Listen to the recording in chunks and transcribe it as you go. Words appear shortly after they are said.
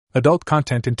Adult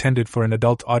content intended for an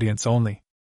adult audience only.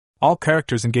 All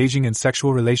characters engaging in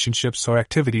sexual relationships or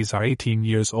activities are 18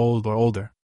 years old or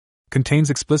older. Contains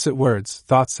explicit words,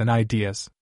 thoughts, and ideas.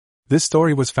 This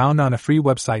story was found on a free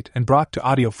website and brought to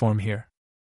audio form here.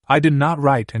 I did not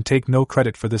write and take no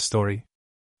credit for this story.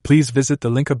 Please visit the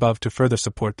link above to further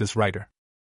support this writer.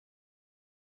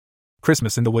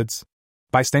 Christmas in the Woods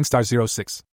by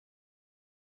Stangstar06.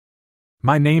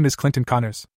 My name is Clinton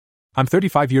Connors. I'm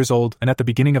 35 years old, and at the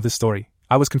beginning of this story,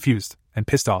 I was confused and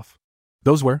pissed off.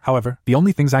 Those were, however, the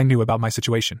only things I knew about my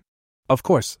situation. Of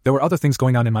course, there were other things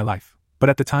going on in my life, but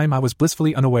at the time I was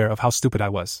blissfully unaware of how stupid I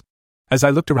was. As I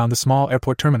looked around the small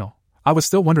airport terminal, I was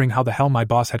still wondering how the hell my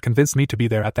boss had convinced me to be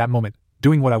there at that moment,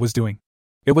 doing what I was doing.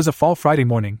 It was a fall Friday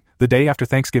morning, the day after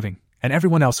Thanksgiving, and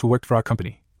everyone else who worked for our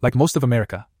company, like most of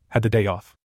America, had the day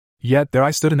off. Yet there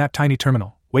I stood in that tiny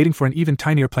terminal, waiting for an even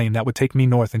tinier plane that would take me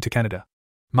north into Canada.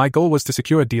 My goal was to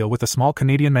secure a deal with a small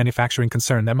Canadian manufacturing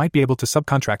concern that might be able to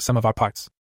subcontract some of our parts.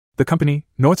 The company,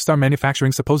 North Star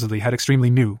Manufacturing, supposedly had extremely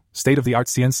new, state-of-the-art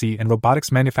CNC and robotics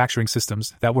manufacturing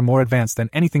systems that were more advanced than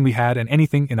anything we had and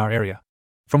anything in our area.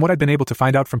 From what I'd been able to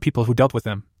find out from people who dealt with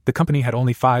them, the company had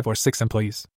only 5 or 6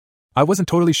 employees. I wasn't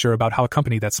totally sure about how a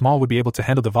company that small would be able to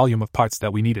handle the volume of parts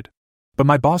that we needed. But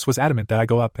my boss was adamant that I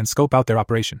go up and scope out their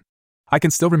operation. I can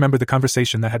still remember the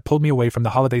conversation that had pulled me away from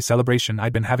the holiday celebration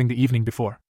I'd been having the evening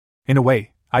before. In a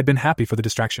way, I'd been happy for the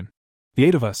distraction. The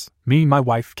 8 of us, me, my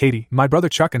wife, Katie, my brother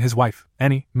Chuck and his wife,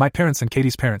 Annie, my parents and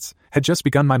Katie's parents, had just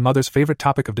begun my mother's favorite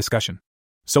topic of discussion.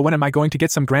 So when am I going to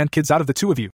get some grandkids out of the 2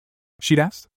 of you? She'd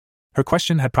asked. Her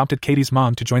question had prompted Katie's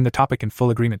mom to join the topic in full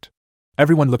agreement.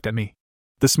 Everyone looked at me.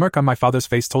 The smirk on my father's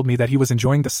face told me that he was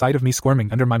enjoying the sight of me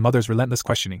squirming under my mother's relentless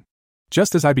questioning.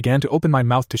 Just as I began to open my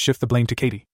mouth to shift the blame to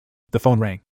Katie, the phone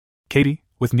rang. Katie,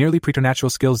 with nearly preternatural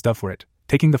skills, dove for it,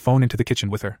 taking the phone into the kitchen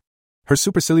with her. Her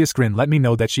supercilious grin let me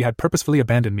know that she had purposefully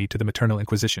abandoned me to the maternal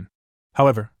inquisition.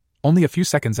 However, only a few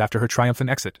seconds after her triumphant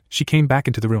exit, she came back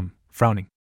into the room, frowning.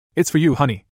 "It's for you,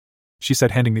 honey," she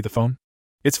said, handing me the phone.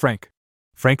 "It's Frank."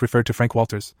 Frank referred to Frank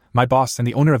Walters, my boss and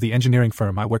the owner of the engineering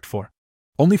firm I worked for.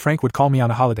 Only Frank would call me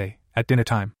on a holiday, at dinner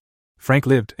time. Frank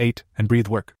lived, ate, and breathed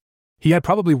work. He had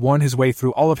probably worn his way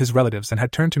through all of his relatives and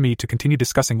had turned to me to continue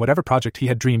discussing whatever project he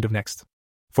had dreamed of next.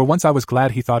 For once I was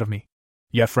glad he thought of me.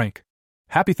 "Yeah, Frank.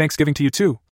 Happy Thanksgiving to you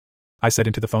too," I said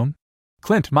into the phone.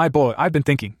 "Clint, my boy, I've been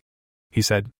thinking," he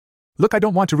said. "Look, I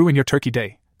don't want to ruin your turkey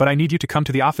day, but I need you to come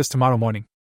to the office tomorrow morning.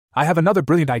 I have another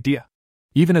brilliant idea."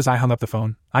 Even as I hung up the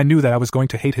phone, I knew that I was going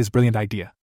to hate his brilliant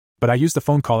idea. But I used the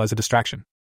phone call as a distraction.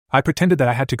 I pretended that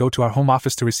I had to go to our home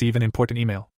office to receive an important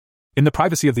email. In the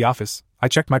privacy of the office, I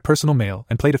checked my personal mail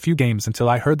and played a few games until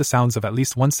I heard the sounds of at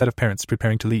least one set of parents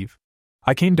preparing to leave.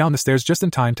 I came down the stairs just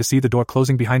in time to see the door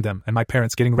closing behind them and my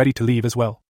parents getting ready to leave as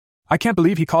well. "I can't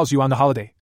believe he calls you on the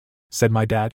holiday," said my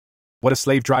dad. "What a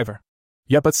slave driver."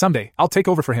 "Yeah, but someday, I'll take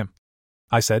over for him,"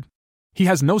 I said. "He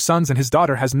has no sons and his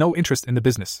daughter has no interest in the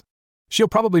business." "She'll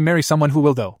probably marry someone who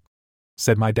will though,"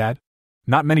 said my dad.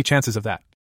 "Not many chances of that,"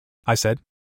 I said.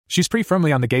 "She's pretty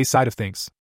firmly on the gay side of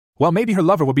things." "Well, maybe her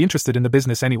lover will be interested in the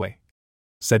business anyway,"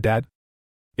 said Dad.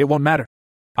 "It won't matter,"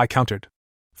 I countered.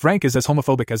 "Frank is as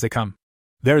homophobic as they come.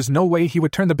 There is no way he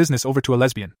would turn the business over to a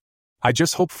lesbian." "I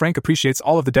just hope Frank appreciates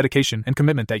all of the dedication and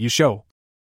commitment that you show,"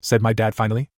 said my dad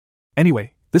finally.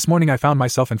 Anyway, this morning I found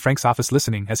myself in Frank's office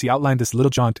listening as he outlined this little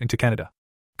jaunt into Canada.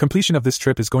 Completion of this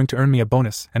trip is going to earn me a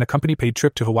bonus and a company-paid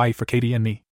trip to Hawaii for Katie and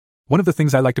me. One of the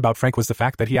things I liked about Frank was the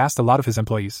fact that he asked a lot of his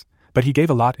employees, but he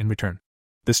gave a lot in return.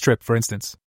 This trip, for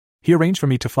instance. He arranged for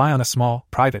me to fly on a small,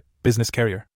 private, business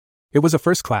carrier. It was a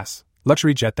first-class,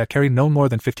 luxury jet that carried no more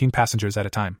than 15 passengers at a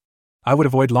time. I would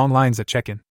avoid long lines at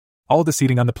check-in. All the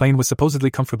seating on the plane was supposedly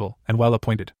comfortable and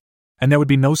well-appointed. And there would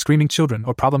be no screaming children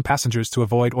or problem passengers to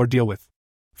avoid or deal with.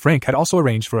 Frank had also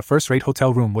arranged for a first-rate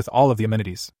hotel room with all of the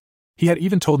amenities. He had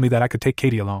even told me that I could take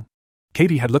Katie along.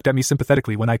 Katie had looked at me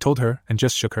sympathetically when I told her and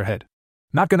just shook her head.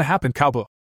 "Not gonna happen, cowboy."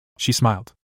 She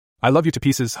smiled. "I love you to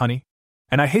pieces, honey.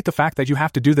 And I hate the fact that you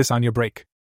have to do this on your break.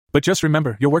 But just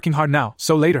remember, you're working hard now,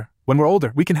 so later, when we're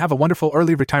older, we can have a wonderful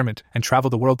early retirement and travel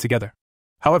the world together.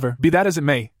 However, be that as it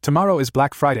may, tomorrow is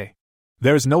Black Friday.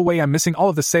 There is no way I'm missing all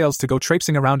of the sales to go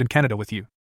traipsing around in Canada with you.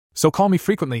 So call me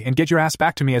frequently and get your ass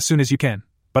back to me as soon as you can,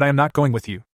 but I am not going with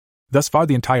you." Thus far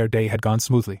the entire day had gone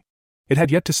smoothly. It had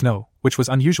yet to snow, which was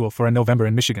unusual for a November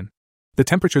in Michigan. The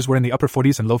temperatures were in the upper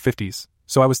 40s and low 50s,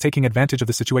 so I was taking advantage of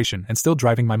the situation and still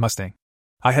driving my Mustang.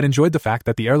 I had enjoyed the fact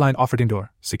that the airline offered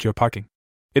indoor, secure parking.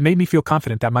 It made me feel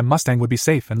confident that my Mustang would be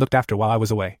safe and looked after while I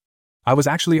was away. I was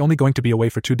actually only going to be away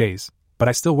for 2 days, but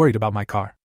I still worried about my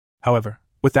car. However,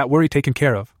 with that worry taken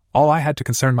care of, all I had to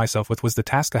concern myself with was the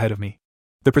task ahead of me.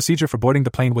 The procedure for boarding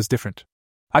the plane was different.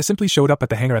 I simply showed up at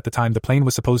the hangar at the time the plane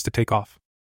was supposed to take off.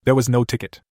 There was no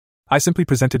ticket. I simply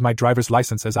presented my driver's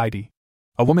license as ID.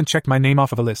 A woman checked my name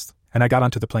off of a list, and I got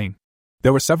onto the plane.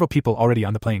 There were several people already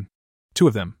on the plane. 2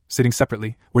 of them, sitting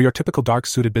separately, were your typical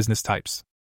dark-suited business types.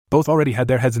 Both already had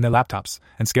their heads in their laptops,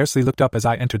 and scarcely looked up as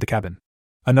I entered the cabin.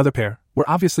 Another pair were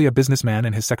obviously a businessman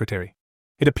and his secretary.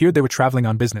 It appeared they were traveling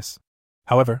on business.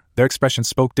 However, their expressions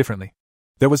spoke differently.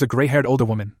 There was a gray-haired older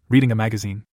woman, reading a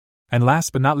magazine. And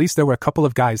last but not least there were a couple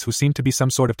of guys who seemed to be some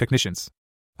sort of technicians.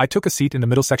 I took a seat in the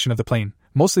middle section of the plane,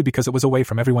 mostly because it was away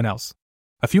from everyone else.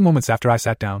 A few moments after I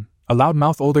sat down, a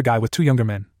loud-mouthed older guy with 2 younger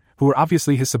men, who were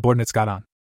obviously his subordinates, got on.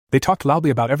 They talked loudly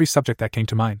about every subject that came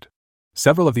to mind.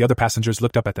 Several of the other passengers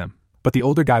looked up at them, but the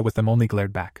older guy with them only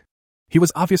glared back. He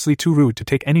was obviously too rude to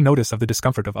take any notice of the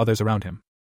discomfort of others around him.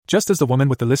 Just as the woman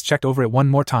with the list checked over it one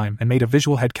more time and made a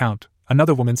visual head count,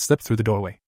 another woman slipped through the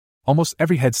doorway. Almost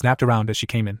every head snapped around as she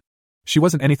came in. She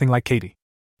wasn't anything like Katie.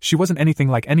 She wasn't anything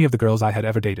like any of the girls I had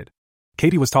ever dated.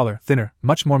 Katie was taller, thinner,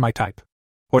 much more my type.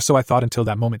 Or so I thought until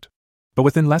that moment. But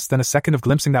within less than a second of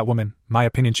glimpsing that woman, my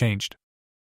opinion changed.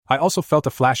 I also felt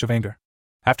a flash of anger.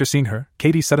 After seeing her,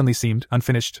 Katie suddenly seemed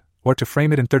unfinished, or to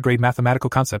frame it in third-grade mathematical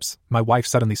concepts, my wife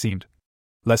suddenly seemed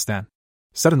less than.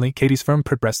 Suddenly, Katie's firm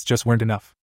pert breasts just weren't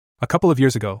enough. A couple of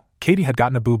years ago, Katie had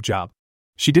gotten a boob job.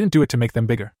 She didn't do it to make them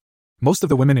bigger. Most of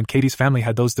the women in Katie's family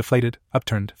had those deflated,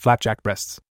 upturned, flapjack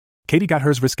breasts. Katie got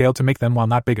hers rescaled to make them, while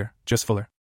not bigger, just fuller.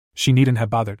 She needn't have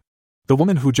bothered. The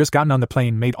woman who'd just gotten on the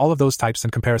plane made all of those types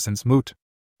and comparisons moot.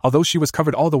 Although she was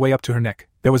covered all the way up to her neck,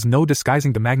 there was no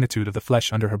disguising the magnitude of the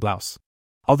flesh under her blouse.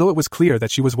 Although it was clear that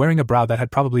she was wearing a bra that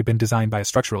had probably been designed by a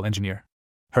structural engineer.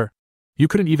 You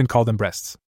couldn't even call them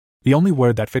breasts. The only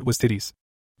word that fit was titties.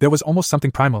 There was almost something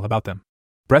primal about them.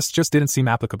 Breasts just didn't seem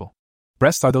applicable.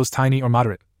 Breasts are those tiny or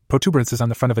moderate protuberances on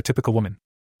the front of a typical woman.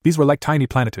 These were like tiny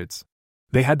planetoids.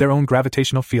 They had their own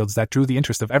gravitational fields that drew the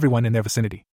interest of everyone in their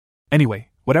vicinity. Anyway,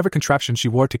 whatever contraption she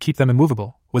wore to keep them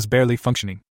immovable was barely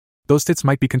functioning. Those tits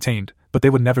might be contained, but they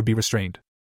would never be restrained.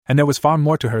 And there was far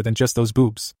more to her than just those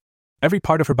boobs. Every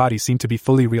part of her body seemed to be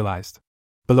fully realized.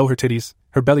 Below her titties,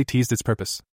 her belly teased its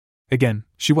purpose. Again,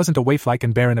 she wasn't a waif-like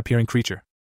and barren-appearing creature.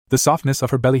 The softness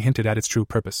of her belly hinted at its true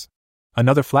purpose.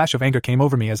 Another flash of anger came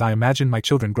over me as I imagined my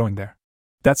children growing there.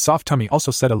 That soft tummy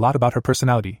also said a lot about her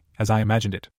personality, as I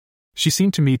imagined it. She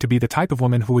seemed to me to be the type of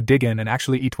woman who would dig in and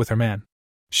actually eat with her man.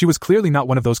 She was clearly not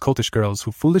one of those cultish girls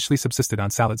who foolishly subsisted on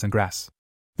salads and grass.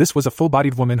 This was a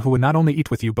full-bodied woman who would not only eat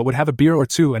with you but would have a beer or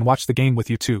two and watch the game with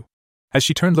you too. As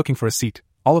she turned looking for a seat,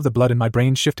 all of the blood in my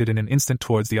brain shifted in an instant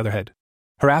towards the other head.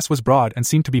 Her ass was broad and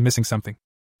seemed to be missing something.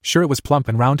 Sure, it was plump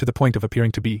and round to the point of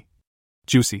appearing to be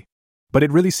juicy. But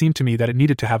it really seemed to me that it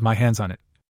needed to have my hands on it.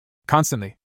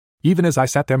 Constantly. Even as I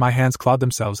sat there, my hands clawed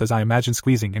themselves as I imagined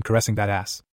squeezing and caressing that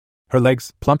ass. Her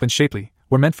legs, plump and shapely,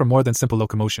 were meant for more than simple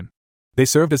locomotion. They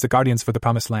served as the guardians for the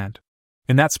promised land.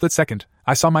 In that split second,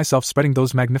 I saw myself spreading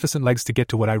those magnificent legs to get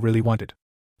to what I really wanted.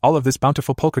 All of this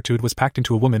bountiful pulchritude was packed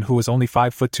into a woman who was only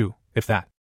 5'2", if that.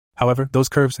 However, those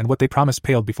curves and what they promised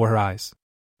paled before her eyes.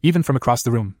 Even from across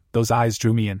the room, those eyes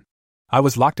drew me in. I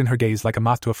was locked in her gaze like a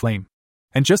moth to a flame.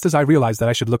 And just as I realized that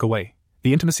I should look away,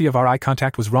 the intimacy of our eye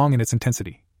contact was wrong in its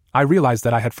intensity. I realized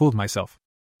that I had fooled myself.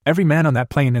 Every man on that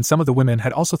plane and some of the women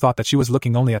had also thought that she was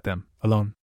looking only at them,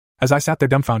 alone. As I sat there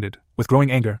dumbfounded, with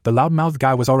growing anger, the loud-mouthed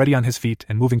guy was already on his feet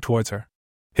and moving towards her.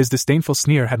 His disdainful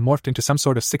sneer had morphed into some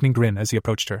sort of sickening grin as he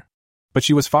approached her. But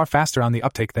she was far faster on the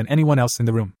uptake than anyone else in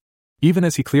the room. Even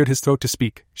as he cleared his throat to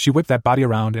speak, she whipped that body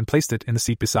around and placed it in the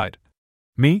seat beside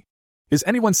me. "Is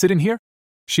anyone sitting here?"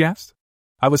 she asked.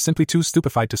 I was simply too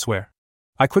stupefied to swear.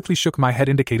 I quickly shook my head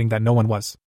indicating that no one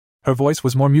was. Her voice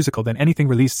was more musical than anything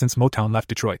released since Motown left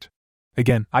Detroit.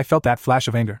 Again, I felt that flash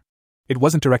of anger. It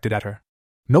wasn't directed at her.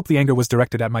 Nope, the anger was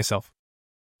directed at myself.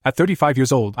 At 35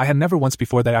 years old, I had never once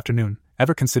before that afternoon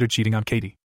ever considered cheating on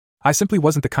Katie. I simply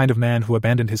wasn't the kind of man who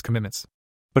abandoned his commitments.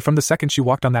 But from the second she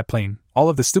walked on that plane, all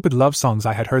of the stupid love songs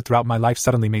I had heard throughout my life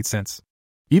suddenly made sense.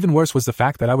 Even worse was the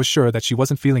fact that I was sure that she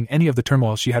wasn't feeling any of the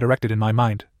turmoil she had erected in my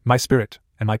mind, my spirit,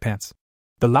 and my pants.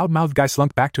 The loud-mouthed guy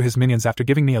slunk back to his minions after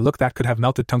giving me a look that could have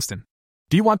melted tungsten.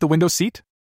 "Do you want the window seat?"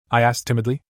 I asked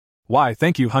timidly. "Why,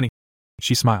 thank you, honey."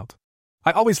 She smiled.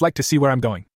 "I always like to see where I'm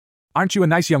going. Aren't you a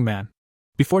nice young man?"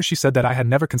 Before she said that, I had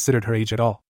never considered her age at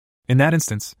all. In that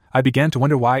instance, I began to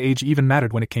wonder why age even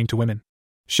mattered when it came to women.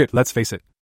 Shit, let's face it.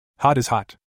 Hot is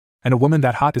hot. And a woman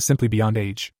that hot is simply beyond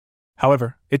age.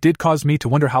 However, it did cause me to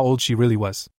wonder how old she really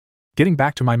was. Getting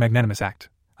back to my magnanimous act,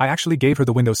 I actually gave her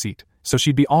the window seat, so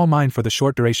she'd be all mine for the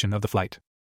short duration of the flight.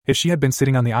 If she had been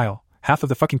sitting on the aisle, half of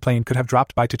the fucking plane could have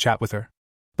dropped by to chat with her.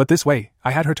 But this way,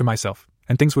 I had her to myself,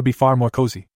 and things would be far more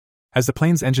cozy. As the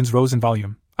plane's engines rose in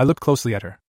volume, I looked closely at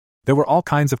her. There were all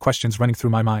kinds of questions running through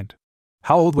my mind.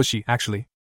 How old was she, actually?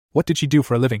 What did she do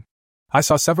for a living? I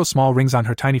saw several small rings on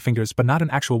her tiny fingers, but not an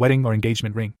actual wedding or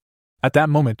engagement ring. At that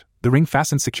moment, the ring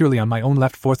fastened securely on my own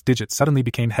left fourth digit suddenly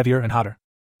became heavier and hotter.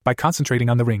 By concentrating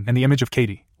on the ring and the image of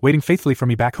Katie, waiting faithfully for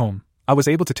me back home, I was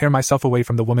able to tear myself away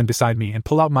from the woman beside me and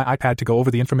pull out my iPad to go over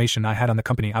the information I had on the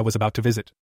company I was about to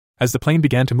visit. As the plane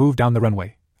began to move down the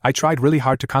runway, I tried really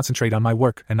hard to concentrate on my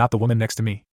work and not the woman next to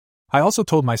me. I also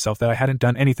told myself that I hadn't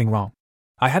done anything wrong.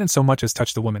 I hadn't so much as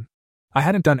touched the woman. I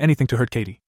hadn't done anything to hurt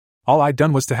Katie. All I'd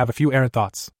done was to have a few errant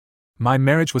thoughts. My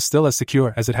marriage was still as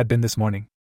secure as it had been this morning.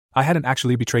 I hadn't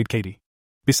actually betrayed Katie.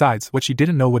 Besides, what she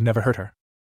didn't know would never hurt her.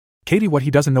 Katie, what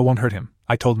he doesn't know won't hurt him,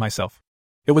 I told myself.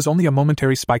 It was only a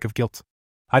momentary spike of guilt.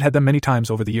 I'd had them many times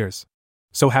over the years.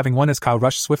 So having one as Kyle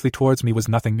rushed swiftly towards me was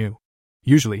nothing new.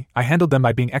 Usually, I handled them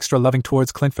by being extra loving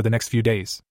towards Clint for the next few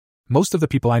days. Most of the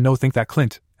people I know think that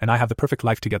Clint and I have the perfect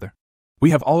life together.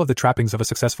 We have all of the trappings of a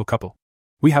successful couple.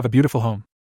 We have a beautiful home.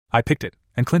 I picked it,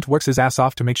 and Clint works his ass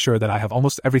off to make sure that I have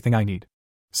almost everything I need.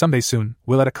 Someday soon,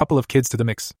 we'll add a couple of kids to the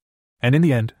mix. And in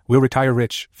the end, we'll retire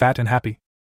rich, fat and happy.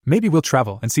 Maybe we'll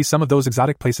travel and see some of those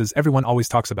exotic places everyone always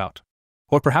talks about.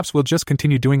 Or perhaps we'll just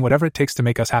continue doing whatever it takes to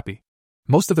make us happy.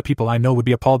 Most of the people I know would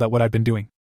be appalled at what I've been doing.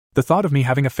 The thought of me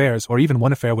having affairs or even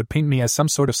one affair would paint me as some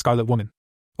sort of scarlet woman.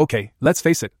 Okay, let's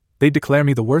face it, they'd declare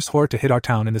me the worst whore to hit our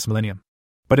town in this millennium.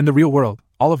 But in the real world,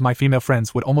 all of my female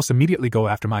friends would almost immediately go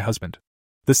after my husband.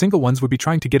 The single ones would be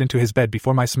trying to get into his bed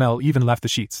before my smell even left the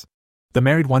sheets. The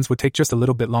married ones would take just a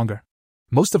little bit longer.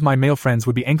 Most of my male friends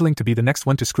would be angling to be the next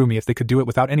one to screw me if they could do it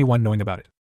without anyone knowing about it.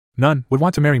 None would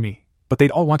want to marry me, but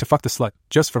they'd all want to fuck the slut,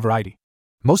 just for variety.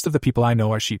 Most of the people I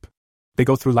know are sheep. They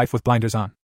go through life with blinders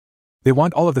on. They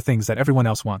want all of the things that everyone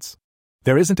else wants.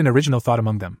 There isn't an original thought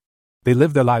among them. They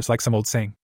live their lives like some old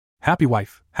saying. Happy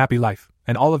wife, happy life,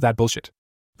 and all of that bullshit.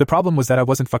 The problem was that I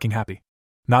wasn't fucking happy.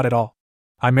 Not at all.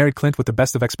 I married Clint with the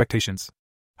best of expectations.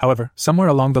 However, somewhere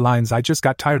along the lines I just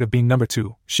got tired of being number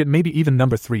 2, shit maybe even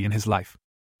number 3 in his life.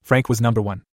 Frank was number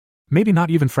 1. Maybe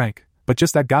not even Frank, but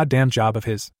just that goddamn job of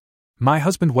his. My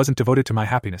husband wasn't devoted to my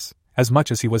happiness, as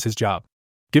much as he was his job.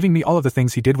 Giving me all of the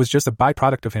things he did was just a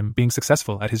byproduct of him being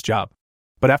successful at his job.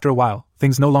 But after a while,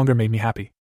 things no longer made me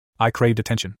happy. I craved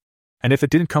attention. And if it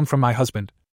didn't come from my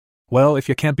husband, well, if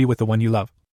you can't be with the one you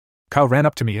love. Kyle ran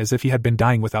up to me as if he had been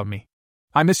dying without me.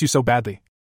 I miss you so badly,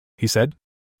 he said.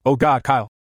 Oh God, Kyle.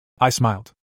 I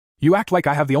smiled. You act like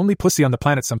I have the only pussy on the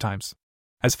planet sometimes.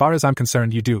 As far as I'm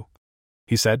concerned, you do,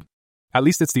 he said. At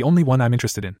least it's the only one I'm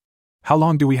interested in. How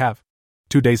long do we have?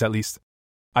 2 days at least.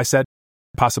 I said.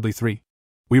 Possibly 3.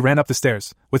 We ran up the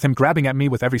stairs, with him grabbing at me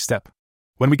with every step.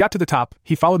 When we got to the top,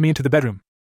 he followed me into the bedroom.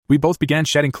 We both began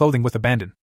shedding clothing with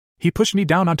abandon. He pushed me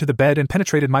down onto the bed and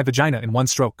penetrated my vagina in one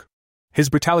stroke. His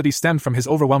brutality stemmed from his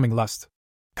overwhelming lust.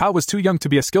 Kyle was too young to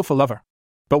be a skillful lover.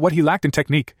 But what he lacked in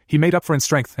technique, he made up for in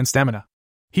strength and stamina.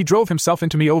 He drove himself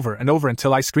into me over and over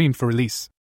until I screamed for release.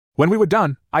 When we were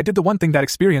done, I did the one thing that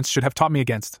experience should have taught me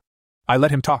against. I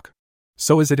let him talk.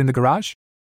 So is it in the garage?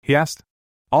 He asked.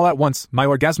 All at once, my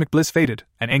orgasmic bliss faded,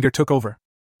 and anger took over.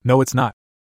 No, it's not.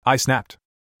 I snapped.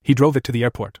 He drove it to the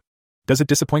airport. Does it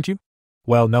disappoint you?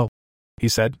 Well, no, he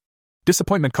said.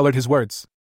 Disappointment colored his words.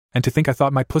 And to think I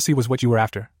thought my pussy was what you were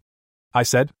after. I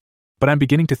said. But I'm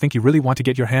beginning to think you really want to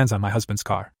get your hands on my husband's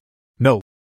car. No,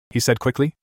 he said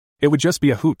quickly. It would just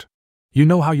be a hoot. You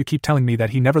know how you keep telling me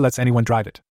that he never lets anyone drive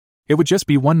it. It would just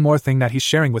be one more thing that he's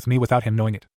sharing with me without him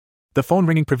knowing it. The phone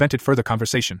ringing prevented further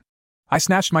conversation. I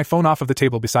snatched my phone off of the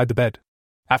table beside the bed.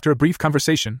 After a brief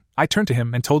conversation, I turned to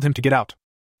him and told him to get out.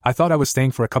 I thought I was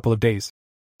staying for a couple of days.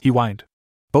 He whined.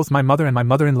 Both my mother and my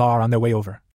mother-in-law are on their way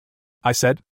over, I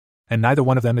said. And neither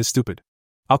one of them is stupid.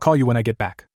 I'll call you when I get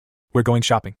back. We're going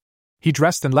shopping. He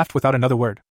dressed and left without another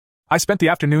word. I spent the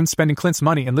afternoon spending Clint's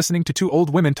money and listening to 2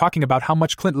 old women talking about how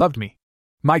much Clint loved me.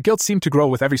 My guilt seemed to grow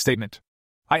with every statement.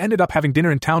 I ended up having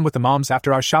dinner in town with the moms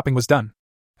after our shopping was done.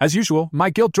 As usual,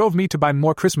 my guilt drove me to buy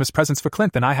more Christmas presents for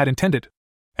Clint than I had intended.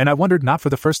 And I wondered, not for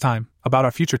the first time, about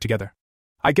our future together.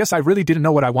 I guess I really didn't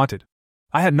know what I wanted.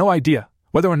 I had no idea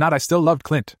whether or not I still loved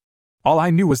Clint. All I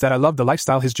knew was that I loved the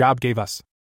lifestyle his job gave us.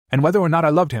 And whether or not I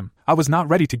loved him, I was not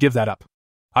ready to give that up.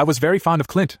 I was very fond of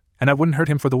Clint, and I wouldn't hurt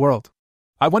him for the world.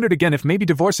 I wondered again if maybe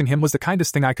divorcing him was the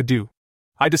kindest thing I could do.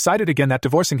 I decided again that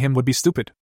divorcing him would be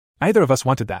stupid. Neither of us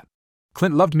wanted that.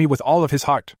 Clint loved me with all of his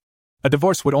heart. A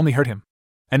divorce would only hurt him.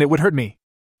 And it would hurt me.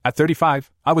 At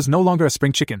 35, I was no longer a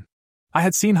spring chicken. I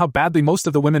had seen how badly most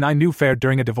of the women I knew fared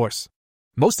during a divorce.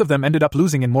 Most of them ended up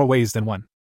losing in more ways than one.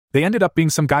 They ended up being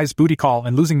some guy's booty call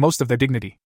and losing most of their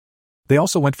dignity. They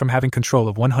also went from having control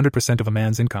of 100% of a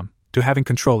man's income to having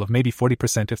control of maybe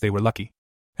 40% if they were lucky.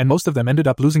 And most of them ended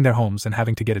up losing their homes and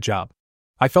having to get a job.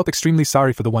 I felt extremely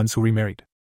sorry for the ones who remarried.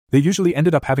 They usually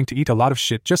ended up having to eat a lot of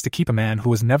shit just to keep a man who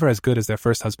was never as good as their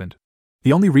first husband.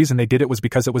 The only reason they did it was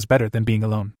because it was better than being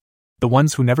alone. The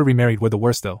ones who never remarried were the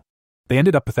worst though. They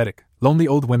ended up pathetic, lonely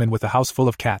old women with a house full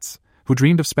of cats, who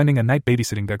dreamed of spending a night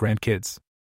babysitting their grandkids.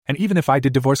 And even if I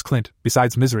did divorce Clint,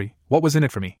 besides misery, what was in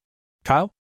it for me?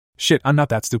 Kyle? Shit, I'm not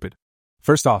that stupid.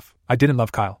 First off, I didn't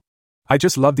love Kyle. I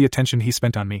just loved the attention he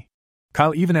spent on me.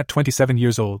 Kyle, even at 27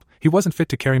 years old, he wasn't fit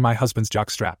to carry my husband's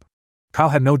jockstrap. Kyle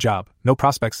had no job, no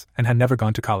prospects, and had never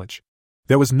gone to college.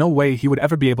 There was no way he would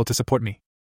ever be able to support me.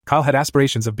 Kyle had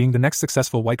aspirations of being the next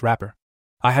successful white rapper.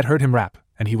 I had heard him rap,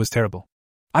 and he was terrible.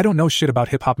 I don't know shit about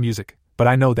hip-hop music, but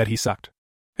I know that he sucked.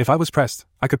 If I was pressed,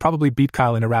 I could probably beat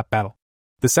Kyle in a rap battle.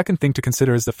 The second thing to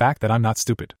consider is the fact that I'm not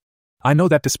stupid. I know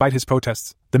that despite his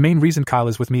protests, the main reason Kyle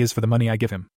is with me is for the money I give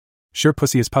him. Sure,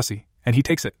 pussy is pussy, and he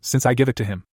takes it, since I give it to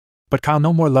him. But Kyle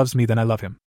no more loves me than I love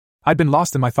him. I'd been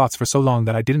lost in my thoughts for so long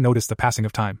that I didn't notice the passing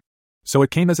of time. So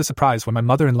it came as a surprise when my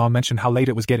mother-in-law mentioned how late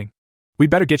it was getting. "We'd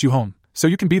better get you home, so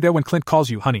you can be there when Clint calls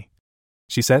you, honey,"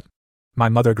 she said. My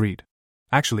mother agreed.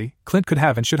 Actually, Clint could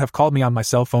have and should have called me on my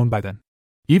cell phone by then.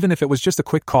 Even if it was just a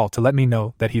quick call to let me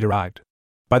know that he'd arrived.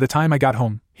 By the time I got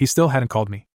home, he still hadn't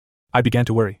called me. I began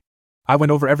to worry. I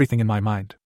went over everything in my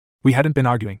mind. We hadn't been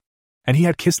arguing. And he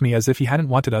had kissed me as if he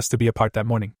hadn't wanted us to be apart that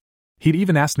morning. He'd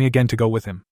even asked me again to go with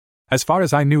him. As far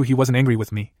as I knew, he wasn't angry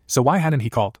with me, so why hadn't he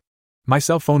called? My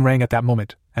cell phone rang at that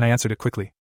moment, and I answered it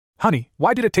quickly. "Honey,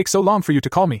 why did it take so long for you to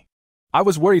call me? I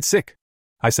was worried sick,"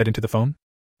 I said into the phone.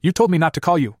 "You told me not to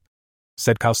call you,"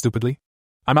 said Kyle stupidly.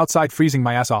 "I'm outside freezing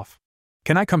my ass off.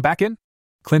 Can I come back in?"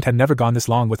 Clint had never gone this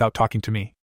long without talking to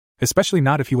me. Especially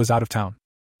not if he was out of town.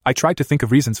 I tried to think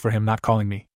of reasons for him not calling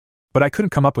me. But I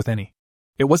couldn't come up with any.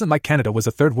 It wasn't like Canada was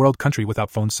a third world country without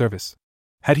phone service.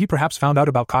 Had he perhaps found out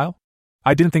about Kyle?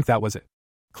 I didn't think that was it.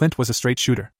 Clint was a straight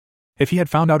shooter. If he had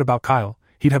found out about Kyle,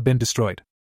 he'd have been destroyed.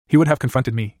 He would have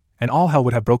confronted me, and all hell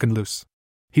would have broken loose.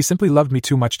 He simply loved me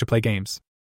too much to play games.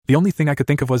 The only thing I could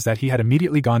think of was that he had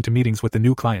immediately gone to meetings with the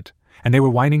new client, and they were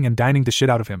whining and dining the shit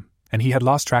out of him, and he had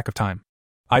lost track of time.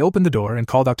 I opened the door and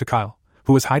called out to Kyle,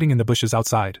 who was hiding in the bushes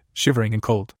outside, shivering and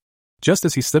cold. Just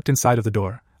as he slipped inside of the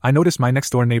door, I noticed my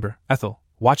next-door neighbor, Ethel,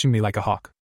 watching me like a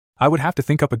hawk. I would have to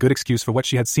think up a good excuse for what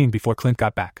she had seen before Clint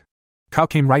got back. Kyle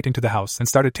came right into the house and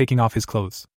started taking off his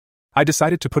clothes. I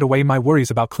decided to put away my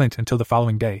worries about Clint until the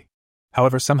following day.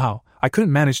 However, somehow, I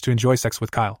couldn't manage to enjoy sex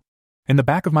with Kyle. In the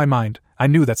back of my mind, I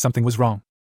knew that something was wrong.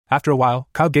 After a while,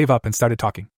 Kyle gave up and started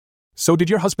talking. "So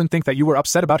did your husband think that you were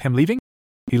upset about him leaving?"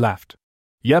 He laughed.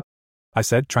 "Yep," I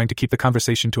said, trying to keep the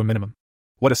conversation to a minimum.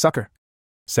 "What a sucker,"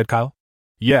 said Kyle.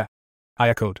 "Yeah," I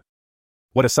echoed.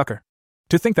 "What a sucker.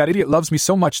 To think that idiot loves me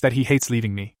so much that he hates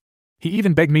leaving me. He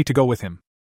even begged me to go with him.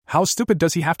 How stupid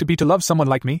does he have to be to love someone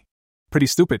like me?" "Pretty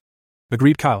stupid,"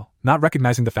 agreed Kyle, not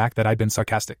recognizing the fact that I'd been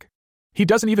sarcastic. "He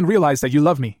doesn't even realize that you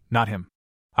love me, not him.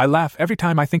 I laugh every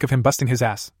time I think of him busting his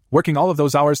ass, working all of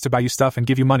those hours to buy you stuff and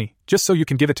give you money, just so you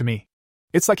can give it to me.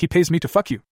 It's like he pays me to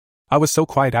fuck you." I was so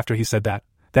quiet after he said that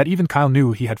even Kyle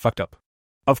knew he had fucked up.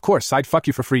 "Of course I'd fuck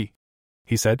you for free,"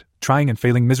 he said, trying and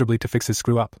failing miserably to fix his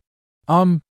screw up.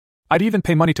 I'd even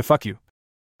pay money to fuck you,"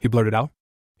 he blurted out.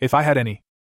 "If I had any."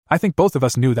 I think both of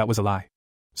us knew that was a lie.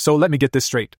 "So let me get this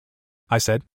straight," I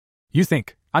said. "You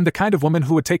think I'm the kind of woman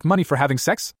who would take money for having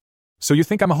sex? So you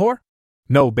think I'm a whore?"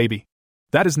 "No, baby.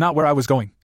 That is not where I was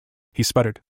going," he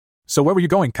sputtered. "So where were you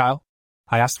going, Kyle?"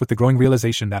 I asked with the growing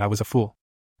realization that I was a fool.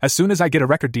 "As soon as I get a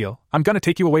record deal, I'm gonna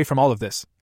take you away from all of this,"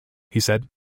 he said.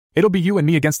 "It'll be you and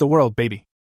me against the world, baby."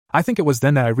 I think it was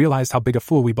then that I realized how big a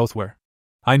fool we both were.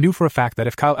 I knew for a fact that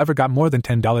if Kyle ever got more than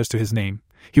 $10 to his name,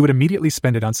 he would immediately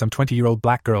spend it on some 20-year-old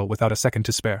black girl without a second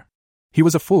to spare. He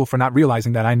was a fool for not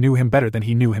realizing that I knew him better than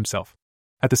he knew himself.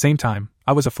 At the same time,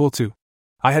 I was a fool too.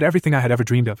 I had everything I had ever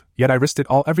dreamed of, yet I risked it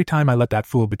all every time I let that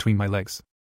fool between my legs.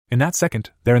 In that second,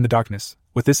 there in the darkness,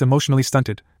 with this emotionally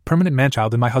stunted, permanent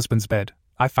manchild in my husband's bed,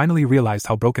 I finally realized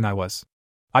how broken I was.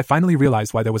 I finally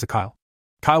realized why there was a Kyle.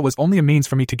 Kyle was only a means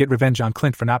for me to get revenge on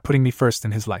Clint for not putting me first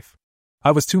in his life. I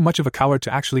was too much of a coward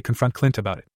to actually confront Clint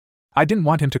about it. I didn't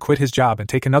want him to quit his job and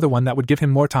take another one that would give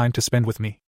him more time to spend with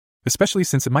me. Especially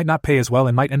since it might not pay as well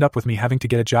and might end up with me having to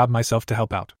get a job myself to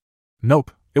help out.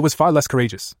 Nope, it was far less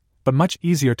courageous, but much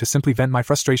easier to simply vent my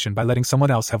frustration by letting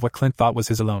someone else have what Clint thought was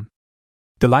his alone.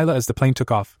 Delilah, as the plane took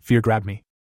off, fear grabbed me.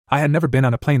 I had never been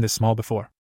on a plane this small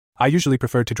before. I usually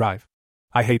preferred to drive.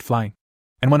 I hate flying.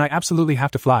 And when I absolutely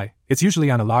have to fly, it's usually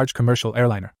on a large commercial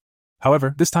airliner.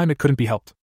 However, this time it couldn't be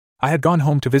helped. I had gone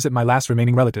home to visit my last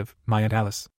remaining relative, my Aunt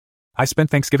Alice. I spent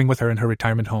Thanksgiving with her in her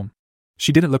retirement home.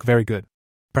 She didn't look very good.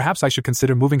 Perhaps I should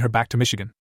consider moving her back to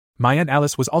Michigan. My Aunt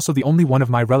Alice was also the only one of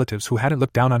my relatives who hadn't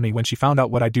looked down on me when she found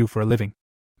out what I do for a living.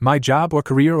 My job or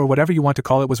career or whatever you want to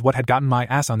call it was what had gotten my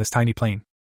ass on this tiny plane.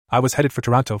 I was headed for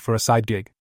Toronto for a side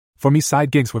gig. For me,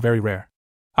 side gigs were very rare.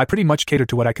 I pretty much catered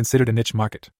to what I considered a niche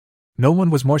market. No one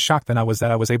was more shocked than I was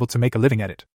that I was able to make a living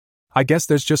at it. I guess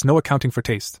there's just no accounting for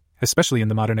taste, especially in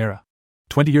the modern era.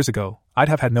 20 years ago, I'd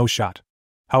have had no shot.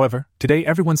 However, today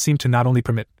everyone seemed to not only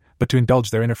permit, but to indulge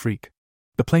their inner freak.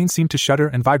 The plane seemed to shudder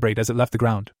and vibrate as it left the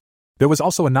ground. There was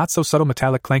also a not-so-subtle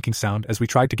metallic clanking sound as we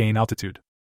tried to gain altitude.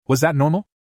 Was that normal?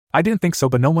 I didn't think so,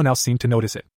 but no one else seemed to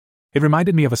notice it. It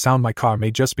reminded me of a sound my car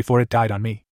made just before it died on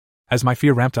me. As my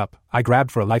fear ramped up, I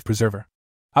grabbed for a life preserver.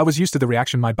 I was used to the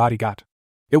reaction my body got.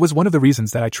 It was one of the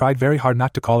reasons that I tried very hard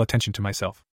not to call attention to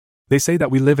myself. They say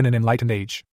that we live in an enlightened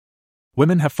age.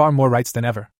 Women have far more rights than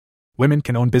ever. Women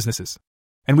can own businesses.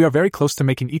 And we are very close to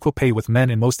making equal pay with men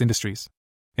in most industries.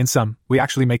 In some, we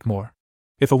actually make more.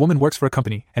 If a woman works for a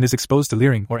company and is exposed to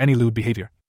leering or any lewd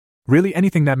behavior, really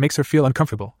anything that makes her feel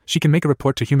uncomfortable, she can make a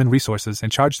report to Human Resources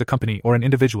and charge the company or an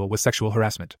individual with sexual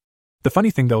harassment. The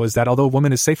funny thing though is that although a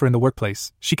woman is safer in the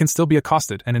workplace, she can still be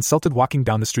accosted and insulted walking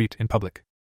down the street in public.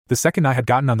 The second I had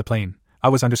gotten on the plane, I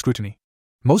was under scrutiny.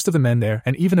 Most of the men there,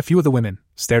 and even a few of the women,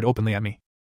 stared openly at me.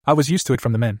 I was used to it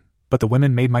from the men, but the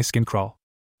women made my skin crawl.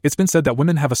 It's been said that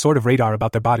women have a sort of radar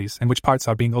about their bodies and which parts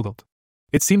are being ogled.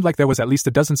 It seemed like there was at least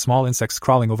a dozen small insects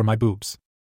crawling over my boobs.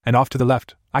 And off to the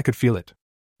left, I could feel it.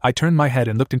 I turned my head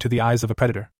and looked into the eyes of a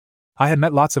predator. I had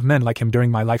met lots of men like him during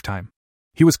my lifetime.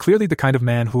 He was clearly the kind of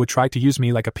man who would try to use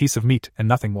me like a piece of meat and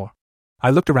nothing more. I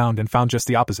looked around and found just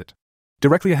the opposite.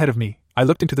 Directly ahead of me, I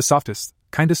looked into the softest,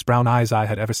 kindest brown eyes I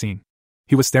had ever seen.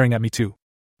 He was staring at me too.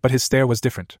 But his stare was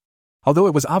different. Although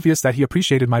it was obvious that he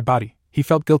appreciated my body, he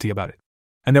felt guilty about it.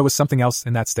 And there was something else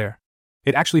in that stare.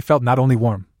 It actually felt not only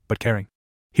warm, but caring.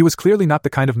 He was clearly not the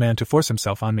kind of man to force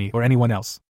himself on me or anyone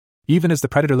else. Even as the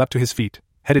predator leapt to his feet,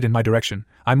 headed in my direction,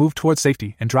 I moved towards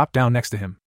safety and dropped down next to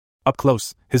him. Up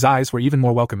close, his eyes were even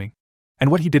more welcoming. And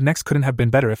what he did next couldn't have been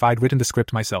better if I'd written the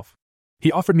script myself.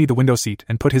 He offered me the window seat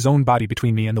and put his own body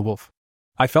between me and the wolf.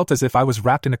 I felt as if I was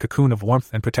wrapped in a cocoon of warmth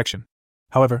and protection.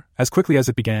 However, as quickly as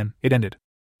it began, it ended.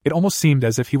 It almost seemed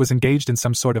as if he was engaged in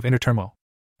some sort of inner turmoil.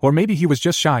 Or maybe he was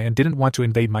just shy and didn't want to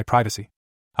invade my privacy.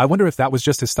 I wonder if that was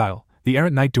just his style, the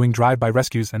errant knight doing drive-by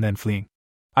rescues and then fleeing.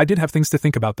 I did have things to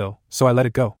think about though, so I let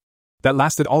it go. That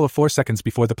lasted all of 4 seconds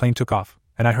before the plane took off,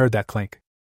 and I heard that clank.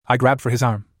 I grabbed for his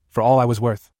arm, for all I was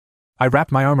worth. I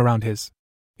wrapped my arm around his.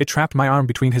 It trapped my arm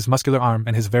between his muscular arm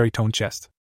and his very toned chest.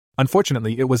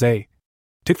 Unfortunately, it was a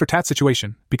tit-for-tat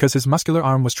situation, because his muscular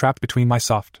arm was trapped between my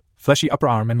soft, fleshy upper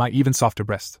arm and my even softer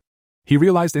breast. He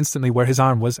realized instantly where his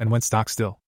arm was and went stock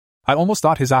still. I almost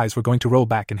thought his eyes were going to roll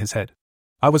back in his head.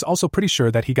 I was also pretty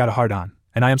sure that he got a hard-on,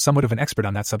 and I am somewhat of an expert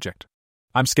on that subject.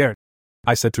 "I'm scared,"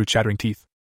 I said through chattering teeth.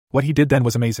 What he did then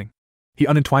was amazing. He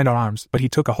unentwined our arms, but he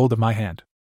took a hold of my hand.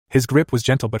 His grip was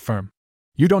gentle but firm.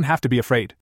 "You don't have to be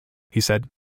afraid," he said.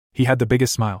 He had the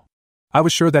biggest smile. I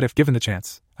was sure that if given the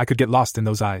chance, I could get lost in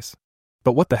those eyes.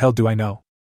 But what the hell do I know?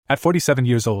 At 47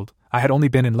 years old, I had only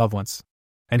been in love once.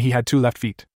 And he had 2 left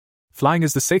feet. "Flying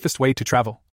is the safest way to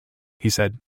travel," he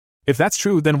said. "If that's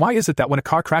true, then why is it that when a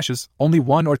car crashes, only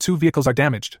 1 or 2 vehicles are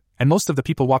damaged, and most of the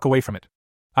people walk away from it?"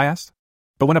 I asked.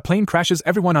 "But when a plane crashes,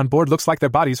 everyone on board looks like their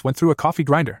bodies went through a coffee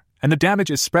grinder, and the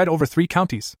damage is spread over 3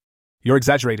 counties. "You're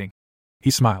exaggerating," he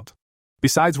smiled.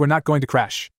 "Besides, we're not going to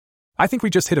crash. I think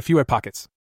we just hit a few air pockets.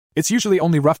 It's usually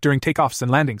only rough during takeoffs and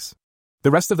landings.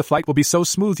 The rest of the flight will be so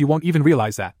smooth you won't even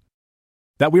realize that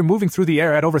we're moving through the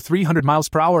air at over 300 miles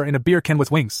per hour in a beer can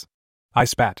with wings." I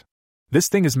spat. "This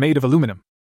thing is made of aluminum.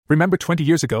 Remember 20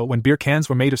 years ago when beer cans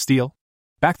were made of steel?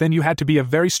 Back then you had to be a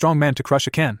very strong man to crush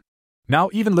a can. Now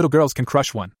even little girls can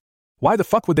crush one. Why the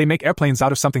fuck would they make airplanes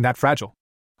out of something that fragile?"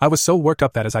 I was so worked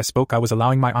up that as I spoke I was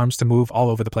allowing my arms to move all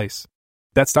over the place.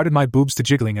 That started my boobs to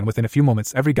jiggling, and within a few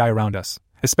moments every guy around us,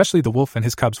 especially the wolf and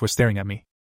his cubs, were staring at me.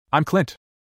 "I'm Clint,"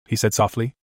 he said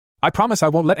softly. "I promise I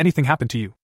won't let anything happen to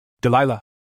you." "Delilah,"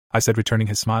 I said, returning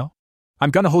his smile.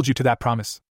 "I'm gonna hold you to that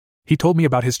promise." He told me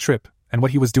about his trip and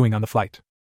what he was doing on the flight.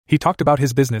 He talked about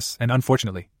his business and,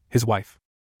 unfortunately, his wife.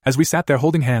 As we sat there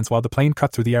holding hands while the plane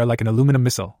cut through the air like an aluminum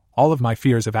missile, all of my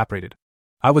fears evaporated.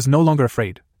 I was no longer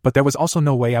afraid, but there was also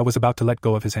no way I was about to let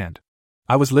go of his hand.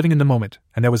 I was living in the moment,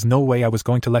 and there was no way I was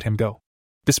going to let him go.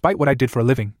 Despite what I did for a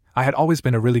living, I had always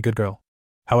been a really good girl.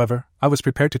 However, I was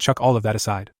prepared to chuck all of that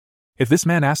aside. If this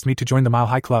man asked me to join the Mile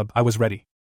High Club, I was ready.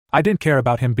 I didn't care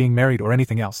about him being married or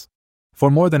anything else.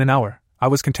 For more than an hour, I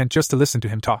was content just to listen to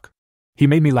him talk. He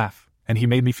made me laugh, and he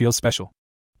made me feel special.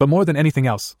 But more than anything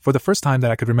else, for the first time that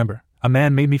I could remember, a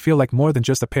man made me feel like more than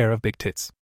just a pair of big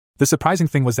tits. The surprising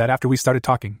thing was that after we started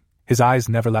talking, his eyes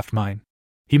never left mine.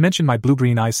 He mentioned my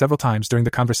blue-green eyes several times during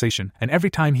the conversation, and every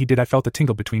time he did I felt a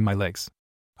tingle between my legs.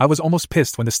 I was almost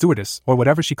pissed when the stewardess, or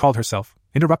whatever she called herself,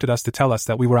 interrupted us to tell us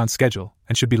that we were on schedule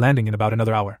and should be landing in about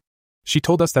another hour. She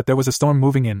told us that there was a storm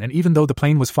moving in, and even though the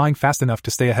plane was flying fast enough to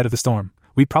stay ahead of the storm,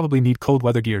 we'd probably need cold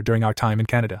weather gear during our time in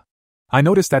Canada. I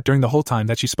noticed that during the whole time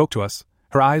that she spoke to us,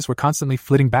 her eyes were constantly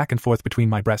flitting back and forth between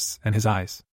my breasts and his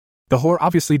eyes. The whore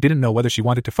obviously didn't know whether she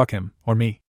wanted to fuck him or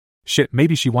me. Shit,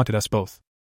 maybe she wanted us both.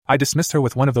 I dismissed her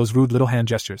with one of those rude little hand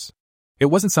gestures. It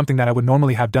wasn't something that I would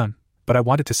normally have done, but I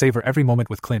wanted to savor every moment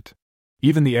with Clint.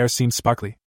 Even the air seemed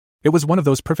sparkly. It was one of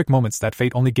those perfect moments that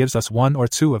fate only gives us one or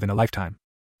two of in a lifetime.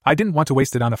 I didn't want to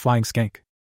waste it on a flying skank.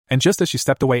 And just as she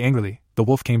stepped away angrily, the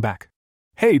wolf came back.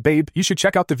 "Hey babe, you should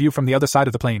check out the view from the other side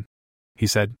of the plane," he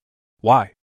said.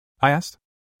 "Why?" I asked.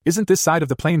 "Isn't this side of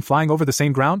the plane flying over the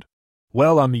same ground?"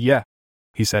 "Well, yeah,"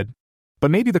 he said.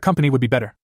 "But maybe the company would be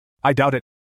better." "I doubt it,"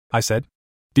 I said.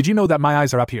 "Did you know that my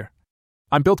eyes are up here?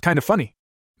 I'm built kind of funny.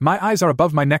 My eyes are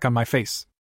above my neck on my face.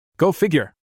 Go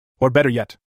figure. Or better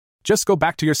yet, just go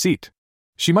back to your seat.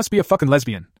 She must be a fucking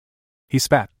lesbian." He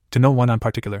spat, to no one in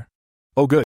particular. "Oh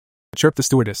good," chirped the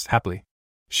stewardess happily.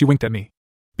 She winked at me.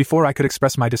 Before I could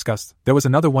express my disgust, there was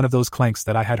another one of those clanks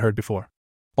that I had heard before.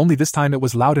 Only this time it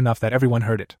was loud enough that everyone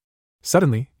heard it.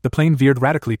 Suddenly, the plane veered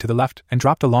radically to the left and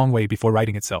dropped a long way before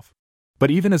righting itself.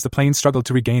 But even as the plane struggled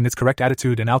to regain its correct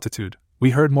attitude and altitude,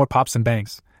 we heard more pops and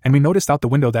bangs, and we noticed out the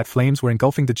window that flames were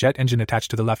engulfing the jet engine attached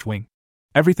to the left wing.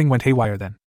 Everything went haywire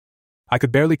then. I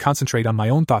could barely concentrate on my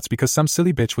own thoughts because some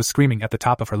silly bitch was screaming at the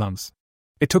top of her lungs.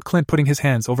 It took Clint putting his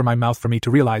hands over my mouth for me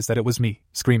to realize that it was me,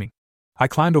 screaming. I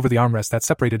climbed over the armrest that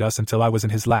separated us until I was in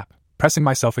his lap, pressing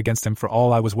myself against him for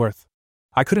all I was worth.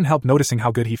 I couldn't help noticing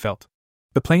how good he felt.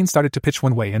 The plane started to pitch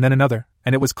one way and then another,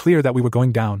 and it was clear that we were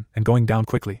going down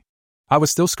quickly. I was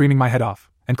still screaming my head off,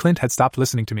 and Clint had stopped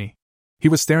listening to me. He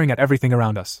was staring at everything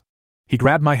around us. He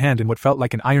grabbed my hand in what felt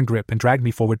like an iron grip and dragged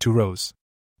me forward 2 rows.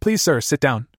 "Please sir, sit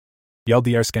down," yelled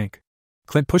the air skank.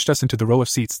 Clint pushed us into the row of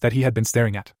seats that he had been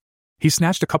staring at. He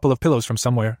snatched a couple of pillows from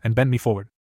somewhere and bent me forward.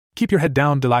 "Keep your head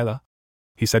down, Delilah,"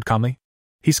 he said calmly.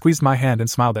 He squeezed my hand and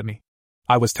smiled at me.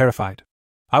 I was terrified.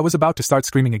 I was about to start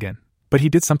screaming again, but he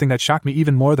did something that shocked me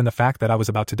even more than the fact that I was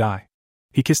about to die.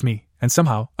 He kissed me, and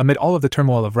somehow, amid all of the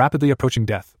turmoil of rapidly approaching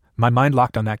death, my mind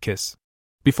locked on that kiss.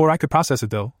 Before I could process it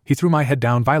though, he threw my head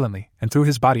down violently and threw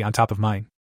his body on top of mine.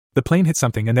 The plane hit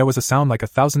something and there was a sound like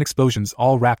 1,000 explosions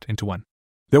all wrapped into one.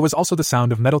 There was also the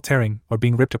sound of metal tearing or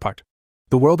being ripped apart.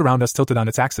 The world around us tilted on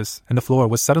its axis, and the floor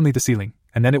was suddenly the ceiling,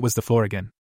 and then it was the floor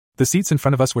again. The seats in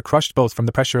front of us were crushed both from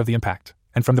the pressure of the impact,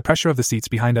 and from the pressure of the seats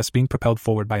behind us being propelled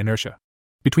forward by inertia.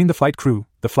 Between the flight crew,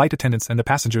 the flight attendants and the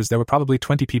passengers there were probably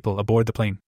 20 people aboard the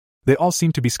plane. They all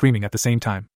seemed to be screaming at the same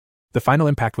time. The final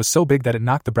impact was so big that it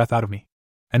knocked the breath out of me.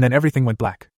 And then everything went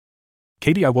black.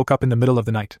 Katie, I woke up in the middle of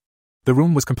the night. The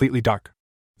room was completely dark.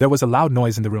 There was a loud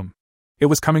noise in the room. It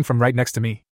was coming from right next to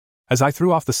me. As I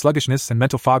threw off the sluggishness and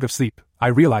mental fog of sleep, I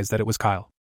realized that it was Kyle.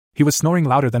 He was snoring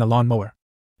louder than a lawnmower.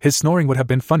 His snoring would have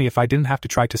been funny if I didn't have to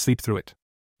try to sleep through it.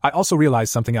 I also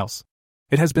realized something else.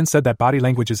 It has been said that body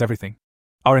language is everything.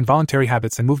 Our involuntary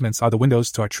habits and movements are the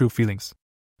windows to our true feelings.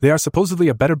 They are supposedly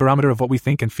a better barometer of what we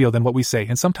think and feel than what we say,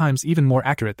 and sometimes even more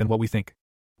accurate than what we think.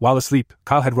 While asleep,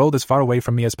 Kyle had rolled as far away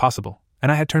from me as possible,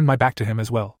 and I had turned my back to him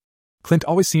as well. Clint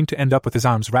always seemed to end up with his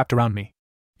arms wrapped around me.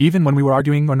 Even when we were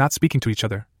arguing or not speaking to each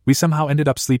other, we somehow ended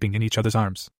up sleeping in each other's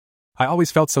arms. I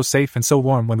always felt so safe and so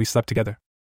warm when we slept together.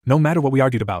 No matter what we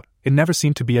argued about, it never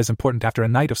seemed to be as important after a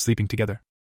night of sleeping together.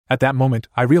 At that moment,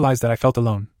 I realized that I felt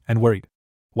alone, and worried.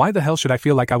 Why the hell should I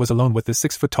feel like I was alone with this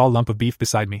 6-foot-tall lump of beef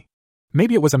beside me?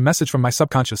 Maybe it was a message from my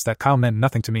subconscious that Kyle meant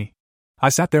nothing to me. I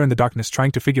sat there in the darkness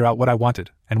trying to figure out what I wanted,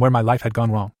 and where my life had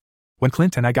gone wrong. When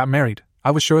Clint and I got married,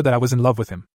 I was sure that I was in love with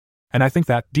him. And I think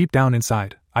that, deep down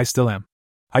inside, I still am.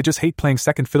 I just hate playing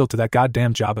second fiddle to that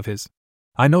goddamn job of his.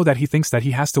 I know that he thinks that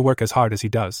he has to work as hard as he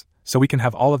does, so we can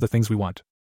have all of the things we want.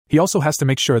 He also has to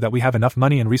make sure that we have enough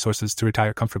money and resources to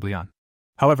retire comfortably on.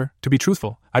 However, to be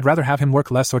truthful, I'd rather have him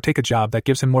work less or take a job that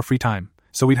gives him more free time,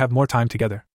 so we'd have more time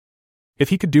together. If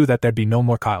he could do that, there'd be no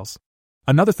more Kyles.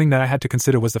 Another thing that I had to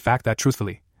consider was the fact that,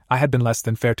 truthfully, I had been less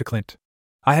than fair to Clint.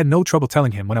 I had no trouble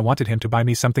telling him when I wanted him to buy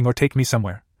me something or take me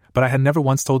somewhere, but I had never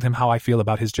once told him how I feel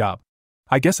about his job.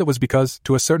 I guess it was because,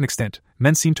 to a certain extent,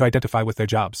 men seem to identify with their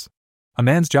jobs. A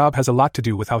man's job has a lot to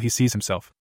do with how he sees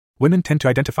himself. Women tend to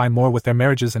identify more with their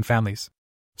marriages and families.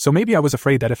 So maybe I was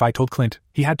afraid that if I told Clint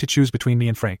he had to choose between me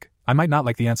and Frank, I might not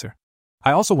like the answer.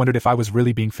 I also wondered if I was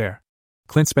really being fair.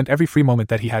 Clint spent every free moment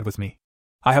that he had with me.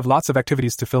 I have lots of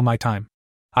activities to fill my time.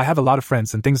 I have a lot of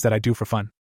friends and things that I do for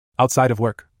fun. Outside of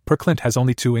work, Clint has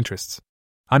only 2 interests.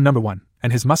 I'm number 1,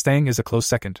 and his Mustang is a close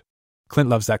second. Clint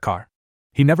loves that car.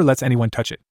 He never lets anyone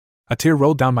touch it. A tear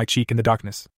rolled down my cheek in the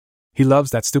darkness. He loves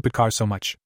that stupid car so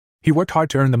much. He worked hard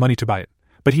to earn the money to buy it,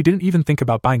 but he didn't even think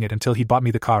about buying it until he bought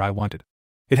me the car I wanted.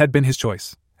 It had been his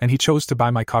choice, and he chose to buy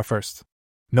my car first.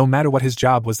 No matter what his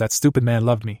job was, that stupid man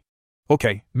loved me.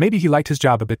 Okay, maybe he liked his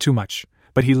job a bit too much,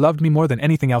 but he loved me more than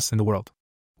anything else in the world.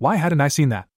 Why hadn't I seen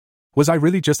that? Was I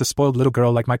really just a spoiled little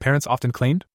girl like my parents often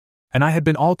claimed? And I had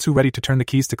been all too ready to turn the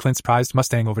keys to Clint's prized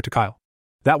Mustang over to Kyle.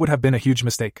 That would have been a huge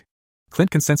mistake.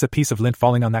 Clint can sense a piece of lint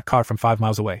falling on that car from 5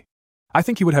 miles away. I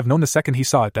think he would have known the second he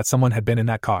saw it that someone had been in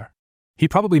that car. He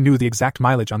probably knew the exact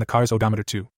mileage on the car's odometer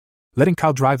too. Letting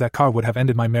Kyle drive that car would have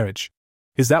ended my marriage.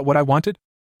 Is that what I wanted?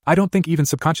 I don't think even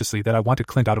subconsciously that I wanted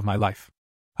Clint out of my life.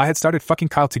 I had started fucking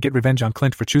Kyle to get revenge on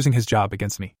Clint for choosing his job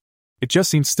against me. It just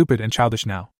seemed stupid and childish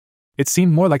now. It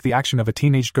seemed more like the action of a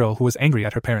teenage girl who was angry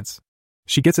at her parents.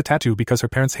 She gets a tattoo because her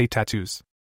parents hate tattoos.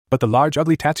 But the large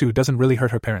ugly tattoo doesn't really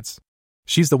hurt her parents.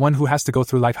 She's the one who has to go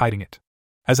through life hiding it.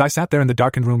 As I sat there in the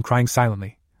darkened room crying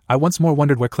silently, I once more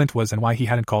wondered where Clint was and why he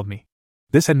hadn't called me.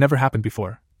 This had never happened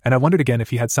before, and I wondered again if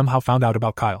he had somehow found out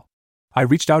about Kyle. I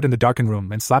reached out in the darkened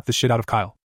room and slapped the shit out of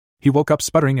Kyle. He woke up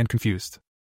sputtering and confused.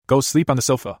 "Go sleep on the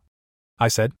sofa," I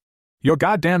said. "Your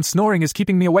goddamn snoring is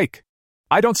keeping me awake."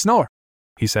 "I don't snore,"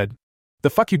 he said. "The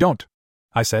fuck you don't,"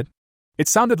 I said. "It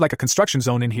sounded like a construction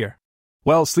zone in here."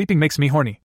 "Well, sleeping makes me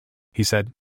horny," he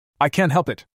said. "I can't help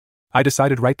it." I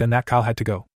decided right then that Kyle had to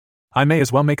go. I may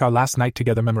as well make our last night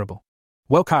together memorable.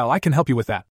 "Well, Kyle, I can help you with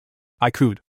that," I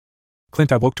cooed.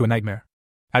 Clint awoke to a nightmare.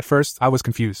 At first, I was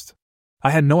confused. I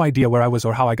had no idea where I was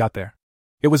or how I got there.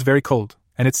 It was very cold,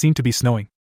 and it seemed to be snowing.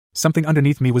 Something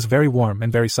underneath me was very warm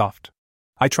and very soft.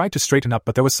 I tried to straighten up,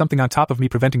 but there was something on top of me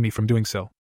preventing me from doing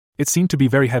so. It seemed to be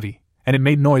very heavy, and it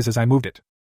made noise as I moved it.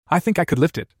 I think I could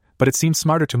lift it, but it seemed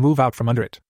smarter to move out from under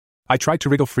it. I tried to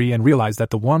wriggle free and realized that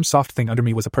the warm, soft thing under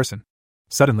me was a person.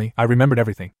 Suddenly, I remembered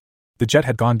everything. The jet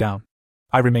had gone down.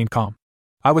 I remained calm.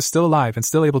 I was still alive and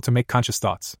still able to make conscious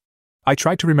thoughts. I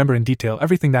tried to remember in detail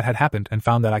everything that had happened and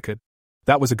found that I could.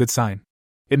 That was a good sign.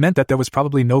 It meant that there was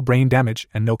probably no brain damage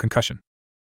and no concussion.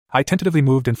 I tentatively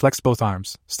moved and flexed both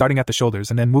arms, starting at the shoulders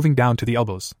and then moving down to the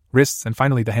elbows, wrists, and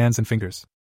finally the hands and fingers.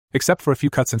 Except for a few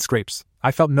cuts and scrapes,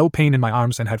 I felt no pain in my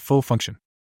arms and had full function.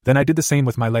 Then I did the same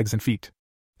with my legs and feet.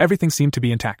 Everything seemed to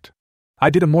be intact. I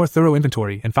did a more thorough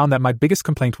inventory and found that my biggest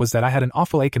complaint was that I had an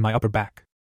awful ache in my upper back.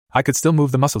 I could still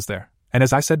move the muscles there, and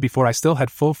as I said before, I still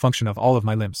had full function of all of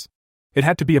my limbs. It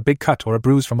had to be a big cut or a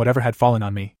bruise from whatever had fallen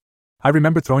on me. I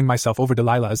remembered throwing myself over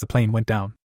Delilah as the plane went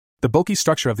down. The bulky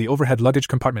structure of the overhead luggage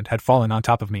compartment had fallen on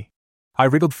top of me. I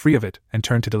wriggled free of it and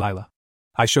turned to Delilah.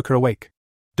 I shook her awake.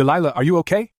 "Delilah, are you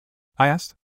okay?" I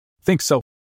asked. "Think so,"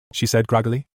 she said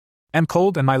groggily. "Am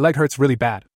cold and my leg hurts really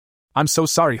bad." "I'm so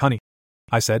sorry, honey,"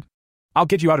 I said. "I'll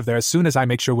get you out of there as soon as I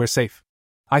make sure we're safe."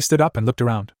 I stood up and looked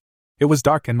around. It was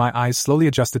dark and my eyes slowly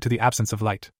adjusted to the absence of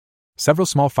light. Several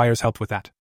small fires helped with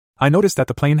that. I noticed that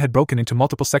the plane had broken into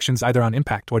multiple sections either on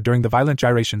impact or during the violent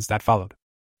gyrations that followed.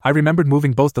 I remembered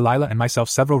moving both Delilah and myself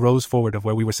several rows forward of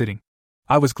where we were sitting.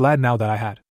 I was glad now that I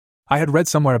had. I had read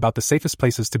somewhere about the safest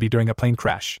places to be during a plane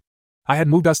crash. I had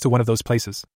moved us to one of those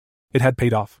places. It had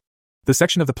paid off. The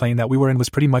section of the plane that we were in was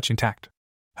pretty much intact.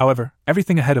 However,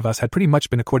 everything ahead of us had pretty much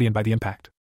been accordioned by the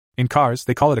impact. In cars,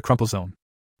 they call it a crumple zone.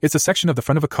 It's a section of the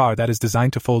front of a car that is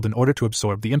designed to fold in order to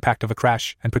absorb the impact of a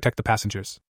crash and protect the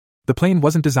passengers. The plane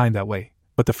wasn't designed that way,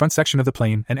 but the front section of the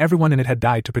plane and everyone in it had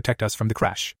died to protect us from the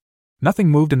crash. Nothing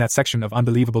moved in that section of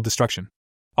unbelievable destruction.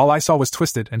 All I saw was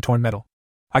twisted and torn metal.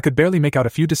 I could barely make out a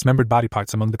few dismembered body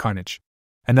parts among the carnage.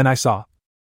 And then I saw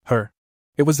her.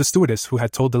 It was the stewardess who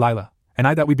had told Delilah and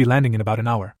I that we'd be landing in about an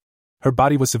hour. Her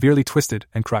body was severely twisted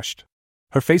and crushed.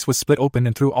 Her face was split open,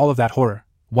 and through all of that horror,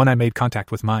 one eye made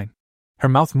contact with mine. Her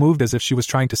mouth moved as if she was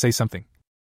trying to say something.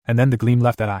 And then the gleam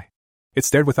left that eye. It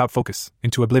stared without focus,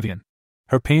 into oblivion.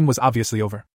 Her pain was obviously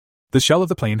over. The shell of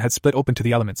the plane had split open to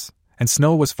the elements, and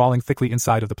snow was falling thickly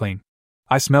inside of the plane.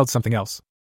 I smelled something else.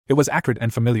 It was acrid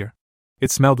and familiar.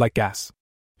 It smelled like gas.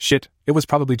 Shit, it was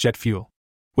probably jet fuel.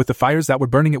 With the fires that were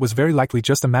burning, it was very likely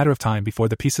just a matter of time before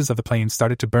the pieces of the plane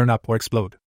started to burn up or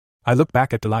explode. I looked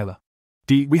back at Delilah.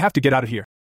 "Dee, we have to get out of here,"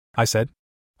 I said.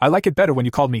 "I like it better when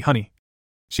you called me honey,"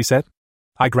 she said.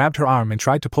 I grabbed her arm and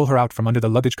tried to pull her out from under the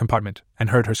luggage compartment, and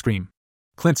heard her scream.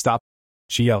 "Clint, stop,"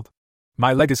 she yelled.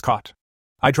 "My leg is caught."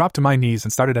 I dropped to my knees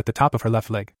and started at the top of her left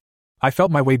leg. I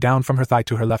felt my way down from her thigh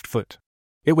to her left foot.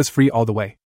 It was free all the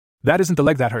way. "That isn't the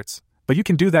leg that hurts, but you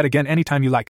can do that again anytime you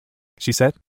like," she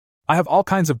said. "I have all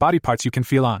kinds of body parts you can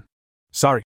feel on."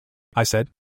 Sorry, I said.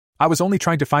 I was only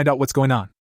trying to find out what's going on.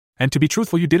 And to be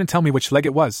truthful, you didn't tell me which leg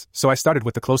it was, so I started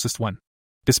with the closest one.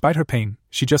 Despite her pain,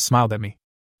 she just smiled at me.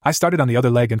 I started on the other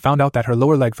leg and found out that her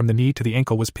lower leg from the knee to the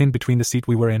ankle was pinned between the seat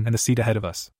we were in and the seat ahead of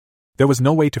us. There was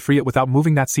no way to free it without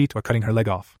moving that seat or cutting her leg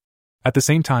off. At the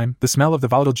same time, the smell of the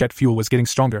volatile jet fuel was getting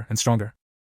stronger and stronger.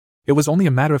 It was only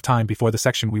a matter of time before the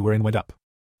section we were in went up.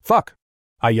 Fuck!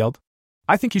 I yelled.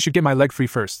 I think you should get my leg free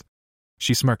first.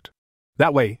 She smirked.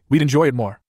 That way, we'd enjoy it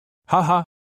more. Ha ha!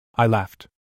 I laughed.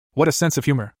 What a sense of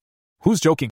humor. Who's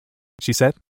joking? She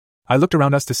said. I looked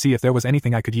around us to see if there was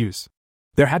anything I could use.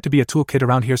 There had to be a toolkit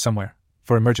around here somewhere,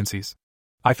 for emergencies.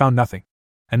 I found nothing.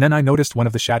 And then I noticed one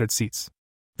of the shattered seats.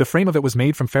 The frame of it was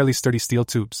made from fairly sturdy steel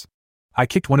tubes. I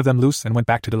kicked one of them loose and went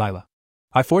back to Delilah.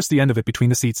 I forced the end of it between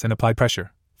the seats and applied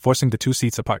pressure, forcing the two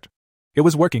seats apart. It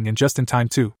was working, and just in time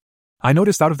too. I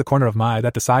noticed out of the corner of my eye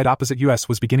that the side opposite us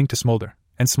was beginning to smolder,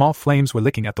 and small flames were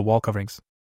licking at the wall coverings.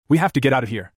 We have to get out of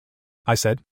here, I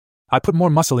said. I put more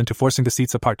muscle into forcing the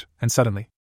seats apart, and suddenly,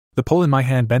 the pole in my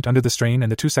hand bent under the strain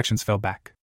and the two sections fell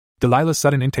back. Delilah's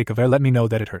sudden intake of air let me know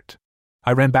that it hurt.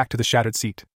 I ran back to the shattered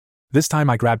seat. This time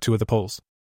I grabbed two of the poles.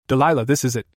 Delilah, this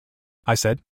is it, I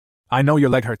said. I know your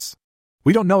leg hurts.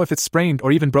 We don't know if it's sprained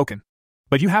or even broken.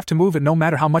 But you have to move it no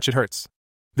matter how much it hurts.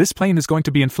 This plane is going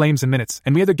to be in flames in minutes,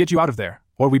 and we either get you out of there,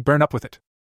 or we burn up with it.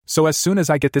 So as soon as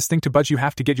I get this thing to budge, you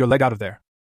have to get your leg out of there.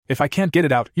 If I can't get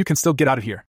it out, you can still get out of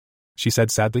here, she said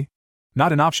sadly.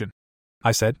 Not an option,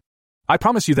 I said. I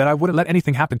promise you that I wouldn't let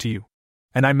anything happen to you.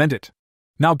 And I meant it.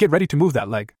 Now get ready to move that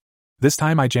leg. This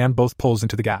time I jammed both poles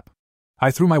into the gap.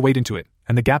 I threw my weight into it,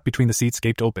 and the gap between the seats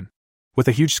gaped open. With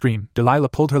a huge scream, Delilah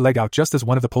pulled her leg out just as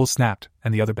one of the poles snapped,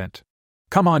 and the other bent.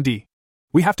 Come on, Dee.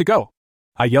 We have to go,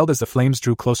 I yelled as the flames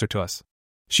drew closer to us.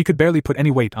 She could barely put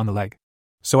any weight on the leg.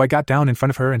 So I got down in front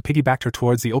of her and piggybacked her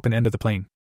towards the open end of the plane.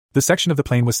 The section of the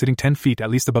plane was sitting 10 feet at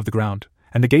least above the ground,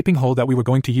 and the gaping hole that we were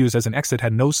going to use as an exit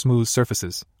had no smooth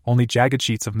surfaces, only jagged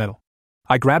sheets of metal.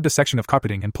 I grabbed a section of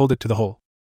carpeting and pulled it to the hole.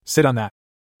 Sit on that,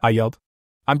 I yelled.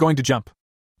 I'm going to jump.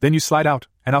 Then you slide out,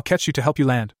 and I'll catch you to help you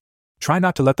land. Try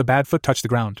not to let the bad foot touch the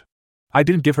ground. I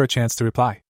didn't give her a chance to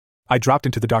reply. I dropped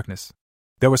into the darkness.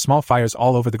 There were small fires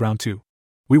all over the ground too.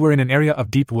 We were in an area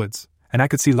of deep woods, and I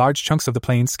could see large chunks of the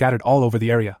plane scattered all over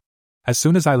the area. As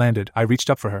soon as I landed, I reached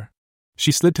up for her.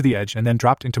 She slid to the edge and then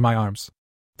dropped into my arms.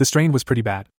 The strain was pretty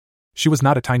bad. She was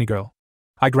not a tiny girl.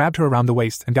 I grabbed her around the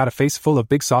waist and got a face full of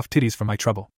big soft titties from my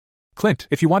trouble. Clint,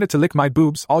 if you wanted to lick my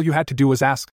boobs, all you had to do was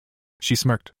ask. She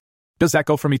smirked. Does that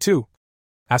go for me too?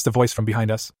 Asked a voice from behind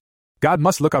us. God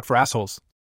must look out for assholes,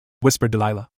 whispered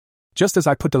Delilah. Just as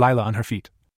I put Delilah on her feet.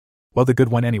 Well, the good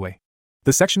one anyway.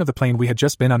 The section of the plane we had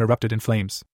just been on erupted in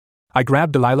flames. I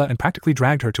grabbed Delilah and practically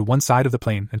dragged her to one side of the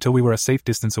plane until we were a safe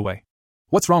distance away.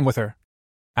 What's wrong with her?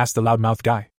 Asked the loudmouthed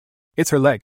guy. It's her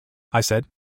leg, I said.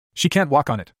 She can't walk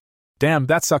on it. Damn,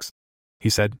 that sucks, he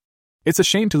said. It's a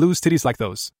shame to lose titties like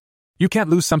those. You can't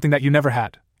lose something that you never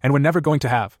had, and were never going to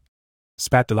have,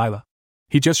 spat Delilah.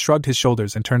 He just shrugged his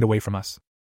shoulders and turned away from us.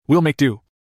 We'll make do,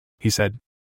 he said.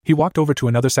 He walked over to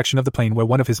another section of the plane where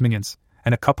one of his minions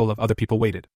and a couple of other people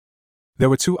waited. There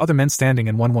were two other men standing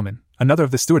and one woman. Another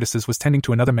of the stewardesses was tending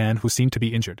to another man who seemed to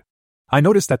be injured. I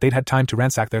noticed that they'd had time to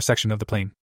ransack their section of the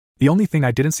plane. The only thing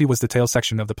I didn't see was the tail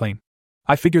section of the plane.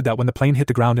 I figured that when the plane hit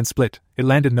the ground and split, it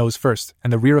landed nose first,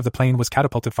 and the rear of the plane was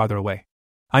catapulted farther away.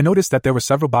 I noticed that there were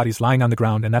several bodies lying on the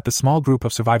ground and that the small group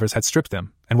of survivors had stripped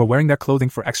them and were wearing their clothing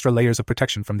for extra layers of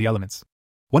protection from the elements.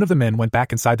 One of the men went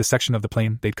back inside the section of the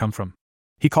plane they'd come from.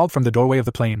 He called from the doorway of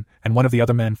the plane, and one of the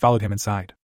other men followed him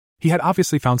inside. He had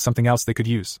obviously found something else they could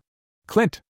use.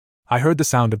 Clint! I heard the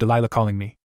sound of Delilah calling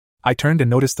me. I turned and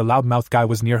noticed the loudmouth guy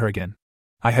was near her again.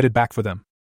 I headed back for them.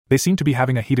 They seemed to be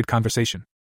having a heated conversation.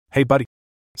 Hey buddy,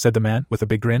 said the man with a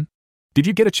big grin. Did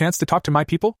you get a chance to talk to my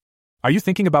people? Are you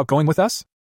thinking about going with us?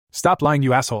 Stop lying,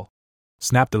 you asshole,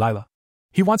 snapped Delilah.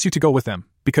 He wants you to go with them,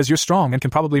 because you're strong and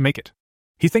can probably make it.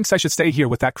 He thinks I should stay here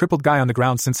with that crippled guy on the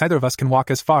ground since neither of us can walk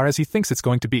as far as he thinks it's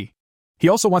going to be. He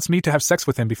also wants me to have sex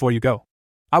with him before you go.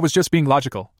 I was just being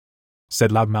logical, said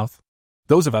Loudmouth.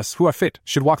 Those of us who are fit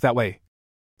should walk that way,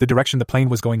 the direction the plane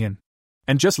was going in.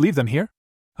 And just leave them here?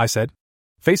 I said.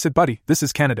 Face it, buddy, this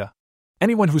is Canada.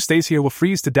 Anyone who stays here will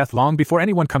freeze to death long before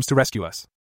anyone comes to rescue us.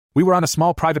 We were on a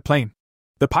small private plane.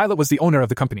 The pilot was the owner of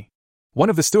the company. One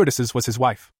of the stewardesses was his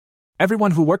wife.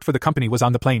 Everyone who worked for the company was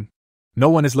on the plane. No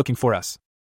one is looking for us.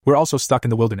 We're also stuck in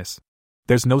the wilderness.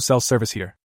 There's no cell service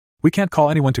here. We can't call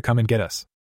anyone to come and get us.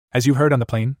 As you heard on the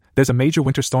plane, there's a major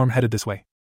winter storm headed this way.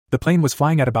 The plane was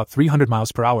flying at about 300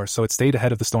 miles per hour, so it stayed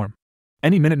ahead of the storm.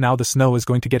 Any minute now the snow is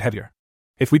going to get heavier.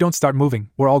 If we don't start moving,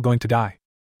 we're all going to die.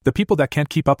 The people that can't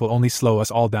keep up will only slow us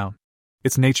all down.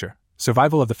 It's nature,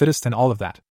 survival of the fittest and all of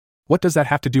that. What does that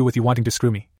have to do with you wanting to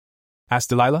screw me? Asked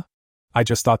Delilah. I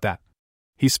just thought that.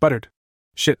 He sputtered.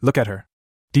 Shit, look at her.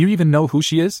 Do you even know who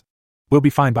she is? We'll be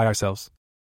fine by ourselves.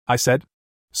 I said.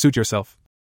 Suit yourself.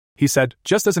 He said,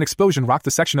 just as an explosion rocked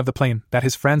the section of the plane that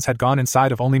his friends had gone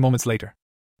inside of only moments later.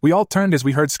 We all turned as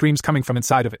we heard screams coming from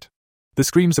inside of it. The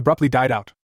screams abruptly died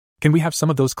out. Can we have some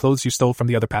of those clothes you stole from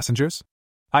the other passengers?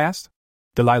 I asked.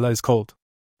 Delilah is cold.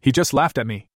 He just laughed at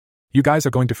me. You guys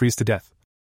are going to freeze to death.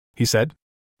 He said.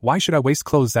 Why should I waste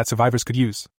clothes that survivors could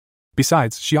use?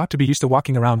 Besides, she ought to be used to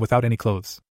walking around without any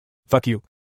clothes. Fuck you.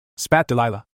 Spat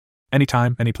Delilah.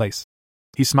 Anytime, any place.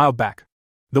 He smiled back.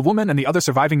 The woman and the other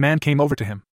surviving man came over to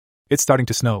him. It's starting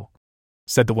to snow,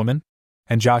 said the woman.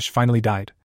 And Josh finally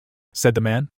died, said the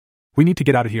man. We need to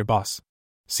get out of here, boss.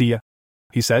 See ya,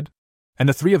 he said. And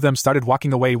the three of them started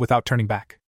walking away without turning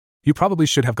back. You probably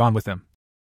should have gone with them,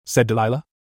 said Delilah.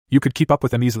 You could keep up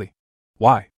with them easily.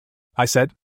 Why? I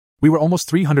said. We were almost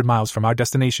 300 miles from our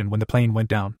destination when the plane went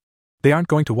down. They aren't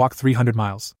going to walk 300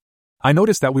 miles. I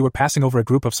noticed that we were passing over a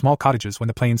group of small cottages when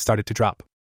the plane started to drop.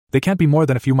 They can't be more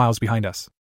than a few miles behind us.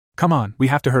 Come on, we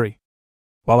have to hurry.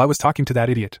 While I was talking to that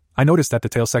idiot, I noticed that the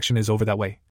tail section is over that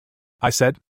way. I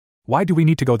said. Why do we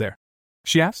need to go there?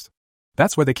 She asked.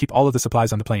 That's where they keep all of the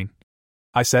supplies on the plane.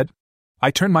 I said.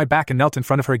 I turned my back and knelt in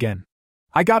front of her again.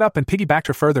 I got up and piggybacked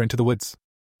her further into the woods.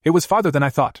 It was farther than I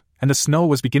thought, and the snow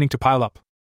was beginning to pile up.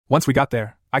 Once we got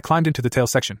there, I climbed into the tail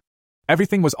section.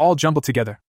 Everything was all jumbled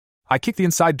together. I kicked the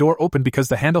inside door open because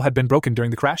the handle had been broken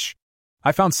during the crash.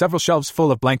 I found several shelves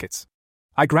full of blankets.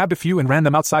 I grabbed a few and ran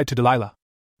them outside to Delilah.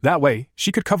 That way,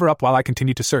 she could cover up while I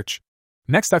continued to search.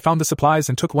 Next I found the supplies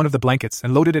and took one of the blankets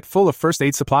and loaded it full of first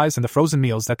aid supplies and the frozen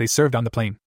meals that they served on the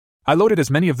plane. I loaded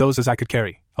as many of those as I could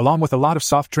carry, along with a lot of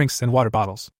soft drinks and water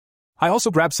bottles. I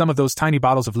also grabbed some of those tiny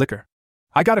bottles of liquor.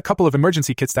 I got a couple of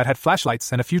emergency kits that had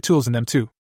flashlights and a few tools in them too.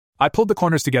 I pulled the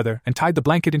corners together and tied the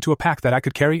blanket into a pack that I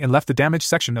could carry and left the damaged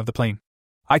section of the plane.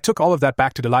 I took all of that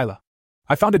back to Delilah.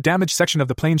 I found a damaged section of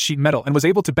the plane's sheet metal and was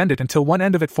able to bend it until one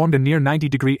end of it formed a near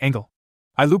 90-degree angle.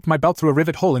 I looped my belt through a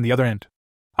rivet hole in the other end.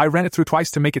 I ran it through twice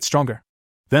to make it stronger.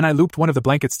 Then I looped one of the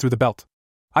blankets through the belt.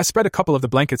 I spread a couple of the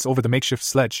blankets over the makeshift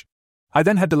sledge. I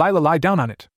then had Delilah lie down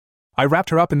on it. I wrapped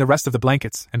her up in the rest of the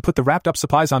blankets and put the wrapped-up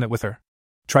supplies on it with her.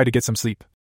 Try to get some sleep.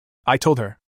 I told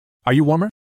her. Are you warmer?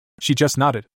 She just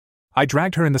nodded. I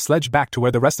dragged her in the sledge back to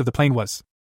where the rest of the plane was.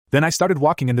 Then I started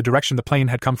walking in the direction the plane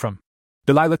had come from.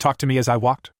 Delilah talked to me as I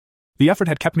walked. The effort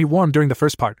had kept me warm during the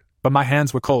first part, but my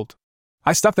hands were cold.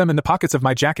 I stuffed them in the pockets of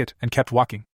my jacket and kept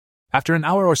walking. After an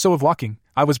hour or so of walking,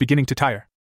 I was beginning to tire.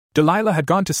 Delilah had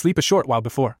gone to sleep a short while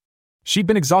before. She'd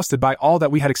been exhausted by all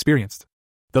that we had experienced.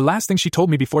 The last thing she told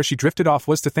me before she drifted off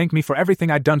was to thank me for everything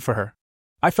I'd done for her.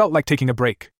 I felt like taking a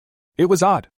break. It was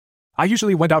odd. I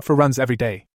usually went out for runs every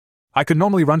day. I could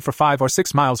normally run for 5 or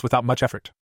 6 miles without much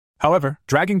effort. However,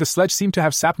 dragging the sledge seemed to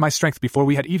have sapped my strength before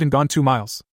we had even gone 2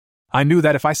 miles. I knew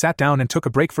that if I sat down and took a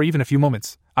break for even a few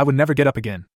moments, I would never get up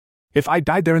again. If I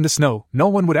died there in the snow, no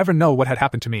one would ever know what had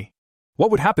happened to me.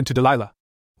 What would happen to Delilah?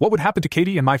 What would happen to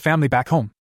Katie and my family back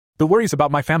home? The worries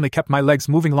about my family kept my legs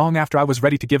moving long after I was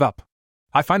ready to give up.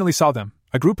 I finally saw them,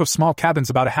 a group of small cabins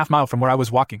about a half-mile from where I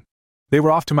was walking. They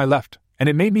were off to my left, and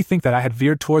it made me think that I had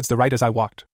veered towards the right as I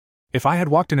walked. If I had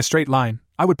walked in a straight line,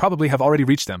 I would probably have already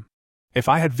reached them. If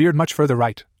I had veered much further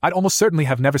right, I'd almost certainly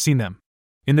have never seen them.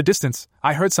 In the distance,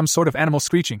 I heard some sort of animal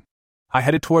screeching. I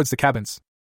headed towards the cabins.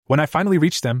 When I finally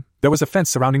reached them, there was a fence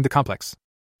surrounding the complex.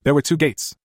 There were 2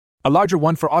 gates. A larger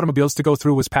one for automobiles to go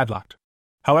through was padlocked.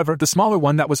 However, the smaller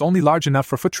one that was only large enough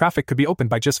for foot traffic could be opened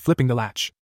by just flipping the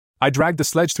latch. I dragged the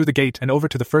sledge through the gate and over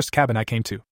to the first cabin I came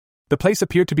to. The place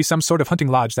appeared to be some sort of hunting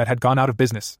lodge that had gone out of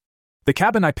business. The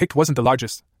cabin I picked wasn't the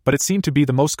largest, but it seemed to be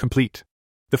the most complete.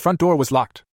 The front door was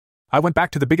locked. I went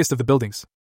back to the biggest of the buildings.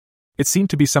 It seemed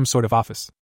to be some sort of office.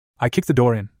 I kicked the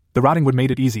door in. The rotting wood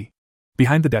made it easy.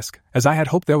 Behind the desk, as I had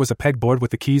hoped, there was a pegboard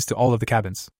with the keys to all of the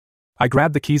cabins. I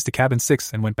grabbed the keys to cabin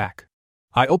 6 and went back.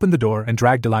 I opened the door and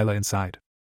dragged Delilah inside.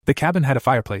 The cabin had a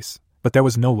fireplace, but there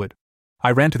was no wood.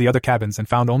 I ran to the other cabins and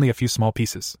found only a few small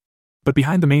pieces. But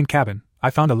behind the main cabin, I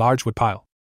found a large wood pile.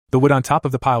 The wood on top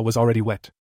of the pile was already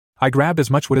wet. I grabbed as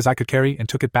much wood as I could carry and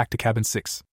took it back to cabin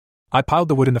 6. I piled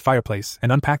the wood in the fireplace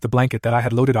and unpacked the blanket that I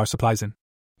had loaded our supplies in.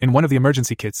 In one of the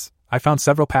emergency kits, I found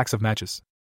several packs of matches.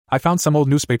 I found some old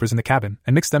newspapers in the cabin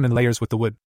and mixed them in layers with the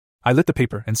wood. I lit the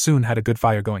paper and soon had a good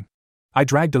fire going. I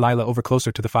dragged Delilah over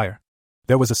closer to the fire.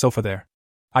 There was a sofa there.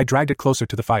 I dragged it closer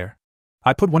to the fire.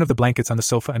 I put one of the blankets on the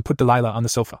sofa and put Delilah on the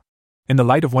sofa. In the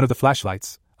light of one of the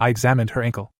flashlights, I examined her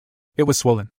ankle. It was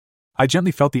swollen. I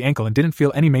gently felt the ankle and didn't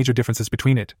feel any major differences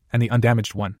between it and the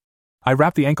undamaged one. I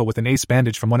wrapped the ankle with an ace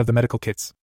bandage from one of the medical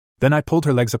kits. Then I pulled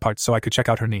her legs apart so I could check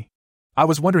out her knee. I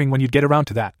was wondering when you'd get around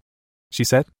to that, she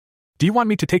said. Do you want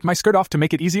me to take my skirt off to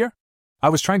make it easier? I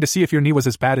was trying to see if your knee was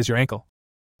as bad as your ankle,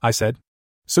 I said.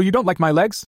 So you don't like my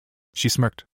legs? She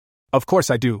smirked. Of course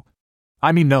I do.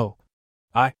 I mean no.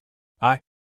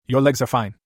 Your legs are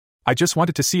fine. I just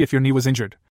wanted to see if your knee was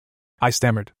injured. I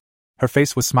stammered. Her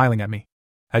face was smiling at me,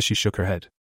 as she shook her head.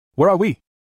 Where are we?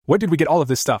 Where did we get all of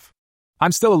this stuff?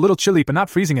 I'm still a little chilly but not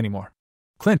freezing anymore.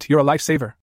 Clint, you're a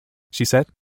lifesaver, she said.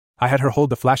 I had her hold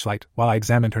the flashlight while I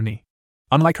examined her knee.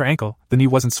 Unlike her ankle, the knee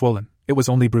wasn't swollen, it was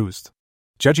only bruised.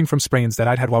 Judging from sprains that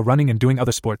I'd had while running and doing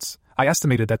other sports, I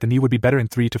estimated that the knee would be better in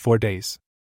 3 to 4 days.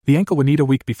 The ankle would need a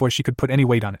week before she could put any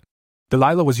weight on it.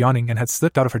 Delilah was yawning and had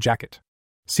slipped out of her jacket.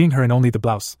 Seeing her in only the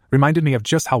blouse reminded me of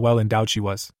just how well endowed she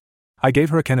was. I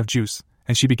gave her a can of juice,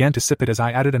 and she began to sip it as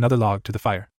I added another log to the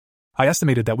fire. I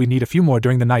estimated that we'd need a few more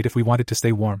during the night if we wanted to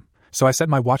stay warm, so I set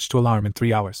my watch to alarm in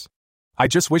 3 hours. I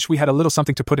just wish we had a little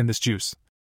something to put in this juice,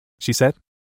 she said.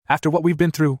 After what we've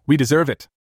been through, we deserve it.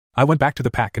 I went back to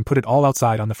the pack and put it all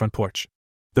outside on the front porch.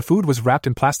 The food was wrapped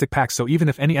in plastic packs, so even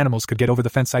if any animals could get over the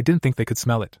fence, I didn't think they could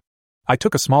smell it. I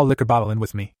took a small liquor bottle in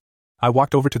with me. I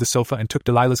walked over to the sofa and took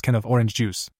Delilah's can of orange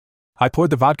juice. I poured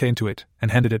the vodka into it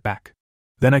and handed it back.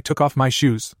 Then I took off my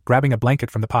shoes, grabbing a blanket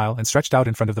from the pile and stretched out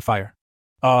in front of the fire.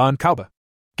 Kauba,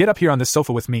 get up here on this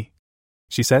sofa with me,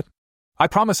 she said. I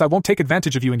promise I won't take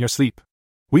advantage of you in your sleep.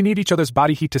 We need each other's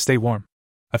body heat to stay warm.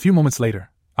 A few moments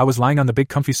later, I was lying on the big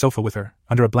comfy sofa with her,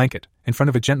 under a blanket, in front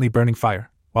of a gently burning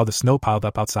fire, while the snow piled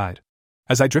up outside.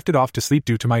 As I drifted off to sleep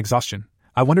due to my exhaustion,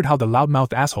 I wondered how the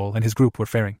loudmouthed asshole and his group were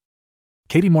faring.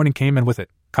 Katie morning came, and with it,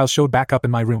 Kyle showed back up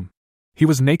in my room. He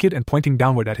was naked and pointing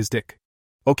downward at his dick.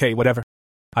 Okay, whatever,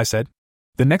 I said.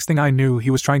 The next thing I knew, he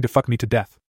was trying to fuck me to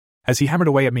death. As he hammered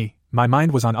away at me, my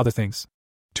mind was on other things.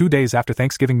 2 days after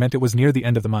Thanksgiving meant it was near the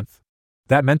end of the month.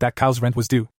 That meant that Kyle's rent was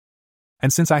due.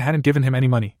 And since I hadn't given him any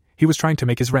money, he was trying to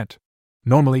make his rent.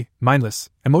 Normally, mindless,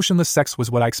 emotionless sex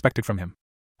was what I expected from him.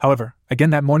 However, again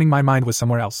that morning my mind was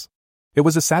somewhere else. It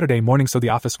was a Saturday morning, so the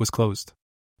office was closed.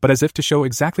 But as if to show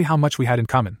exactly how much we had in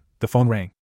common, the phone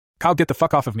rang. Kyle, get the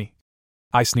fuck off of me,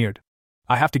 I sneered.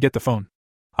 I have to get the phone.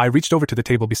 I reached over to the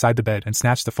table beside the bed and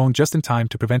snatched the phone just in time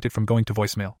to prevent it from going to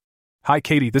voicemail. Hi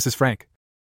Katie, this is Frank,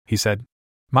 he said.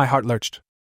 My heart lurched.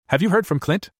 Have you heard from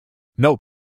Clint? No,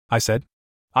 I said.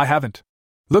 I haven't.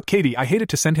 Look Katie, I hated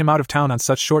to send him out of town on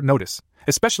such short notice,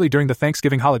 especially during the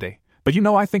Thanksgiving holiday, but you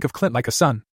know I think of Clint like a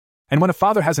son. And when a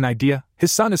father has an idea,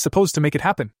 his son is supposed to make it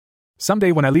happen.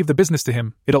 Someday when I leave the business to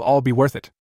him, it'll all be worth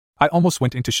it. I almost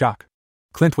went into shock.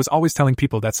 Clint was always telling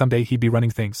people that someday he'd be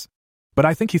running things. But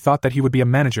I think he thought that he would be a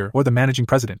manager or the managing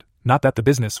president, not that the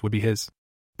business would be his.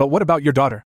 But what about your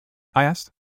daughter? I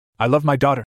asked. I love my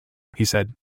daughter, he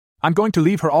said. I'm going to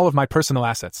leave her all of my personal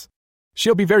assets.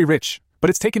 She'll be very rich, but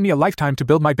it's taken me a lifetime to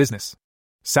build my business.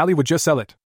 Sally would just sell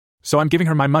it. So I'm giving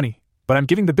her my money, but I'm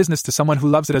giving the business to someone who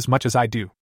loves it as much as I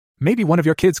do. Maybe one of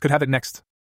your kids could have it next.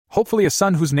 Hopefully a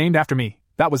son who's named after me.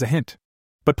 That was a hint.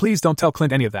 But please don't tell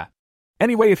Clint any of that.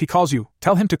 Anyway, if he calls you,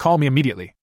 tell him to call me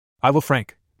immediately. I will,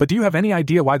 Frank, but do you have any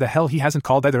idea why the hell he hasn't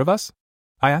called either of us?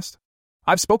 I asked.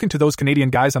 I've spoken to those Canadian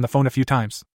guys on the phone a few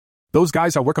times. Those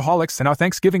guys are workaholics and our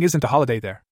Thanksgiving isn't a holiday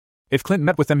there. If Clint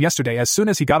met with them yesterday, as soon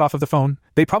as he got off of the phone,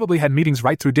 they probably had meetings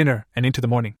right through dinner and into the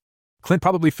morning. Clint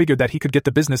probably figured that he could get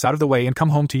the business out of the way and come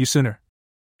home to you sooner,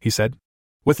 he said.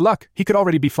 With luck, he could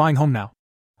already be flying home now.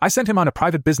 I sent him on a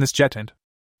private business jet and…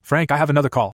 Frank, I have another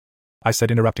call, I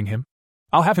said, interrupting him.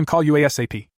 I'll have him call you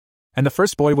ASAP. And the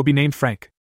first boy will be named Frank.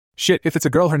 Shit, if it's a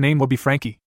girl, her name will be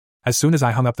Frankie. As soon as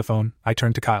I hung up the phone, I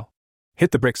turned to Kyle.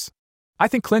 Hit the bricks. I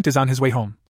think Clint is on his way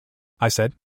home, I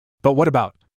said. But what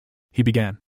about… he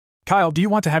began. Kyle, do you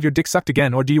want to have your dick sucked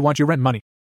again or do you want your rent money?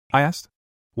 I asked.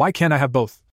 Why can't I have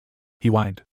both? He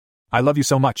whined. I love you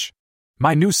so much.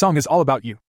 My new song is all about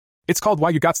you. It's called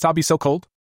Why You Gots Ta Be So Cold?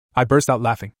 I burst out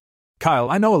laughing. Kyle,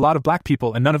 I know a lot of black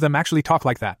people and none of them actually talk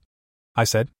like that, I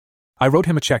said. I wrote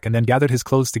him a check and then gathered his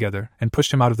clothes together and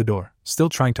pushed him out of the door, still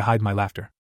trying to hide my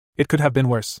laughter. It could have been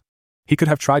worse. He could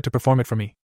have tried to perform it for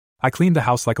me. I cleaned the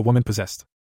house like a woman possessed.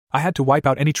 I had to wipe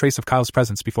out any trace of Kyle's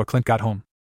presence before Clint got home.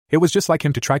 It was just like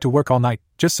him to try to work all night,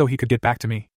 just so he could get back to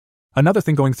me. Another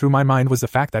thing going through my mind was the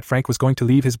fact that Frank was going to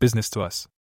leave his business to us.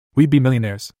 We'd be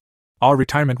millionaires. Our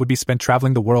retirement would be spent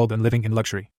traveling the world and living in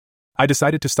luxury. I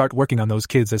decided to start working on those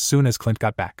kids as soon as Clint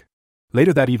got back.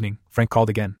 Later that evening, Frank called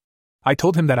again. I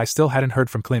told him that I still hadn't heard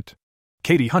from Clint.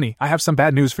 Katie, honey, I have some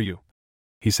bad news for you,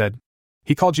 he said.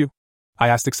 He called you? I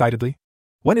asked excitedly.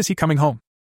 When is he coming home?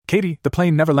 Katie, the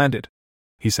plane never landed,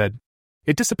 he said.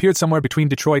 It disappeared somewhere between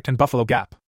Detroit and Buffalo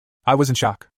Gap. I was in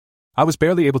shock. I was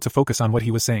barely able to focus on what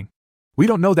he was saying. "We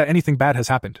don't know that anything bad has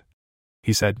happened,"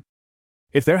 he said.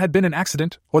 "If there had been an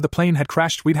accident, or the plane had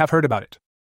crashed, we'd have heard about it.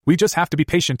 We just have to be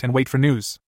patient and wait for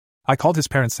news." I called his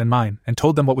parents and mine and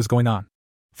told them what was going on.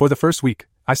 For the first week,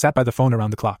 I sat by the phone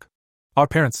around the clock. Our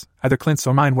parents, either Clint's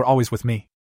or mine, were always with me.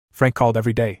 Frank called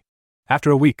every day.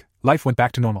 After a week, life went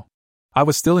back to normal. I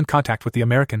was still in contact with the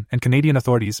American and Canadian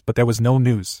authorities, but there was no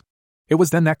news. It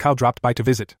was then that Kyle dropped by to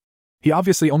visit. He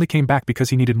obviously only came back because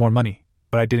he needed more money,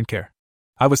 but I didn't care.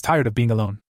 I was tired of being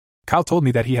alone. Kyle told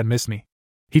me that he had missed me.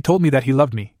 He told me that he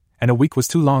loved me, and a week was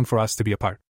too long for us to be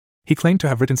apart. He claimed to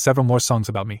have written several more songs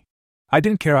about me. I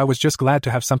didn't care. I was just glad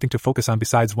to have something to focus on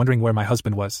besides wondering where my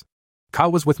husband was.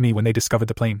 Kyle was with me when they discovered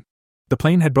the plane. The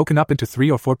plane had broken up into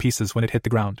 3 or 4 pieces when it hit the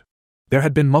ground. There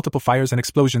had been multiple fires and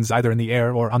explosions either in the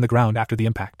air or on the ground after the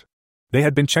impact. They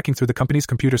had been checking through the company's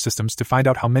computer systems to find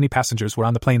out how many passengers were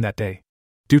on the plane that day.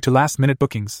 Due to last-minute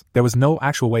bookings, there was no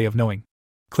actual way of knowing.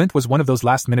 Clint was one of those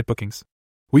last-minute bookings.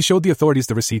 We showed the authorities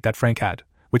the receipt that Frank had,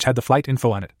 which had the flight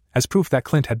info on it, as proof that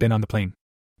Clint had been on the plane.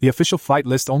 The official flight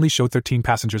list only showed 13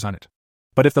 passengers on it.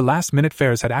 But if the last-minute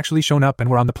fares had actually shown up and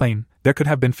were on the plane, there could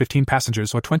have been 15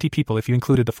 passengers or 20 people if you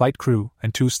included the flight crew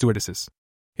and 2 stewardesses.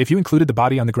 If you included the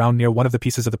body on the ground near one of the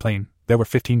pieces of the plane, there were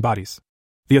 15 bodies.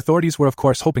 The authorities were of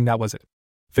course hoping that was it.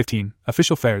 15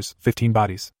 official fares, 15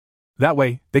 bodies. That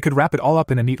way, they could wrap it all up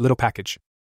in a neat little package.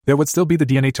 There would still be the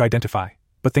DNA to identify,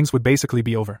 but things would basically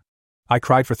be over. I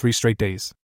cried for 3 straight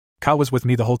days. Kyle was with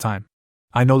me the whole time.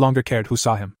 I no longer cared who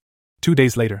saw him. 2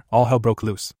 days later, all hell broke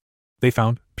loose. They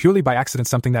found, purely by accident,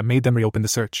 something that made them reopen the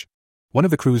search. One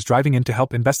of the crews driving in to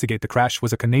help investigate the crash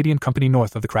was a Canadian company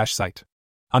north of the crash site.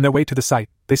 On their way to the site,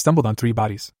 they stumbled on 3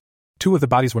 bodies. 2 of the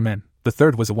bodies were men, the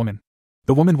third was a woman.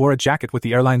 The woman wore a jacket with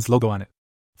the airline's logo on it.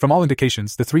 From all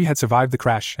indications, the 3 had survived the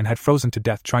crash and had frozen to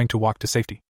death trying to walk to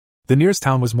safety. The nearest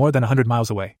town was more than 100 miles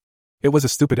away. It was a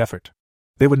stupid effort.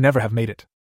 They would never have made it.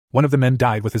 One of the men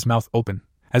died with his mouth open,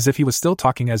 as if he was still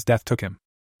talking as death took him.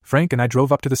 Frank and I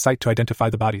drove up to the site to identify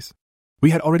the bodies. We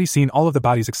had already seen all of the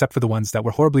bodies except for the ones that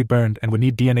were horribly burned and would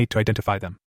need DNA to identify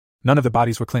them. None of the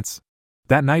bodies were Clint's.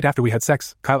 That night after we had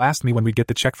sex, Kyle asked me when we'd get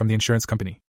the check from the insurance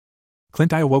company.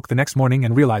 Clint. I awoke the next morning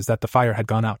and realized that the fire had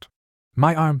gone out.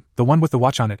 My arm, the one with the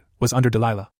watch on it, was under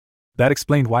Delilah. That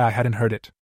explained why I hadn't heard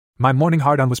it. My morning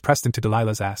hard-on was pressed into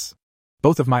Delilah's ass.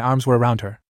 Both of my arms were around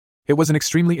her. It was an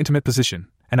extremely intimate position,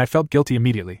 and I felt guilty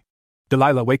immediately.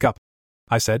 "Delilah, wake up,"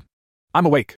 I said. "I'm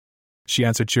awake," she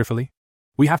answered cheerfully.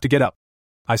 "We have to get up,"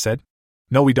 I said.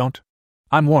 "No, we don't.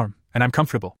 I'm warm, and I'm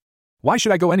comfortable." "Why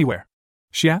should I go anywhere?"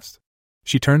 she asked.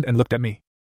 She turned and looked at me.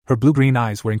 Her blue-green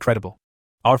eyes were incredible.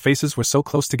 Our faces were so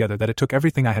close together that it took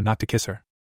everything I had not to kiss her.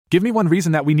 "Give me one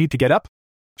reason that we need to get up,"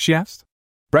 she asked.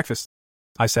 "Breakfast,"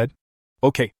 I said.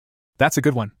 "Okay. That's a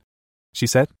good one," she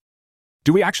said.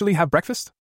 "Do we actually have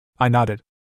breakfast?" I nodded.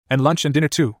 "And lunch and dinner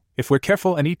too. If we're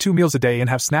careful and eat 2 meals a day and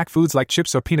have snack foods like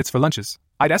chips or peanuts for lunches,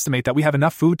 I'd estimate that we have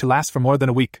enough food to last for more than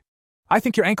a week. I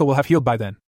think your ankle will have healed by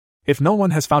then. If no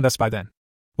one has found us by then,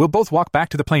 we'll both walk back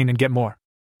to the plane and get more."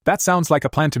 "That sounds like a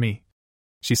plan to me,"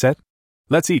 she said.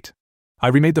 "Let's eat." I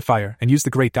remade the fire and used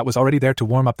the grate that was already there to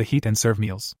warm up the heat and serve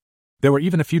meals. There were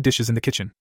even a few dishes in the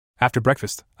kitchen. After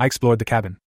breakfast, I explored the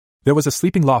cabin. There was a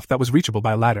sleeping loft that was reachable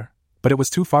by a ladder, but it was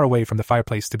too far away from the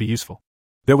fireplace to be useful.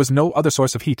 There was no other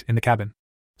source of heat in the cabin,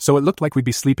 so it looked like we'd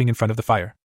be sleeping in front of the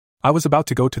fire. I was about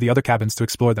to go to the other cabins to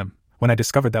explore them, when I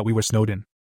discovered that we were snowed in.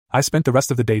 I spent the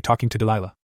rest of the day talking to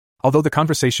Delilah. Although the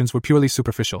conversations were purely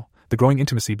superficial, the growing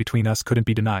intimacy between us couldn't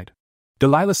be denied.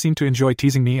 Delilah seemed to enjoy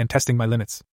teasing me and testing my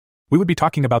limits. We would be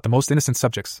talking about the most innocent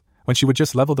subjects, when she would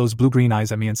just level those blue-green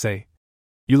eyes at me and say,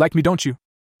 "You like me, don't you?"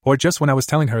 Or just when I was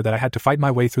telling her that I had to fight my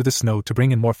way through the snow to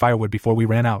bring in more firewood before we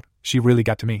ran out, she really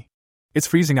got to me. "It's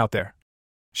freezing out there,"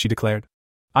 she declared.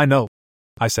 "I know,"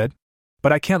 I said.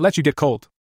 "But I can't let you get cold."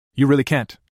 "You really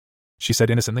can't," she said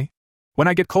innocently. "When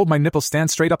I get cold my nipples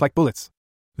stand straight up like bullets.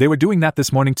 They were doing that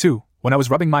this morning too, when I was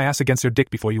rubbing my ass against your dick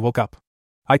before you woke up."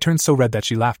 I turned so red that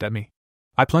she laughed at me.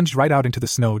 I plunged right out into the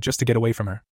snow just to get away from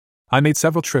her. I made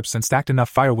several trips and stacked enough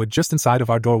firewood just inside of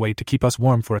our doorway to keep us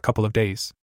warm for a couple of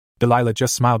days. Delilah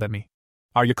just smiled at me.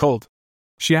 "Are you cold?"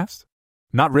 she asked.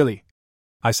 "Not really,"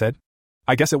 I said.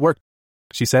 "I guess it worked,"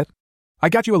 she said. "I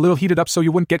got you a little heated up so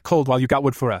you wouldn't get cold while you got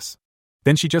wood for us."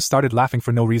 Then she just started laughing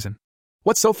for no reason.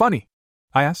 "What's so funny?"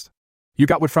 I asked. "You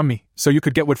got wood from me, so you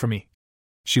could get wood from me."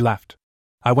 She laughed.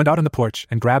 I went out on the porch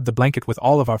and grabbed the blanket with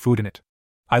all of our food in it.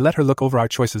 I let her look over our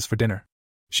choices for dinner.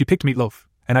 She picked meatloaf,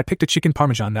 and I picked a chicken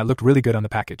parmesan that looked really good on the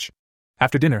package.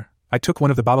 After dinner, I took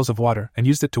one of the bottles of water and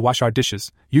used it to wash our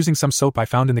dishes, using some soap I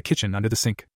found in the kitchen under the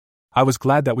sink. I was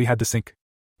glad that we had the sink.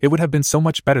 It would have been so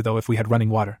much better though if we had running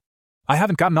water. I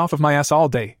haven't gotten off of my ass all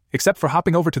day, except for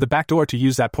hopping over to the back door to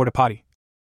use that porta potty,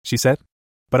 she said.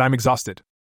 But I'm exhausted.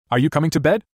 Are you coming to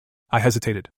bed? I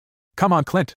hesitated. Come on,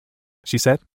 Clint, she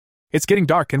said. It's getting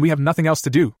dark and we have nothing else to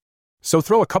do. So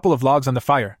throw a couple of logs on the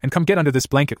fire and come get under this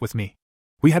blanket with me.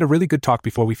 We had a really good talk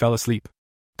before we fell asleep.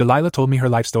 Delilah told me her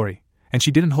life story, and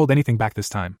she didn't hold anything back this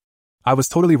time. I was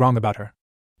totally wrong about her.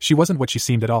 She wasn't what she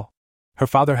seemed at all. Her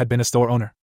father had been a store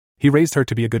owner. He raised her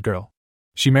to be a good girl.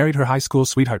 She married her high school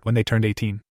sweetheart when they turned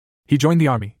 18. He joined the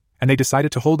army, and they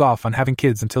decided to hold off on having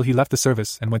kids until he left the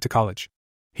service and went to college.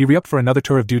 He re-upped for another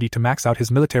tour of duty to max out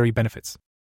his military benefits.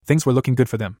 Things were looking good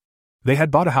for them. They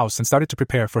had bought a house and started to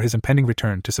prepare for his impending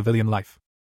return to civilian life.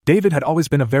 David had always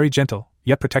been a very gentle,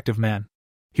 yet protective man.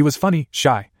 He was funny,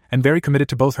 shy, and very committed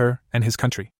to both her and his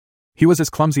country. He was as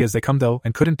clumsy as they come though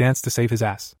and couldn't dance to save his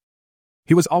ass.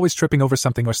 He was always tripping over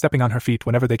something or stepping on her feet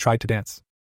whenever they tried to dance.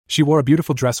 She wore a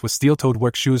beautiful dress with steel-toed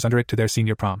work shoes under it to their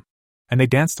senior prom. And they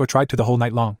danced or tried to the whole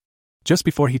night long. Just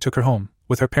before he took her home,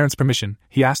 with her parents' permission,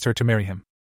 he asked her to marry him.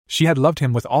 She had loved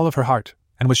him with all of her heart,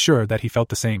 and was sure that he felt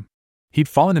the same. He'd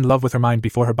fallen in love with her mind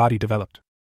before her body developed.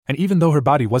 And even though her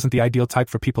body wasn't the ideal type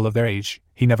for people of their age,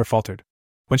 he never faltered.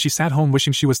 When she sat home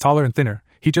wishing she was taller and thinner,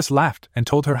 he just laughed and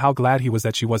told her how glad he was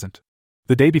that she wasn't.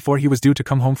 The day before he was due to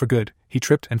come home for good, he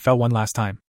tripped and fell one last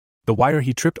time. The wire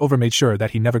he tripped over made sure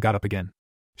that he never got up again.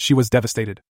 She was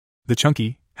devastated. The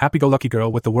chunky, happy-go-lucky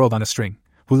girl with the world on a string,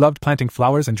 who loved planting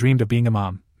flowers and dreamed of being a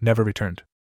mom, never returned.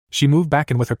 She moved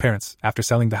back in with her parents after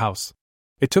selling the house.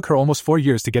 It took her almost 4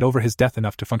 years to get over his death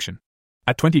enough to function.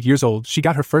 At 20 years old, she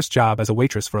got her first job as a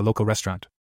waitress for a local restaurant.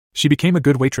 She became a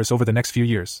good waitress over the next few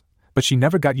years, but she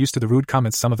never got used to the rude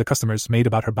comments some of the customers made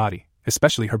about her body,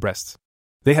 especially her breasts.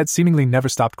 They had seemingly never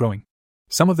stopped growing.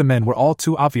 Some of the men were all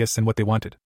too obvious in what they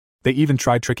wanted. They even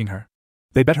tried tricking her.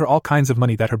 They bet her all kinds of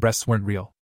money that her breasts weren't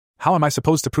real. How am I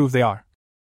supposed to prove they are?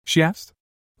 She asked.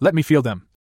 Let me feel them,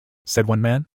 said one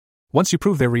man. Once you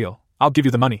prove they're real, I'll give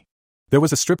you the money. There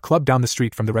was a strip club down the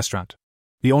street from the restaurant.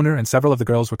 The owner and several of the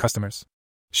girls were customers.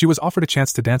 She was offered a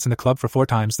chance to dance in the club for 4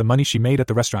 times the money she made at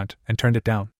the restaurant and turned it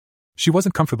down. She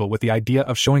wasn't comfortable with the idea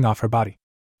of showing off her body.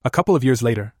 A couple of years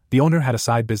later, the owner had a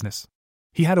side business.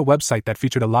 He had a website that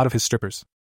featured a lot of his strippers.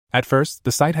 At first,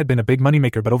 the site had been a big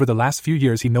moneymaker, but over the last few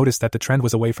years he noticed that the trend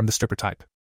was away from the stripper type.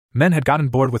 Men had gotten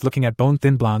bored with looking at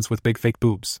bone-thin blondes with big fake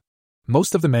boobs.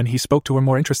 Most of the men he spoke to were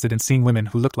more interested in seeing women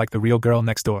who looked like the real girl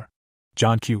next door.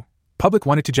 John Q. Public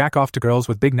wanted to jack off to girls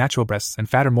with big natural breasts and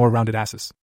fatter, more rounded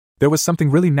asses. There was something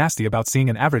really nasty about seeing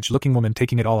an average-looking woman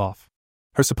taking it all off.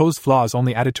 Her supposed flaws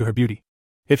only added to her beauty.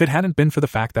 If it hadn't been for the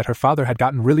fact that her father had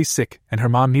gotten really sick and her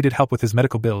mom needed help with his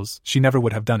medical bills, she never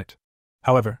would have done it.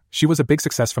 However, she was a big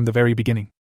success from the very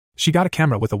beginning. She got a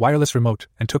camera with a wireless remote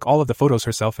and took all of the photos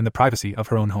herself in the privacy of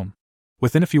her own home.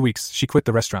 Within a few weeks, she quit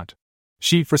the restaurant.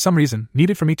 She, for some reason,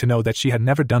 needed for me to know that she had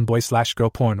never done boy/girl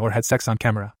porn or had sex on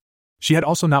camera. She had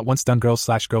also not once done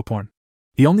girl/girl porn.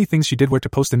 The only things she did were to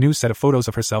post a new set of photos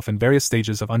of herself in various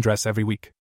stages of undress every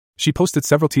week. She posted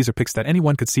several teaser pics that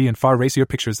anyone could see and far racier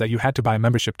pictures that you had to buy a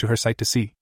membership to her site to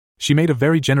see. She made a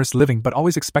very generous living but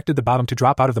always expected the bottom to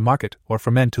drop out of the market or for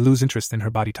men to lose interest in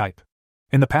her body type.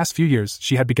 In the past few years,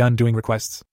 she had begun doing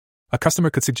requests. A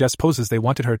customer could suggest poses they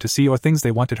wanted her to see or things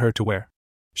they wanted her to wear.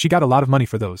 She got a lot of money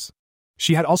for those.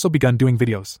 She had also begun doing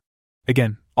videos.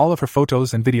 Again, all of her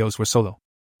photos and videos were solo.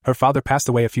 Her father passed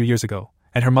away a few years ago,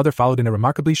 and her mother followed in a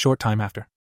remarkably short time after.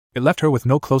 It left her with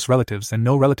no close relatives and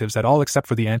no relatives at all except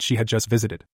for the aunt she had just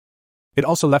visited. It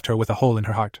also left her with a hole in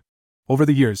her heart. Over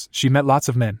the years, she met lots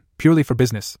of men, purely for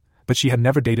business, but she had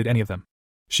never dated any of them.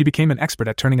 She became an expert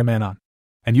at turning a man on.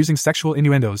 And using sexual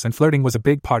innuendos and flirting was a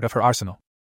big part of her arsenal.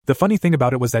 The funny thing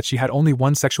about it was that she had only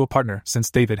one sexual partner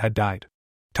since David had died.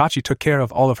 Tachi took care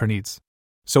of all of her needs.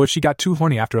 So if she got too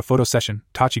horny after a photo session,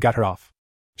 Tachi got her off.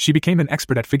 She became an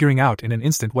expert at figuring out in an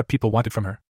instant what people wanted from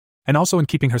her. And also in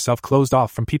keeping herself closed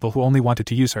off from people who only wanted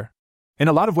to use her. In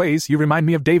a lot of ways, you remind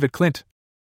me of David Clint,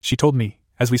 she told me,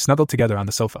 as we snuggled together on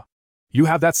the sofa. You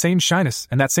have that same shyness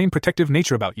and that same protective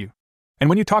nature about you. And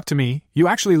when you talk to me, you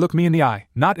actually look me in the eye,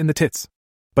 not in the tits.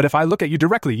 But if I look at you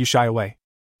directly, you shy away.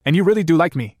 And you really do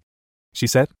like me, she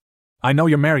said. I know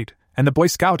you're married, and the Boy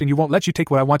Scout, and you won't let you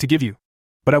take what I want to give you.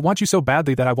 But I want you so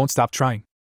badly that I won't stop trying.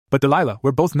 But Delilah,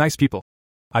 we're both nice people,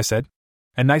 I said.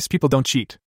 And nice people don't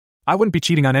cheat. I wouldn't be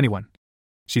cheating on anyone,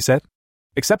 she said.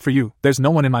 Except for you, there's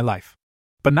no one in my life.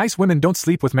 But nice women don't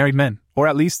sleep with married men, or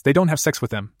at least they don't have sex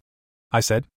with them, I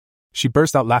said. She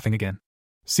burst out laughing again.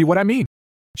 See what I mean?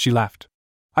 She laughed.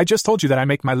 I just told you that I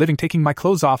make my living taking my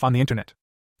clothes off on the internet.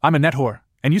 I'm a net whore,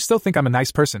 and you still think I'm a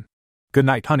nice person. Good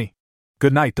night, honey.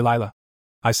 Good night, Delilah,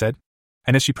 I said.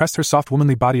 And as she pressed her soft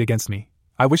womanly body against me,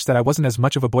 I wished that I wasn't as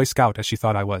much of a Boy Scout as she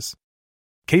thought I was.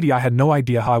 Katie, I had no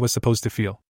idea how I was supposed to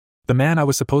feel. The man I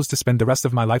was supposed to spend the rest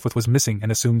of my life with was missing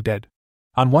and assumed dead.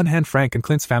 On one hand, Frank and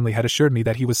Clint's family had assured me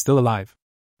that he was still alive.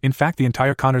 In fact, the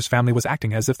entire Connors family was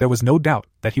acting as if there was no doubt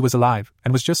that he was alive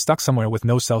and was just stuck somewhere with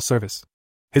no cell service.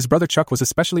 His brother Chuck was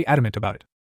especially adamant about it.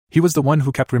 He was the one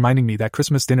who kept reminding me that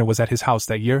Christmas dinner was at his house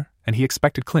that year, and he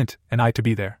expected Clint and I to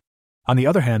be there. On the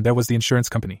other hand, there was the insurance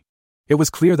company. It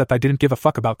was clear that they didn't give a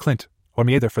fuck about Clint, or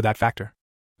me either for that factor.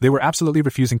 They were absolutely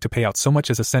refusing to pay out so much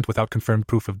as a cent without confirmed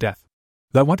proof of death.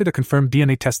 They wanted a confirmed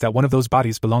DNA test that one of those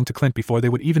bodies belonged to Clint before they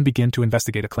would even begin to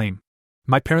investigate a claim.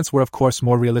 My parents were of course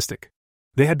more realistic.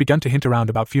 They had begun to hint around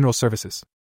about funeral services.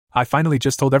 I finally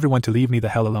just told everyone to leave me the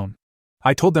hell alone.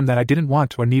 I told them that I didn't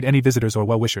want or need any visitors or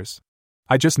well-wishers.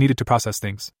 I just needed to process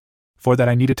things. For that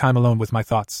I needed time alone with my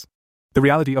thoughts. The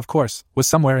reality, of course, was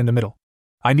somewhere in the middle.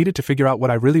 I needed to figure out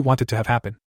what I really wanted to have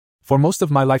happen. For most of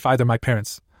my life either my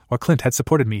parents or Clint had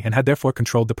supported me and had therefore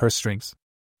controlled the purse strings.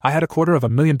 I had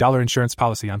 $250,000 insurance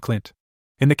policy on Clint.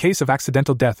 In the case of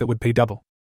accidental death it would pay double.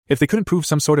 If they couldn't prove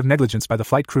some sort of negligence by the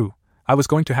flight crew, I was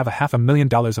going to have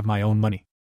 $500,000 of my own money.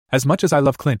 As much as I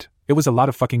love Clint, it was a lot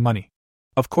of fucking money.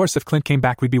 Of course if Clint came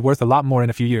back we'd be worth a lot more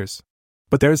in a few years.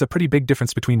 But there is a pretty big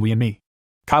difference between we and me.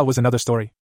 Kyle was another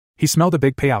story. He smelled a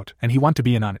big payout and he wanted to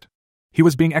be in on it. He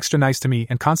was being extra nice to me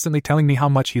and constantly telling me how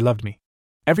much he loved me.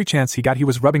 Every chance he got he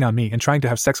was rubbing on me and trying to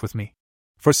have sex with me.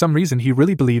 For some reason he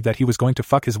really believed that he was going to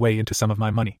fuck his way into some of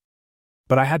my money.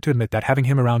 But I had to admit that having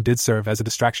him around did serve as a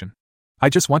distraction. I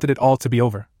just wanted it all to be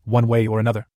over, one way or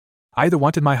another. I either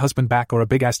wanted my husband back or a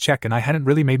big-ass check and I hadn't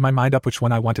really made my mind up which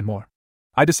one I wanted more.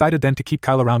 I decided then to keep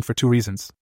Kyle around for two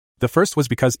reasons. The first was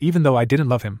because even though I didn't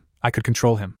love him, I could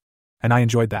control him. And I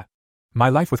enjoyed that. My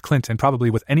life with Clint and probably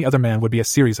with any other man would be a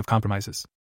series of compromises.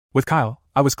 With Kyle,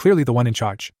 I was clearly the one in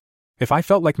charge. If I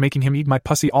felt like making him eat my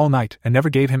pussy all night and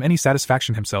never gave him any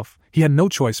satisfaction himself, he had no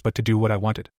choice but to do what I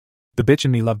wanted. The bitch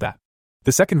in me loved that.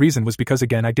 The second reason was because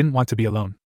again I didn't want to be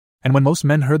alone. And when most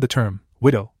men heard the term,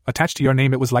 widow, attached to your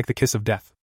name it was like the kiss of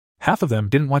death. Half of them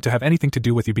didn't want to have anything to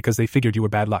do with you because they figured you were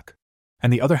bad luck.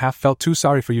 And the other half felt too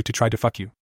sorry for you to try to fuck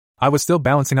you. I was still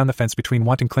balancing on the fence between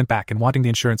wanting Clint back and wanting the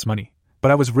insurance money, but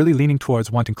I was really leaning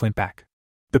towards wanting Clint back.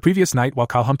 The previous night while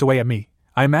Kyle humped away at me,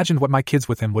 I imagined what my kids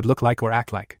with him would look like or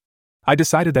act like. I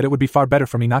decided that it would be far better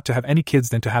for me not to have any kids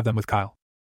than to have them with Kyle.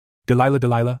 Delilah,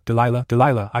 Delilah, Delilah,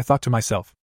 Delilah, I thought to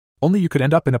myself. Only you could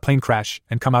end up in a plane crash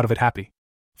and come out of it happy.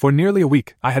 For nearly a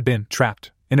week I had been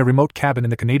trapped in a remote cabin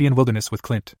in the Canadian wilderness with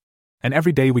Clint. And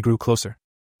every day we grew closer.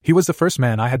 He was the first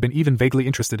man I had been even vaguely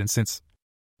interested in since,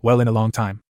 well, in a long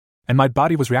time. And my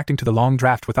body was reacting to the long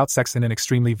draft without sex in an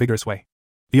extremely vigorous way.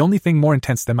 The only thing more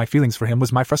intense than my feelings for him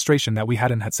was my frustration that we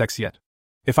hadn't had sex yet.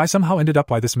 If I somehow ended up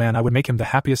by this man I would make him the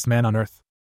happiest man on earth.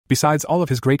 Besides all of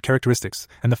his great characteristics,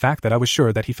 and the fact that I was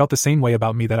sure that he felt the same way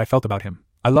about me that I felt about him,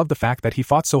 I loved the fact that he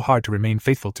fought so hard to remain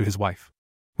faithful to his wife.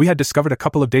 We had discovered a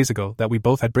couple of days ago that we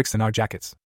both had bricks in our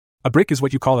jackets. A brick is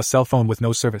what you call a cell phone with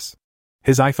no service.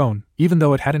 His iPhone, even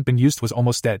though it hadn't been used, was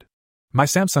almost dead. My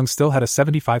Samsung still had a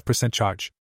 75%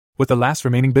 charge. With the last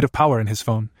remaining bit of power in his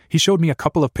phone, he showed me a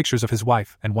couple of pictures of his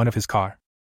wife and one of his car.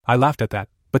 I laughed at that,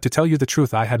 but to tell you the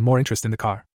truth I had more interest in the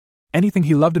car. Anything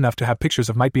he loved enough to have pictures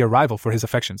of might be a rival for his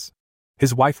affections.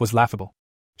 His wife was laughable.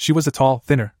 She was a tall,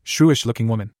 thinner, shrewish-looking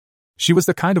woman. She was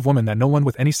the kind of woman that no one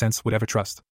with any sense would ever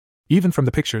trust. Even from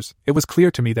the pictures, it was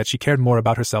clear to me that she cared more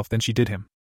about herself than she did him.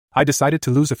 I decided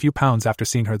to lose a few pounds after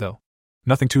seeing her though.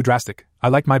 Nothing too drastic, I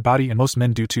like my body and most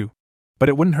men do too. But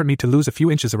it wouldn't hurt me to lose a few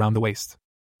inches around the waist.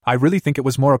 I really think it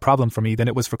was more a problem for me than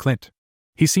it was for Clint.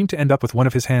 He seemed to end up with one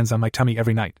of his hands on my tummy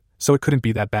every night, so it couldn't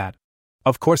be that bad.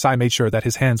 Of course I made sure that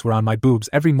his hands were on my boobs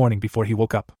every morning before he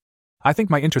woke up. I think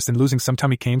my interest in losing some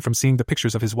tummy came from seeing the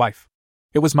pictures of his wife.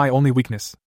 It was my only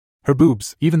weakness. Her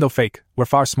boobs, even though fake, were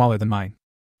far smaller than mine.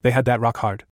 They had that rock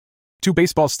hard. 2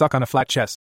 baseballs stuck on a flat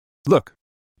chest. Look.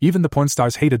 Even the porn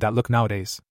stars hated that look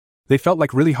nowadays. They felt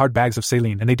like really hard bags of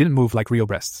saline and they didn't move like real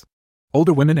breasts.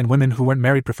 Older women and women who weren't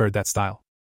married preferred that style.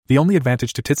 The only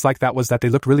advantage to tits like that was that they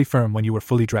looked really firm when you were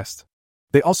fully dressed.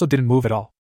 They also didn't move at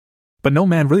all. But no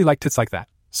man really liked tits like that,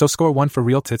 so score 1 for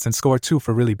real tits and score 2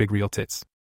 for really big real tits.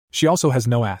 She also has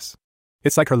no ass.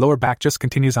 It's like her lower back just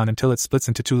continues on until it splits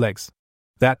into 2 legs.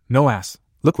 That, no ass,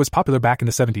 look was popular back in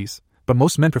the 70s, but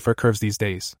most men prefer curves these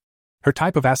days. Her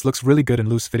type of ass looks really good in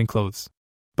loose-fitting clothes.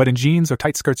 But in jeans or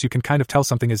tight skirts you can kind of tell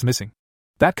something is missing.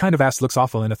 That kind of ass looks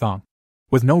awful in a thong.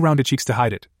 With no rounded cheeks to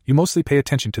hide it, you mostly pay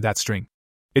attention to that string.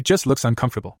 It just looks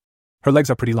uncomfortable. Her legs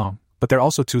are pretty long, but they're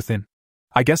also too thin.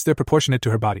 I guess they're proportionate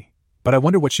to her body, but I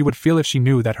wonder what she would feel if she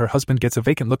knew that her husband gets a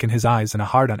vacant look in his eyes and a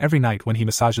hard-on every night when he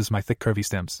massages my thick curvy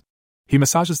stems. He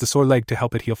massages the sore leg to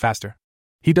help it heal faster.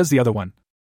 He does the other one.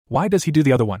 Why does he do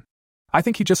the other one? I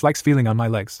think he just likes feeling on my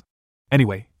legs.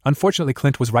 Anyway, unfortunately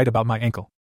Clint was right about my ankle.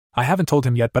 I haven't told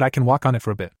him yet, but I can walk on it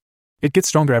for a bit. It gets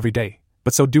stronger every day,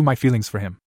 but so do my feelings for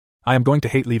him. I am going to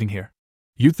hate leaving here.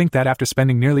 You'd think that after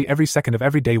spending nearly every second of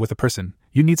every day with a person,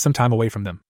 you need some time away from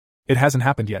them. It hasn't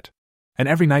happened yet. And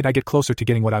every night I get closer to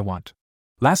getting what I want.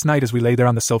 Last night as we lay there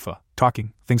on the sofa,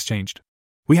 talking, things changed.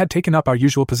 We had taken up our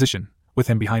usual position, with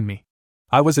him behind me.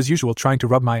 I was as usual trying to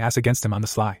rub my ass against him on the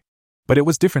sly. But it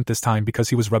was different this time because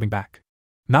he was rubbing back.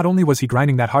 Not only was he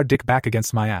grinding that hard dick back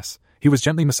against my ass, he was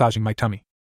gently massaging my tummy.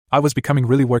 I was becoming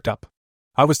really worked up.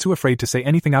 I was too afraid to say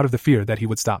anything out of the fear that he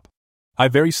would stop. I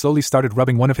very slowly started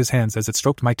rubbing one of his hands as it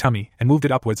stroked my tummy and moved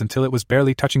it upwards until it was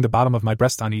barely touching the bottom of my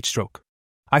breast on each stroke.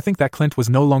 I think that Clint was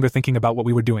no longer thinking about what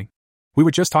we were doing. We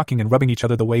were just talking and rubbing each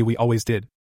other the way we always did.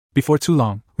 Before too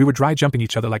long, we were dry jumping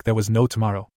each other like there was no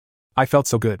tomorrow. I felt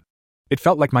so good. It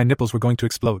felt like my nipples were going to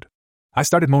explode. I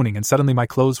started moaning and suddenly my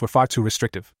clothes were far too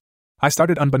restrictive. I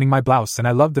started unbuttoning my blouse and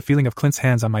I loved the feeling of Clint's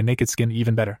hands on my naked skin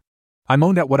even better. I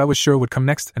moaned at what I was sure would come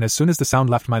next, and as soon as the sound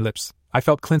left my lips, I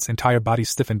felt Clint's entire body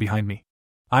stiffen behind me.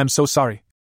 "I am so sorry,"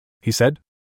 he said.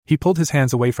 He pulled his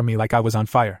hands away from me like I was on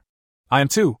fire. "I am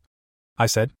too," I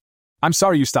said. "I'm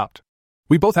sorry you stopped.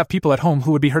 We both have people at home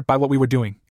who would be hurt by what we were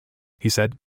doing," he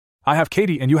said. "I have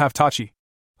Katie and you have Tachi."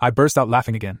 I burst out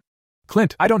laughing again.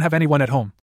 "Clint, I don't have anyone at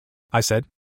home," I said.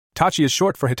 "Tachi is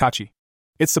short for Hitachi.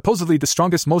 It's supposedly the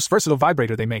strongest, most versatile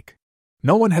vibrator they make.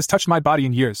 No one has touched my body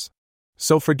in years.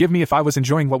 So forgive me if I was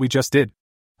enjoying what we just did."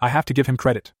 I have to give him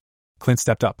credit. Clint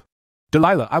stepped up.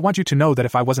 "Delilah, I want you to know that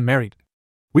if I wasn't married,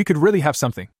 we could really have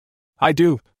something." "I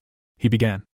do," he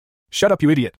began. "Shut up, you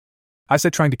idiot," I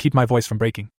said, trying to keep my voice from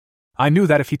breaking. I knew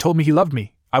that if he told me he loved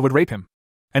me, I would rape him.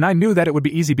 And I knew that it would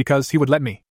be easy because he would let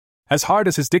me. As hard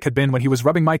as his dick had been when he was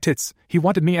rubbing my tits, he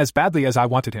wanted me as badly as I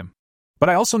wanted him. But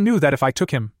I also knew that if I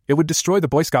took him, it would destroy the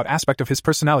Boy Scout aspect of his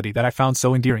personality that I found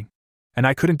so endearing. And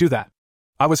I couldn't do that.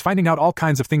 I was finding out all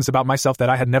kinds of things about myself that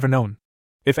I had never known.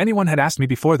 If anyone had asked me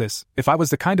before this, if I was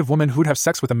the kind of woman who'd have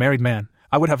sex with a married man,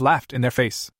 I would have laughed in their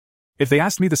face. If they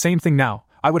asked me the same thing now,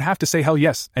 I would have to say hell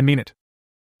yes, and mean it.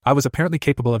 I was apparently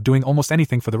capable of doing almost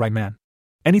anything for the right man.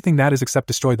 Anything that is except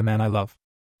destroy the man I love.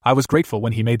 I was grateful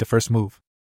when he made the first move.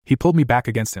 He pulled me back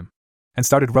against him and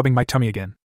started rubbing my tummy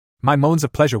again. My moans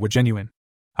of pleasure were genuine.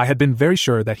 I had been very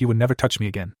sure that he would never touch me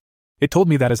again. It told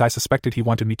me that as I suspected he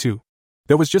wanted me to.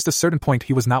 There was just a certain point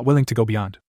he was not willing to go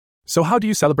beyond. "So how do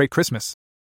you celebrate Christmas?"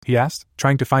 he asked,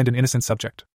 trying to find an innocent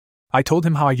subject. I told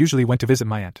him how I usually went to visit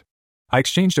my aunt. I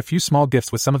exchanged a few small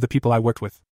gifts with some of the people I worked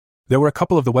with. There were a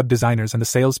couple of the web designers and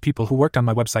the sales people who worked on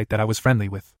my website that I was friendly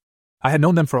with. I had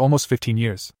known them for almost 15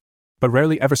 years, but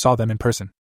rarely ever saw them in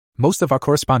person. Most of our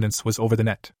correspondence was over the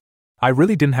net. I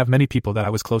really didn't have many people that I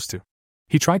was close to.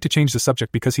 He tried to change the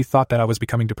subject because he thought that I was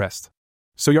becoming depressed.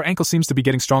 "So your ankle seems to be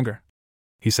getting stronger,"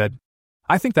 he said.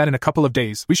 "I think that in a couple of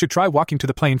days we should try walking to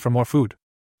the plane for more food.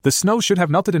 The snow should have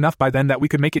melted enough by then that we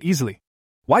could make it easily.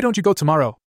 Why don't you go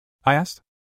tomorrow?" I asked.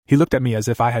 He looked at me as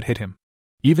if I had hit him.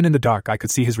 Even in the dark I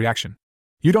could see his reaction.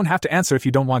 "You don't have to answer if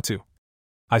you don't want to,"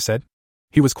 I said.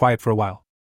 He was quiet for a while.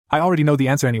 "I already know the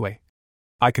answer anyway,"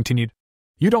 I continued.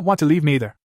 "You don't want to leave me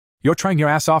either. You're trying your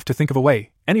ass off to think of a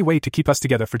way, any way to keep us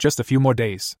together for just a few more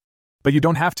days. But you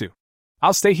don't have to.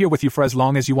 I'll stay here with you for as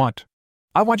long as you want.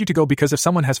 I want you to go because if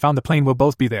someone has found the plane we'll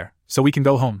both be there, so we can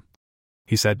go home,"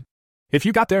 he said. "If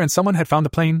you got there and someone had found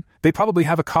the plane, they'd probably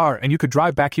have a car and you could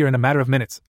drive back here in a matter of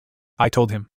minutes," I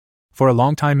told him. For a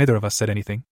long time neither of us said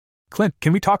anything. "Clint,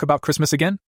 can we talk about Christmas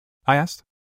again?" I asked.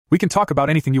 "We can talk about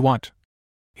anything you want,"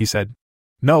 he said.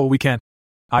 "No, we can't,"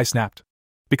 I snapped.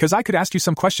 "Because I could ask you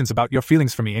some questions about your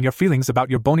feelings for me and your feelings about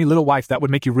your bony little wife that would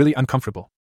make you really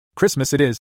uncomfortable." "Christmas it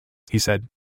is," he said.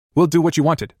 "We'll do what you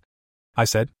wanted," I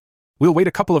said. "We'll wait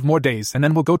a couple of more days and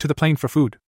then we'll go to the plane for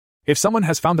food. If someone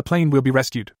has found the plane we'll be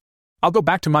rescued. I'll go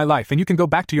back to my life and you can go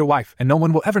back to your wife and no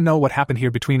one will ever know what happened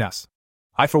here between us.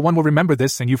 I for one will remember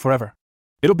this and you forever.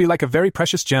 It'll be like a very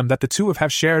precious gem that the two of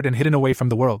have shared and hidden away from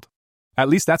the world. At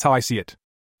least that's how I see it.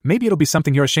 Maybe it'll be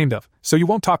something you're ashamed of, so you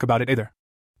won't talk about it either.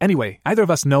 Anyway, either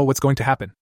of us know what's going to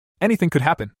happen. Anything could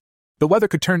happen. The weather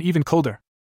could turn even colder.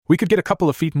 We could get a couple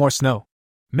of feet more snow.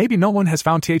 Maybe no one has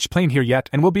found TH plane here yet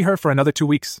and we'll be here for another 2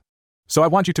 weeks. So I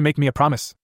want you to make me a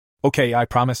promise." "Okay, I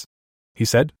promise," he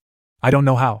said. I don't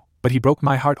know how, but he broke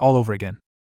my heart all over again.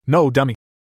 "No, dummy,"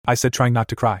 I said, trying not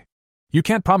to cry. "You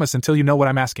can't promise until you know what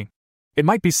I'm asking. It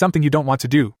might be something you don't want to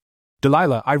do.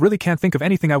 Delilah, I really can't think of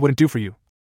anything I wouldn't do for you,"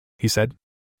 he said.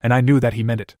 And I knew that he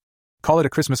meant it. "Call it a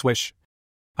Christmas wish,"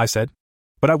 I said.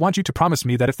 "But I want you to promise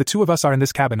me that if the two of us are in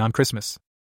this cabin on Christmas,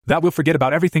 That we'll forget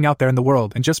about everything out there in the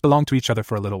world and just belong to each other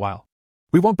for a little while.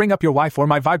 We won't bring up your wife or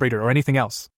my vibrator or anything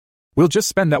else. We'll just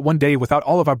spend that one day without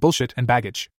all of our bullshit and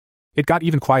baggage. It got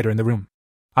even quieter in the room.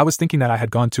 I was thinking that I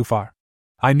had gone too far.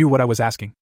 I knew what I was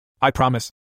asking. I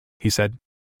promise, he said.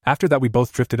 After that we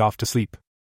both drifted off to sleep.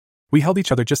 We held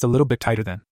each other just a little bit tighter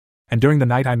then. And during the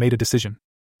night I made a decision.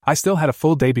 I still had a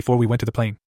full day before we went to the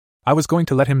plane. I was going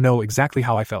to let him know exactly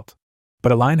how I felt.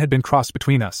 But a line had been crossed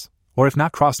between us, or if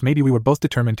not crossed, maybe we were both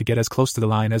determined to get as close to the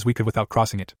line as we could without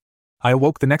crossing it. I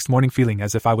awoke the next morning feeling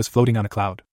as if I was floating on a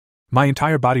cloud. My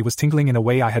entire body was tingling in a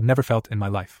way I had never felt in my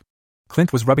life.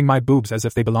 Clint was rubbing my boobs as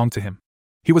if they belonged to him.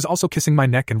 He was also kissing my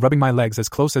neck and rubbing my legs as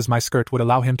close as my skirt would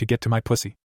allow him to get to my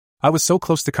pussy. I was so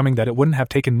close to coming that it wouldn't have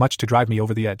taken much to drive me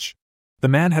over the edge. The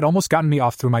man had almost gotten me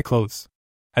off through my clothes.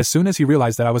 As soon as he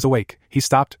realized that I was awake, he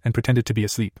stopped and pretended to be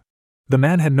asleep. The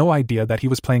man had no idea that he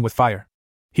was playing with fire.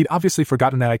 He'd obviously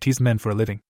forgotten that I teased men for a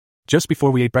living. Just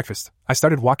before we ate breakfast, I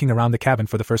started walking around the cabin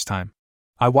for the first time.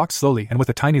 I walked slowly and with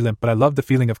a tiny limp, but I loved the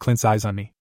feeling of Clint's eyes on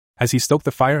me. As he stoked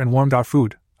the fire and warmed our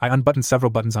food, I unbuttoned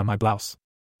several buttons on my blouse.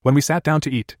 When we sat down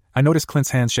to eat, I noticed Clint's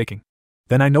hands shaking.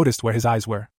 Then I noticed where his eyes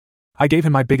were. I gave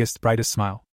him my biggest, brightest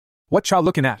smile. "What y'all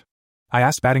looking at?" I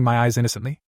asked, batting my eyes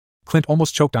innocently. Clint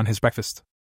almost choked on his breakfast.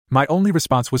 My only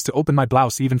response was to open my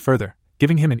blouse even further,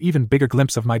 giving him an even bigger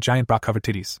glimpse of my giant bra-covered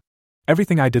titties.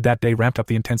 Everything I did that day ramped up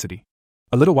the intensity.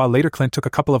 A little while later Clint took a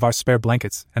couple of our spare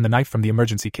blankets and the knife from the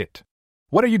emergency kit.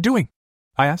 "What are you doing?"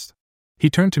 I asked. He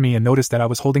turned to me and noticed that I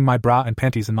was holding my bra and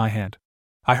panties in my hand.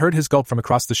 I heard his gulp from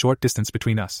across the short distance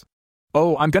between us.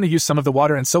 "Oh, I'm gonna use some of the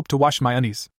water and soap to wash my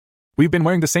undies. We've been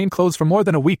wearing the same clothes for more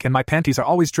than a week and my panties are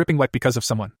always dripping wet because of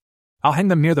someone. I'll hang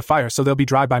them near the fire so they'll be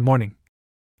dry by morning,"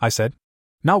 I said.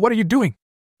 "Now what are you doing?"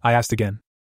 I asked again.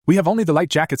 "We have only the light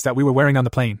jackets that we were wearing on the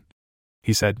plane,"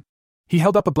 he said. He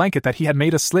held up a blanket that he had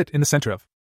made a slit in the center of.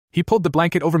 He pulled the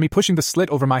blanket over me, pushing the slit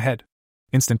over my head.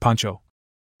 "Instant poncho,"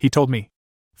 he told me.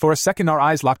 For a second our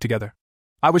eyes locked together.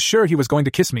 I was sure he was going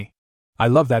to kiss me. "I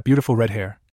love that beautiful red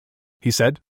hair," he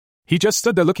said. He just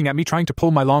stood there looking at me, trying to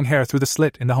pull my long hair through the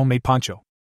slit in the homemade poncho.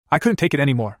 I couldn't take it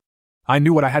anymore. I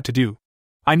knew what I had to do.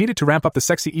 I needed to ramp up the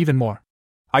sexy even more.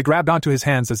 I grabbed onto his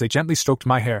hands as they gently stroked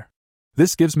my hair.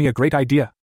 "This gives me a great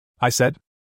idea," I said.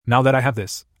 "Now that I have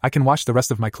this, I can wash the rest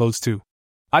of my clothes too."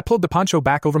 I pulled the poncho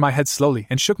back over my head slowly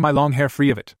and shook my long hair free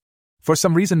of it. For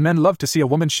some reason men love to see a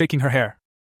woman shaking her hair.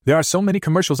 There are so many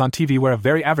commercials on TV where a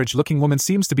very average-looking woman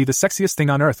seems to be the sexiest thing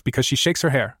on earth because she shakes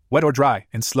her hair, wet or dry,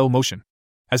 in slow motion.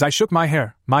 As I shook my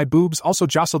hair, my boobs also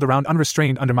jostled around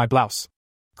unrestrained under my blouse.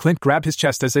 Clint grabbed his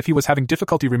chest as if he was having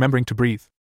difficulty remembering to breathe.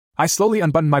 I slowly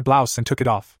unbuttoned my blouse and took it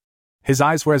off. His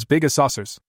eyes were as big as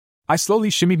saucers. I slowly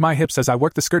shimmied my hips as I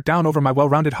worked the skirt down over my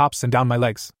well-rounded hops and down my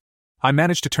legs. I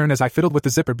managed to turn as I fiddled with the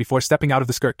zipper before stepping out of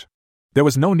the skirt. There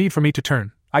was no need for me to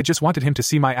turn, I just wanted him to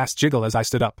see my ass jiggle as I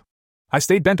stood up. I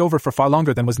stayed bent over for far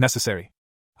longer than was necessary.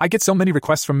 I get so many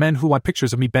requests from men who want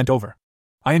pictures of me bent over.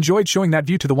 I enjoyed showing that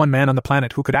view to the one man on the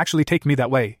planet who could actually take me that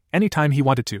way, anytime he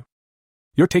wanted to.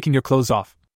 "You're taking your clothes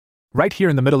off. Right here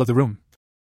in the middle of the room,"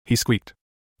 he squeaked.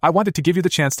 "I wanted to give you the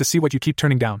chance to see what you keep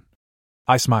turning down."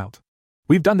 I smiled.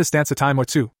 "We've done this dance a time or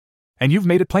two. And you've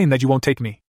made it plain that you won't take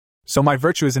me. So my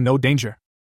virtue is in no danger.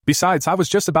 Besides, I was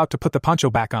just about to put the poncho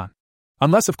back on.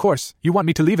 Unless, of course, you want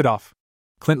me to leave it off."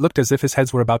 Clint looked as if his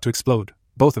heads were about to explode,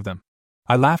 both of them.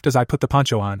 I laughed as I put the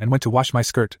poncho on and went to wash my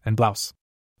skirt and blouse.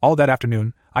 All that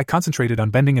afternoon, I concentrated on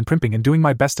bending and primping and doing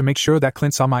my best to make sure that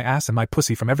Clint saw my ass and my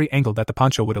pussy from every angle that the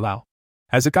poncho would allow.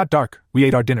 As it got dark, we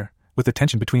ate our dinner, with the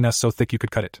tension between us so thick you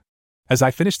could cut it. As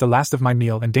I finished the last of my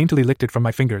meal and daintily licked it from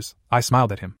my fingers, I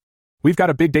smiled at him. "We've got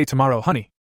a big day tomorrow,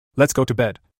 honey. Let's go to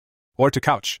bed. Or to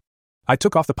couch." I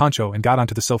took off the poncho and got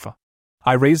onto the sofa.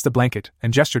 I raised the blanket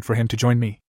and gestured for him to join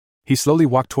me. He slowly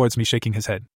walked towards me, shaking his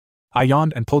head. I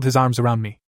yawned and pulled his arms around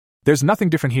me. "There's nothing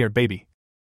different here, baby,"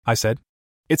 I said.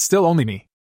 "It's still only me.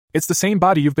 It's the same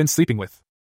body you've been sleeping with."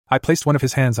 I placed one of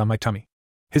his hands on my tummy.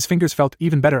 His fingers felt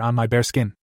even better on my bare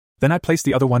skin. Then I placed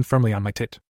the other one firmly on my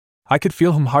tit. I could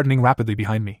feel him hardening rapidly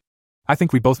behind me. I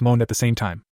think we both moaned at the same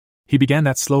time. He began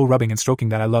that slow rubbing and stroking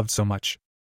that I loved so much.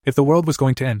 If the world was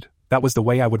going to end, that was the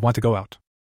way I would want to go out.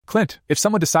 "Clint, if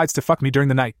someone decides to fuck me during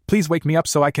the night, please wake me up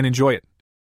so I can enjoy it,"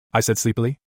 I said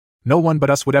sleepily. "No one but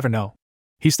us would ever know."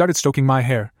 He started stroking my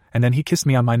hair, and then he kissed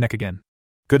me on my neck again.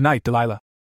 "Good night, Delilah,"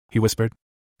 he whispered.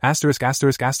 Asterisk,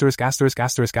 asterisk, asterisk, asterisk,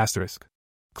 asterisk, asterisk.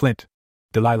 Clint.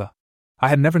 Delilah. I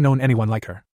had never known anyone like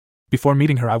her. Before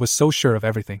meeting her, I was so sure of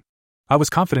everything. I was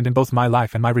confident in both my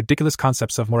life and my ridiculous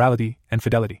concepts of morality and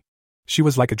fidelity. She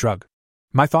was like a drug.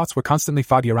 My thoughts were constantly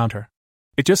foggy around her.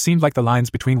 It just seemed like the lines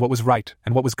between what was right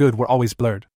and what was good were always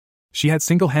blurred. She had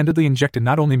single-handedly injected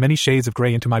not only many shades of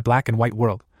gray into my black and white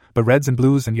world, but reds and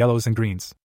blues and yellows and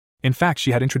greens. In fact,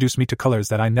 she had introduced me to colors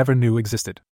that I never knew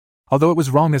existed. Although it was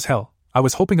wrong as hell, I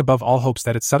was hoping above all hopes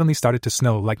that it suddenly started to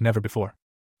snow like never before.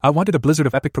 I wanted a blizzard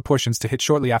of epic proportions to hit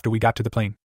shortly after we got to the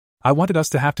plane. I wanted us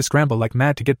to have to scramble like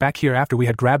mad to get back here after we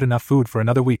had grabbed enough food for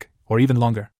another week, or even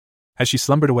longer. As she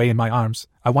slumbered away in my arms,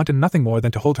 I wanted nothing more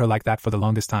than to hold her like that for the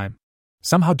longest time.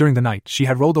 Somehow during the night, she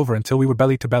had rolled over until we were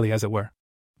belly to belly, as it were.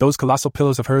 Those colossal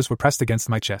pillows of hers were pressed against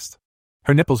my chest.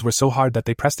 Her nipples were so hard that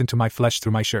they pressed into my flesh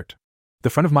through my shirt. The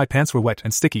front of my pants were wet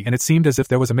and sticky, and it seemed as if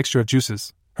there was a mixture of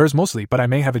juices, hers mostly, but I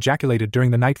may have ejaculated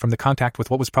during the night from the contact with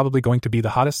what was probably going to be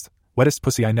the hottest, wettest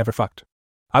pussy I never fucked.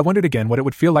 I wondered again what it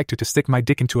would feel like to stick my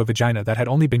dick into a vagina that had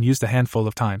only been used a handful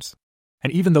of times.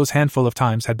 And even those handful of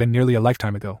times had been nearly a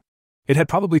lifetime ago. It had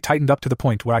probably tightened up to the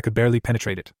point where I could barely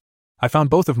penetrate it. I found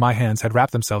both of my hands had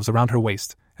wrapped themselves around her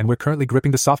waist, and were currently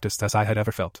gripping the softest as I had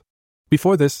ever felt.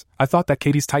 Before this, I thought that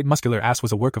Katie's tight muscular ass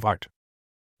was a work of art.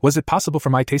 Was it possible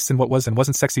for my taste in what was and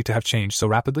wasn't sexy to have changed so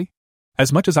rapidly?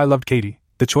 As much as I loved Katie,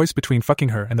 the choice between fucking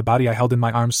her and the body I held in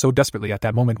my arms so desperately at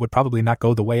that moment would probably not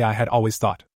go the way I had always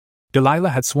thought. Delilah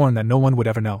had sworn that no one would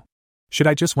ever know. Should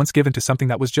I just once give in to something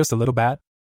that was just a little bad?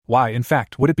 Why, in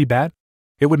fact, would it be bad?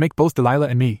 It would make both Delilah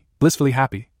and me blissfully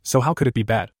happy, so how could it be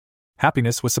bad?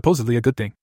 Happiness was supposedly a good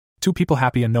thing. Two people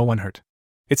happy and no one hurt.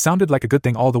 It sounded like a good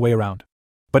thing all the way around.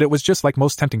 But it was just like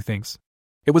most tempting things.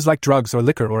 It was like drugs or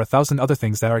liquor or 1,000 other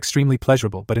things that are extremely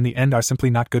pleasurable but in the end are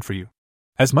simply not good for you.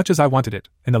 As much as I wanted it,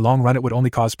 in the long run it would only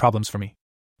cause problems for me.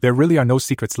 There really are no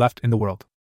secrets left in the world.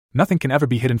 Nothing can ever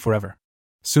be hidden forever.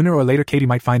 Sooner or later Katie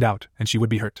might find out, and she would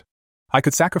be hurt. I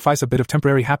could sacrifice a bit of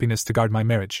temporary happiness to guard my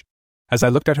marriage. As I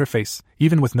looked at her face,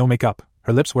 even with no makeup,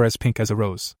 her lips were as pink as a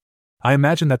rose. I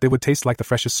imagined that they would taste like the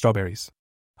freshest strawberries.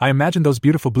 I imagined those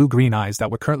beautiful blue-green eyes that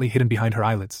were currently hidden behind her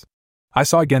eyelids. I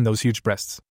saw again those huge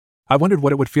breasts. I wondered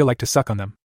what it would feel like to suck on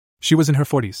them. She was in her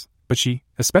 40s, but she,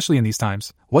 especially in these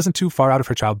times, wasn't too far out of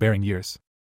her childbearing years.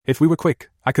 If we were quick,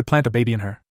 I could plant a baby in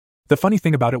her. The funny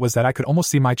thing about it was that I could almost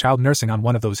see my child nursing on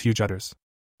one of those huge udders.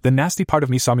 The nasty part of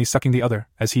me saw me sucking the other,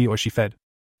 as he or she fed.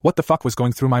 What the fuck was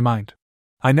going through my mind?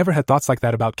 I never had thoughts like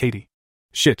that about Katie.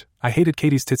 Shit, I hated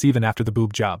Katie's tits even after the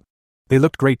boob job. They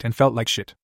looked great and felt like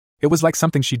shit. It was like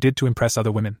something she did to impress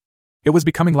other women. It was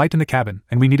becoming light in the cabin,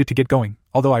 and we needed to get going,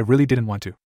 although I really didn't want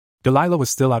to. Delilah was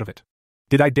still out of it.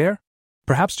 Did I dare?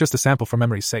 Perhaps just a sample for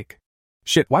memory's sake.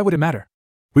 Shit, why would it matter?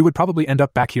 We would probably end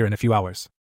up back here in a few hours.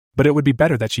 But it would be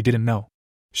better that she didn't know.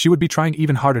 She would be trying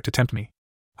even harder to tempt me.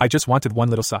 I just wanted one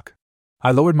little suck.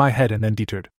 I lowered my head and then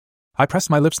deterred. I pressed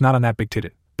my lips not on that big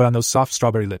titty, but on those soft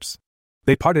strawberry lips.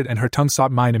 They parted and her tongue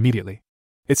sought mine immediately.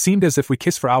 It seemed as if we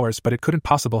kissed for hours, but it couldn't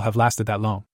possibly have lasted that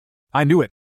long. I knew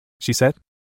it, she said.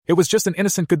 It was just an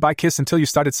innocent goodbye kiss until you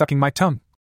started sucking my tongue.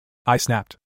 I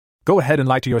snapped. Go ahead and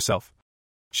lie to yourself.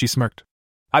 She smirked.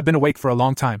 I've been awake for a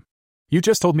long time. You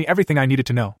just told me everything I needed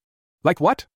to know. Like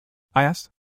what? I asked.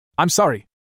 I'm sorry.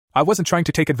 I wasn't trying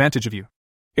to take advantage of you.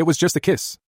 It was just a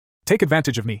kiss. Take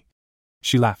advantage of me.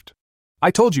 She laughed.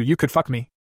 I told you could fuck me.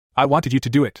 I wanted you to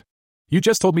do it. You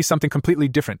just told me something completely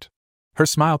different. Her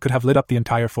smile could have lit up the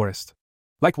entire forest.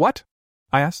 Like what?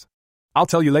 I asked. I'll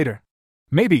tell you later.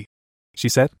 Maybe, she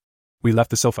said. We left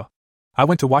the sofa. I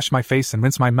went to wash my face and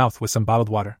rinse my mouth with some bottled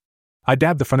water. I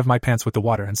dabbed the front of my pants with the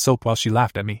water and soap while she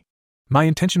laughed at me. My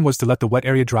intention was to let the wet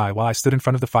area dry while I stood in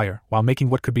front of the fire while making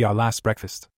what could be our last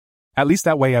breakfast. At least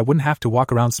that way I wouldn't have to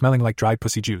walk around smelling like dried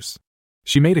pussy juice.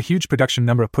 She made a huge production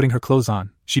number of putting her clothes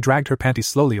on. She dragged her panties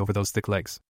slowly over those thick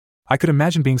legs. I could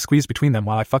imagine being squeezed between them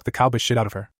while I fucked the cowboy shit out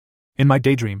of her. In my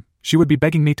daydream, she would be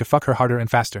begging me to fuck her harder and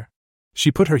faster.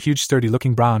 She put her huge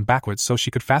sturdy-looking bra on backwards so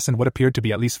she could fasten what appeared to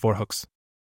be at least 4 hooks.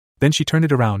 Then she turned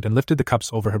it around and lifted the cups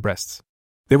over her breasts.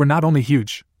 They were not only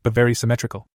huge, but very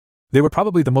symmetrical. They were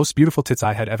probably the most beautiful tits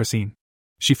I had ever seen.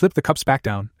 She flipped the cups back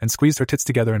down and squeezed her tits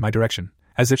together in my direction,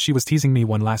 as if she was teasing me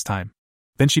one last time.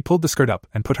 Then she pulled the skirt up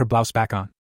and put her blouse back on.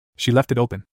 She left it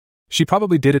open. She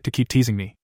probably did it to keep teasing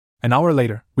me. An hour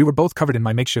later, we were both covered in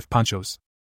my makeshift ponchos.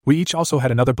 We each also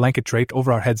had another blanket draped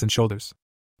over our heads and shoulders.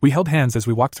 We held hands as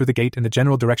we walked through the gate in the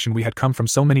general direction we had come from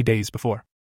so many days before.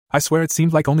 I swear it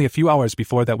seemed like only a few hours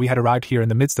before that we had arrived here in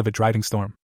the midst of a driving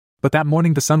storm. But that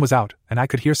morning the sun was out, and I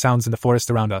could hear sounds in the forest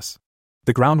around us.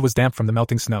 The ground was damp from the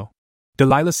melting snow.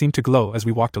 Delilah seemed to glow as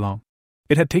we walked along.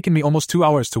 It had taken me almost 2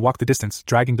 hours to walk the distance,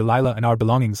 dragging Delilah and our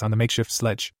belongings on the makeshift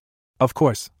sledge. Of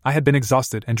course, I had been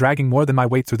exhausted and dragging more than my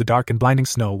weight through the dark and blinding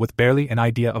snow with barely an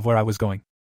idea of where I was going.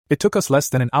 It took us less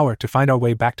than an hour to find our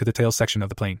way back to the tail section of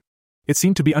the plane. It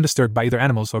seemed to be undisturbed by either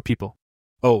animals or people.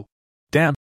 Oh,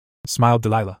 damn, smiled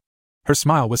Delilah. Her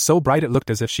smile was so bright it looked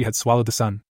as if she had swallowed the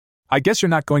sun. I guess you're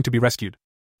not going to be rescued.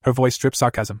 Her voice dripped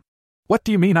sarcasm. What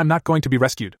do you mean I'm not going to be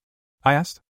rescued? I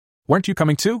asked. Weren't you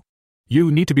coming too? You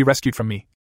need to be rescued from me.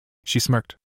 She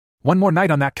smirked. One more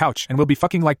night on that couch and we'll be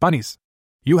fucking like bunnies.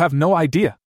 You have no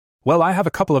idea. Well, I have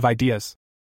a couple of ideas.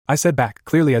 I said back,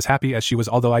 clearly as happy as she was,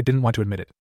 although I didn't want to admit it.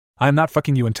 I am not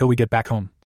fucking you until we get back home.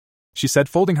 She said,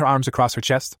 folding her arms across her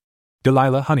chest.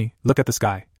 Delilah, honey, look at the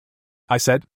sky. I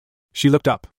said. She looked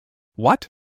up. What?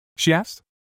 She asked.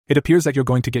 It appears that you're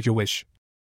going to get your wish.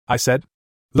 I said.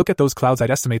 Look at those clouds.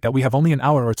 I'd estimate that we have only an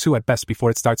hour or two at best before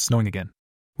it starts snowing again.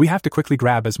 We have to quickly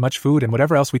grab as much food and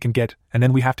whatever else we can get, and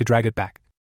then we have to drag it back.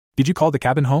 Did you call the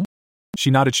cabin home?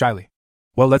 She nodded shyly.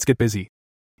 Well, let's get busy.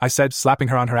 I said, slapping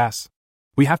her on her ass.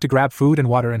 We have to grab food and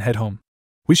water and head home.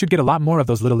 We should get a lot more of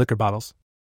those little liquor bottles.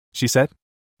 She said.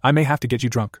 I may have to get you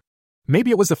drunk.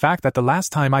 Maybe it was the fact that the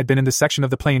last time I'd been in this section of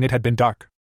the plane it had been dark.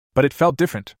 But it felt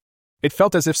different. It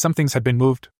felt as if some things had been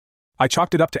moved. I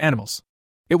chalked it up to animals.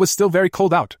 It was still very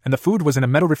cold out, and the food was in a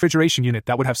metal refrigeration unit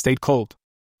that would have stayed cold.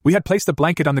 We had placed a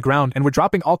blanket on the ground and were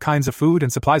dropping all kinds of food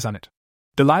and supplies on it.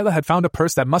 Delilah had found a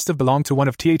purse that must have belonged to one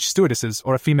of TH stewardesses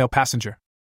or a female passenger.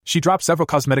 She dropped several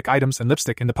cosmetic items and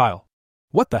lipstick in the pile.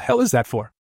 What the hell is that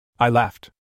for? I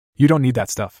laughed. You don't need that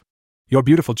stuff. You're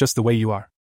beautiful just the way you are.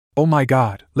 Oh my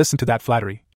God, listen to that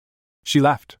flattery. She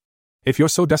laughed. If you're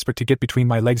so desperate to get between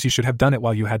my legs, you should have done it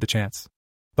while you had the chance.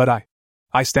 But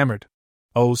I stammered.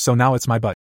 Oh, so now it's my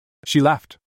butt. She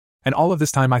laughed. And all of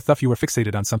this time I thought you were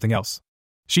fixated on something else.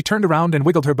 She turned around and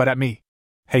wiggled her butt at me.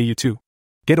 Hey, you two.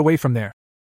 Get away from there.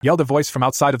 Yelled a voice from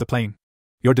outside of the plane.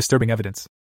 You're disturbing evidence.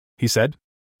 He said.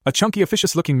 A chunky,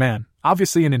 officious-looking man,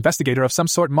 obviously an investigator of some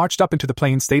sort, marched up into the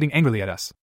plane stating angrily at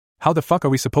us. How the fuck are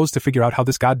we supposed to figure out how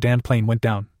this goddamn plane went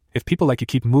down, if people like you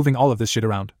keep moving all of this shit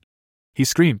around? He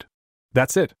screamed.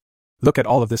 That's it. Look at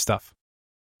all of this stuff.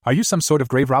 Are you some sort of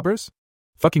grave robbers?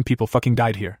 Fucking people fucking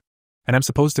died here. And I'm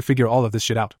supposed to figure all of this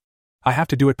shit out. I have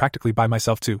to do it practically by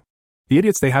myself too. The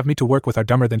idiots they have me to work with are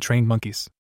dumber than trained monkeys.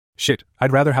 Shit,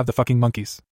 I'd rather have the fucking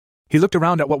monkeys. He looked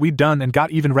around at what we'd done and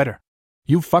got even redder.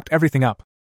 You've fucked everything up.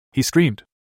 He screamed.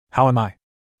 How am I?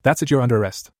 That's it, you're under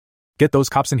arrest. Get those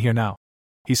cops in here now.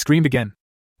 He screamed again.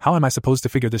 How am I supposed to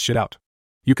figure this shit out?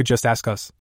 You could just ask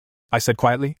us. I said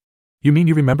quietly. You mean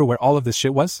you remember where all of this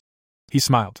shit was? He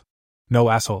smiled. No,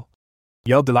 asshole.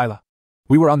 Yelled Delilah.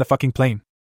 We were on the fucking plane.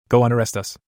 Go unarrest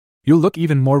us. You'll look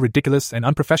even more ridiculous and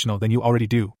unprofessional than you already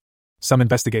do. Some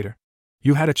investigator.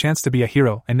 You had a chance to be a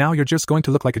hero and now you're just going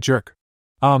to look like a jerk.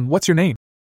 What's your name?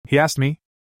 He asked me.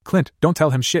 Clint, don't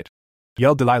tell him shit.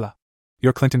 Yelled Delilah.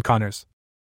 You're Clinton Connors.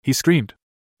 He screamed.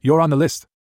 You're on the list.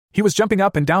 He was jumping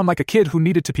up and down like a kid who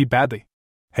needed to pee badly.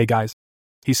 Hey guys.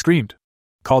 He screamed.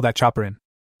 Call that chopper in.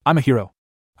 I'm a hero.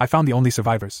 I found the only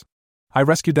survivors. I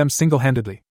rescued them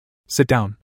single-handedly. Sit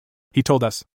down. He told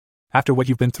us. After what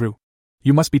you've been through,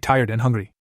 you must be tired and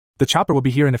hungry. The chopper will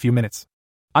be here in a few minutes.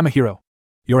 I'm a hero.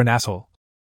 You're an asshole.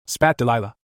 Spat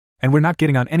Delilah. And we're not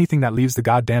getting on anything that leaves the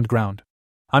goddamned ground.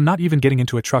 I'm not even getting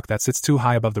into a truck that sits too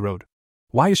high above the road.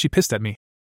 Why is she pissed at me?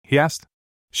 He asked.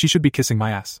 She should be kissing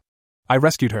my ass. I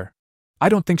rescued her. I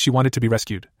don't think she wanted to be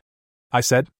rescued. I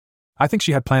said. I think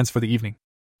she had plans for the evening.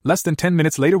 Less than 10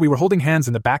 minutes later we were holding hands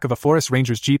in the back of a forest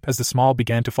ranger's jeep as the small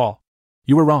began to fall.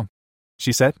 You were wrong.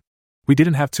 She said. We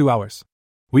didn't have 2 hours.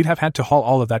 We'd have had to haul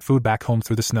all of that food back home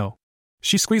through the snow.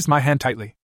 She squeezed my hand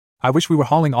tightly. I wish we were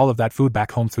hauling all of that food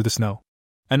back home through the snow.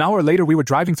 An hour later we were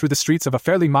driving through the streets of a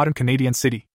fairly modern Canadian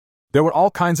city. There were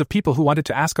all kinds of people who wanted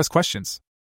to ask us questions.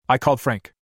 I called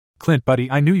Frank. Clint, buddy,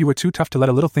 I knew you were too tough to let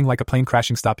a little thing like a plane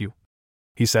crashing stop you.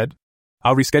 He said.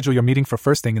 I'll reschedule your meeting for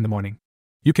first thing in the morning.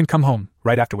 You can come home,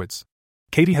 right afterwards.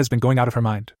 Katie has been going out of her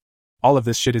mind. All of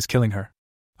this shit is killing her.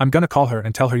 I'm gonna call her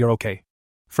and tell her you're okay.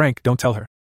 Frank, don't tell her.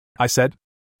 I said.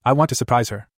 I want to surprise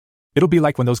her. It'll be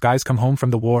like when those guys come home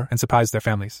from the war and surprise their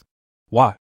families.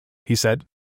 What? He said.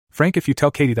 Frank, if you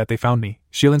tell Katie that they found me,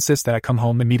 she'll insist that I come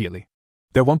home immediately.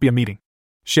 There won't be a meeting.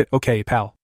 Shit, okay,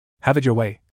 pal. Have it your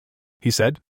way. He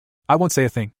said. I won't say a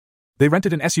thing. They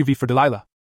rented an SUV for Delilah.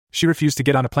 She refused to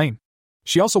get on a plane.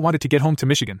 She also wanted to get home to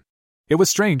Michigan. It was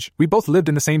strange, we both lived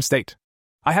in the same state.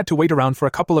 I had to wait around for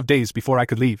a couple of days before I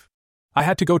could leave. I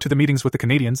had to go to the meetings with the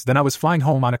Canadians, then I was flying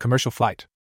home on a commercial flight.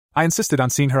 I insisted on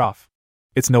seeing her off.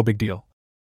 It's no big deal.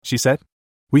 She said.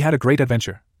 We had a great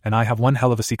adventure, and I have one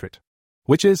hell of a secret.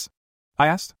 Which is? I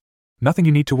asked. Nothing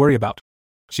you need to worry about.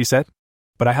 She said.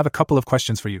 But I have a couple of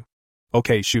questions for you.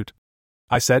 Okay, shoot.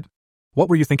 I said. What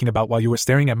were you thinking about while you were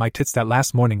staring at my tits that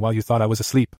last morning while you thought I was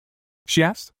asleep? She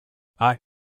asked.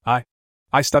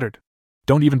 I stuttered.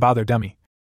 Don't even bother, dummy.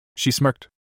 She smirked.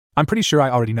 I'm pretty sure I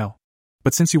already know.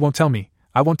 But since you won't tell me,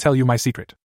 I won't tell you my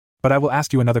secret. But I will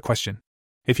ask you another question.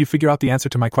 If you figure out the answer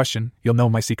to my question, you'll know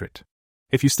my secret.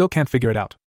 If you still can't figure it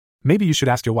out, maybe you should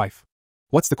ask your wife.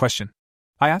 What's the question?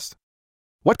 I asked.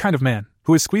 What kind of man,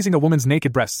 who is squeezing a woman's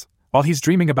naked breasts, while he's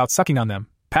dreaming about sucking on them,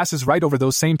 passes right over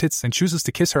those same tits and chooses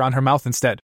to kiss her on her mouth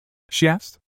instead? She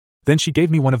asked. Then she gave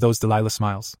me one of those Delilah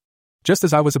smiles. Just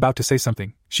as I was about to say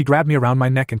something, she grabbed me around my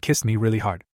neck and kissed me really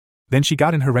hard. Then she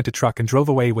got in her rented truck and drove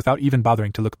away without even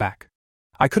bothering to look back.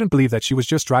 I couldn't believe that she was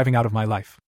just driving out of my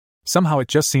life. Somehow it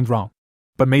just seemed wrong.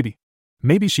 But maybe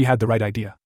she had the right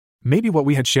idea. Maybe what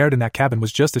we had shared in that cabin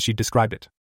was just as she described it.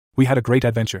 We had a great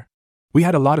adventure. We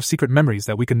had a lot of secret memories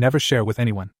that we could never share with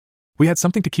anyone. We had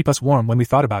something to keep us warm when we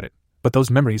thought about it, but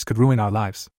those memories could ruin our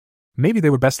lives. Maybe they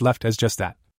were best left as just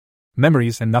that.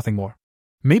 Memories and nothing more.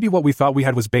 Maybe what we thought we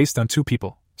had was based on two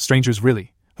people, strangers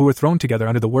really, who were thrown together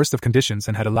under the worst of conditions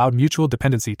and had allowed mutual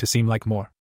dependency to seem like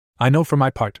more. I know for my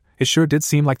part, it sure did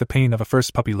seem like the pain of a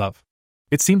first puppy love.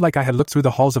 It seemed like I had looked through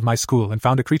the halls of my school and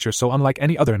found a creature so unlike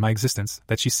any other in my existence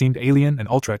that she seemed alien and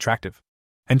ultra-attractive.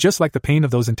 And just like the pain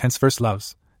of those intense first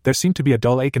loves, there seemed to be a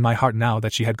dull ache in my heart now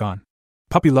that she had gone.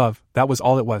 Puppy love, that was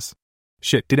all it was.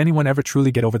 Shit, did anyone ever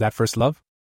truly get over that first love?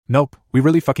 Nope, we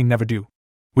really fucking never do.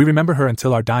 We remember her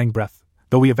until our dying breath,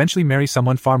 though we eventually marry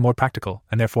someone far more practical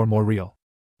and therefore more real.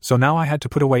 So now I had to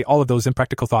put away all of those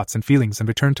impractical thoughts and feelings and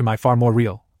return to my far more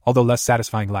real, although less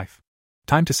satisfying life.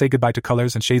 Time to say goodbye to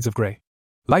colors and shades of gray.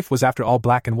 Life was after all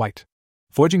black and white.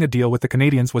 Forging a deal with the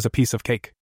Canadians was a piece of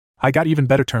cake. I got even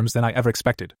better terms than I ever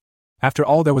expected. After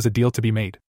all, there was a deal to be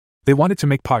made. They wanted to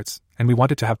make parts, and we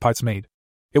wanted to have parts made.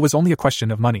 It was only a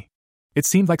question of money. It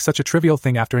seemed like such a trivial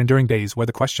thing after enduring days where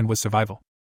the question was survival.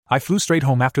 I flew straight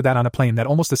home after that on a plane that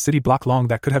almost a city block long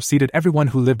that could have seated everyone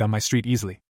who lived on my street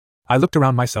easily. I looked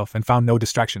around myself and found no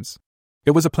distractions.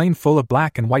 It was a plane full of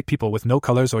black and white people with no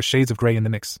colors or shades of gray in the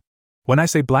mix. When I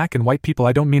say black and white people,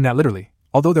 I don't mean that literally,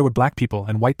 although there were black people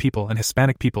and white people and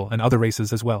Hispanic people and other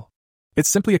races as well. It's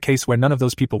simply a case where none of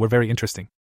those people were very interesting.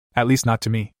 At least not to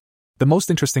me. The most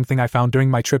interesting thing I found during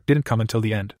my trip didn't come until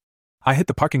the end. I hit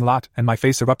the parking lot and my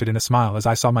face erupted in a smile as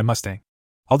I saw my Mustang.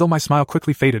 Although my smile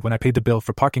quickly faded when I paid the bill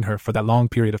for parking her for that long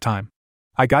period of time.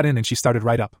 I got in and she started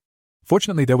right up.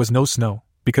 Fortunately there was no snow,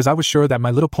 because I was sure that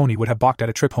my little pony would have balked at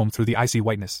a trip home through the icy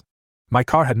whiteness. My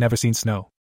car had never seen snow.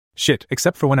 Shit,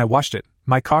 except for when I washed it,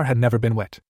 my car had never been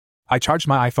wet. I charged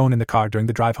my iPhone in the car during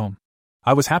the drive home.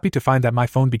 I was happy to find that my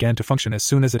phone began to function as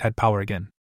soon as it had power again.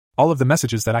 All of the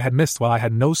messages that I had missed while I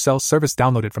had no cell service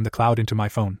downloaded from the cloud into my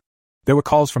phone. There were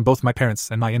calls from both my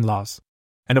parents and my in-laws.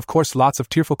 And of course lots of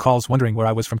tearful calls wondering where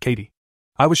I was from Katie.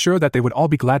 I was sure that they would all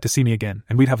be glad to see me again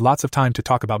and we'd have lots of time to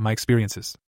talk about my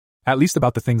experiences. At least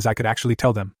about the things I could actually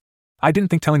tell them. I didn't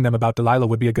think telling them about Delilah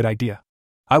would be a good idea.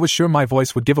 I was sure my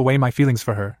voice would give away my feelings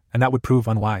for her, and that would prove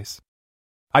unwise.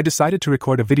 I decided to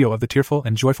record a video of the tearful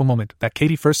and joyful moment that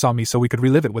Katie first saw me so we could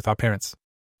relive it with our parents.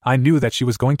 I knew that she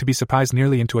was going to be surprised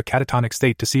nearly into a catatonic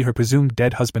state to see her presumed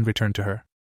dead husband return to her.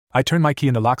 I turned my key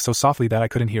in the lock so softly that I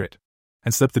couldn't hear it,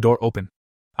 and slipped the door open.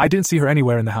 I didn't see her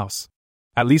anywhere in the house.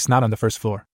 At least not on the first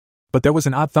floor. But there was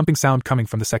an odd thumping sound coming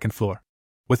from the second floor.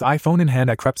 With iPhone in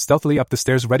hand I crept stealthily up the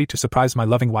stairs ready to surprise my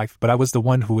loving wife, but I was the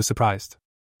one who was surprised.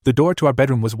 The door to our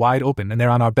bedroom was wide open and there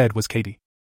on our bed was Katie.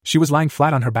 She was lying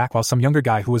flat on her back while some younger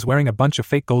guy who was wearing a bunch of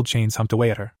fake gold chains humped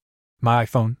away at her. My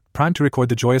iPhone, primed to record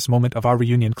the joyous moment of our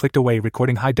reunion, clicked away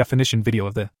recording high-definition video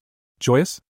of the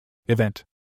joyous event.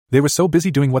 They were so busy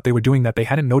doing what they were doing that they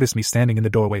hadn't noticed me standing in the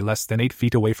doorway less than 8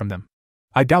 feet away from them.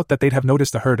 I doubt that they'd have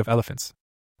noticed a herd of elephants.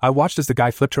 I watched as the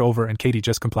guy flipped her over and Katie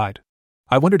just complied.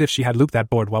 I wondered if she had looped that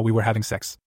board while we were having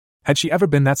sex. Had she ever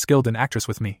been that skilled an actress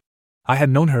with me? I had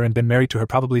known her and been married to her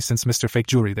probably since Mr. Fake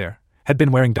Jewelry there had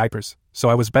been wearing diapers, so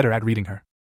I was better at reading her.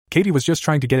 Katie was just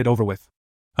trying to get it over with.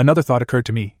 Another thought occurred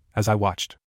to me as I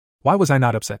watched. Why was I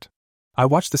not upset? I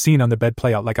watched the scene on the bed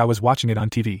play out like I was watching it on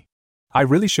TV. I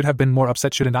really should have been more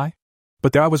upset, shouldn't I?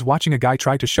 But there I was watching a guy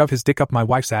try to shove his dick up my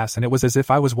wife's ass, and it was as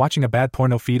if I was watching a bad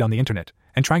porno feed on the internet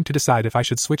and trying to decide if I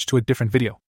should switch to a different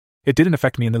video. It didn't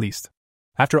affect me in the least.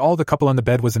 After all, the couple on the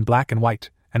bed was in black and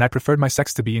white, and I preferred my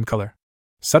sex to be in color.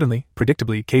 Suddenly,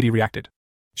 predictably, Katie reacted.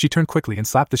 She turned quickly and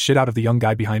slapped the shit out of the young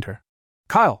guy behind her.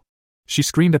 Kyle! She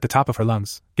screamed at the top of her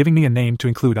lungs, giving me a name to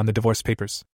include on the divorce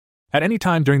papers. At any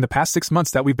time during the past 6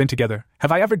 months that we've been together,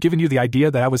 have I ever given you the idea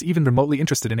that I was even remotely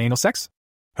interested in anal sex?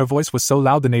 Her voice was so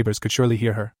loud the neighbors could surely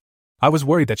hear her. I was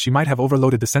worried that she might have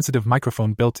overloaded the sensitive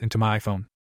microphone built into my iPhone.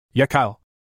 Yeah, Kyle.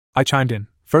 I chimed in,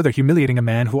 further humiliating a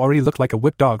man who already looked like a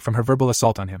whipped dog from her verbal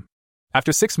assault on him.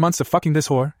 After 6 months of fucking this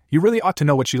whore, you really ought to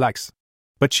know what she likes.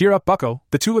 But cheer up, bucko,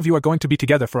 the two of you are going to be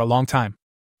together for a long time.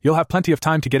 You'll have plenty of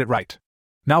time to get it right.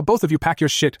 Now both of you pack your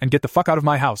shit and get the fuck out of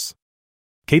my house.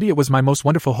 Katie, it was my most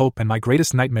wonderful hope and my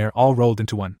greatest nightmare all rolled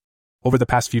into one. Over the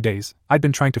past few days, I'd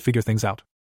been trying to figure things out.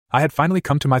 I had finally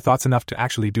come to my thoughts enough to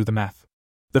actually do the math.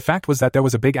 The fact was that there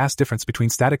was a big-ass difference between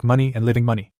static money and living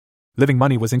money. Living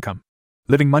money was income.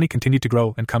 Living money continued to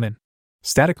grow and come in.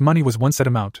 Static money was one set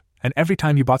amount, and every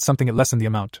time you bought something it lessened the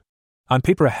amount. On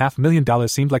paper, $500,000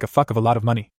 seemed like a fuck of a lot of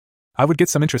money. I would get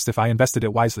some interest if I invested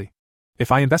it wisely.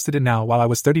 If I invested it now while I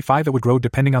was 35, it would grow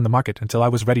depending on the market until I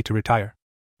was ready to retire.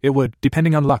 It would,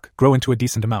 depending on luck, grow into a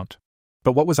decent amount.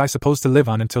 But what was I supposed to live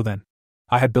on until then?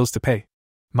 I had bills to pay.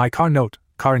 My car note,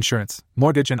 car insurance,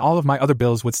 mortgage, and all of my other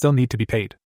bills would still need to be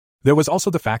paid. There was also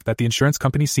the fact that the insurance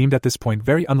company seemed at this point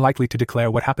very unlikely to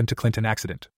declare what happened to Clint an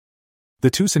accident. The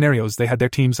two scenarios they had their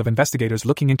teams of investigators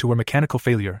looking into were mechanical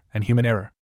failure and human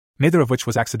error, neither of which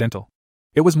was accidental.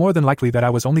 It was more than likely that I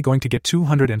was only going to get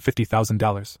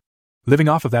 $250,000. Living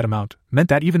off of that amount meant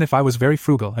that even if I was very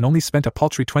frugal and only spent a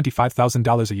paltry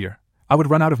 $25,000 a year, I would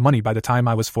run out of money by the time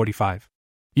I was 45.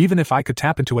 Even if I could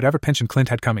tap into whatever pension Clint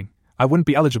had coming, I wouldn't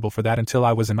be eligible for that until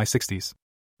I was in my 60s.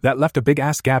 That left a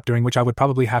big-ass gap during which I would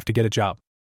probably have to get a job.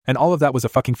 And all of that was a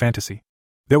fucking fantasy.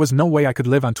 There was no way I could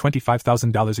live on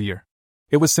 $25,000 a year.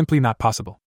 It was simply not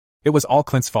possible. It was all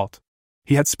Clint's fault.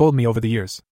 He had spoiled me over the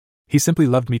years. He simply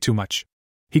loved me too much.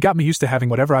 He got me used to having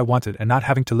whatever I wanted and not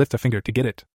having to lift a finger to get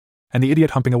it. And the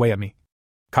idiot humping away at me.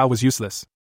 Kyle was useless.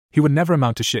 He would never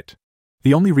amount to shit.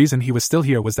 The only reason he was still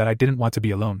here was that I didn't want to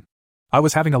be alone. I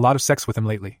was having a lot of sex with him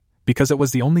lately, because it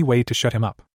was the only way to shut him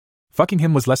up. Fucking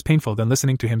him was less painful than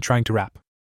listening to him trying to rap.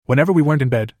 Whenever we weren't in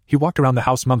bed, he walked around the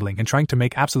house mumbling and trying to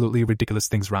make absolutely ridiculous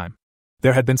things rhyme.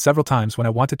 There had been several times when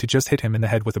I wanted to just hit him in the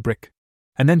head with a brick.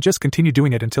 And then just continue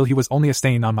doing it until he was only a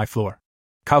stain on my floor.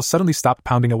 Kyle suddenly stopped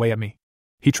pounding away at me.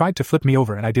 He tried to flip me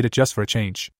over and I did it just for a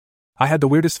change. I had the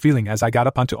weirdest feeling as I got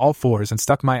up onto all fours and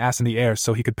stuck my ass in the air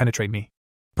so he could penetrate me.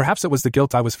 Perhaps it was the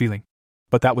guilt I was feeling.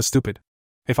 But that was stupid.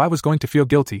 If I was going to feel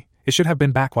guilty, it should have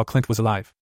been back while Clint was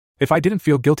alive. If I didn't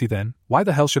feel guilty then, why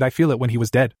the hell should I feel it when he was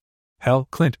dead? Hell,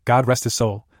 Clint, God rest his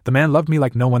soul, the man loved me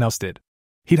like no one else did.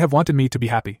 He'd have wanted me to be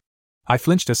happy. I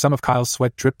flinched as some of Kyle's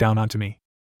sweat dripped down onto me.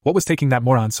 What was taking that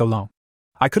moron so long?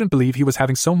 I couldn't believe he was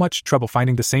having so much trouble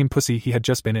finding the same pussy he had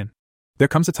just been in. There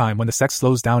comes a time when the sex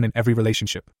slows down in every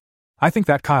relationship. I think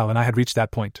that Kyle and I had reached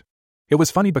that point. It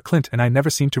was funny, but Clint and I never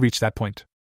seemed to reach that point.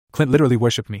 Clint literally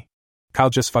worshipped me.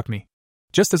 Kyle just fucked me.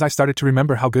 Just as I started to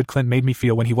remember how good Clint made me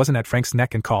feel when he wasn't at Frank's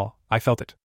neck and call, I felt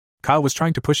it. Kyle was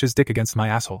trying to push his dick against my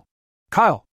asshole.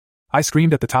 Kyle! I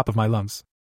screamed at the top of my lungs.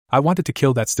 I wanted to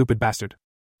kill that stupid bastard.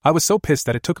 I was so pissed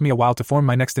that it took me a while to form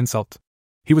my next insult.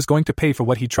 He was going to pay for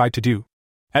what he tried to do.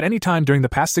 At any time during the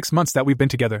past 6 months that we've been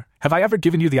together, have I ever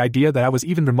given you the idea that I was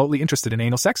even remotely interested in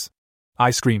anal sex?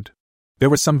 I screamed. There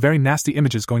were some very nasty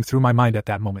images going through my mind at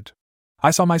that moment.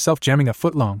 I saw myself jamming a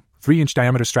foot-long, 3-inch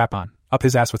diameter strap-on, up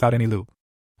his ass without any lube.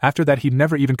 After that he'd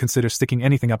never even consider sticking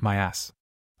anything up my ass.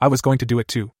 I was going to do it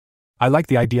too. I liked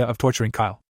the idea of torturing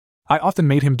Kyle. I often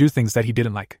made him do things that he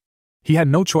didn't like. He had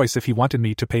no choice if he wanted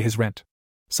me to pay his rent.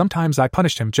 Sometimes I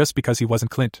punished him just because he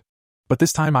wasn't Clint. But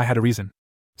this time I had a reason.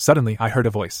 Suddenly I heard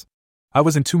a voice. I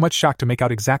was in too much shock to make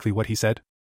out exactly what he said.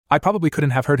 I probably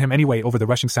couldn't have heard him anyway over the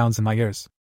rushing sounds in my ears.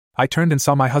 I turned and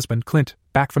saw my husband, Clint,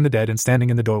 back from the dead and standing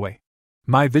in the doorway.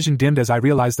 My vision dimmed as I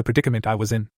realized the predicament I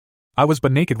was in. I was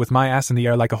but naked with my ass in the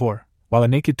air like a whore, while a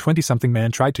naked 20-something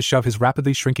man tried to shove his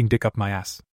rapidly shrinking dick up my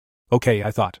ass. Okay,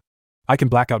 I thought. I can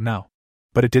black out now.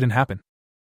 But it didn't happen.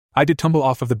 I did tumble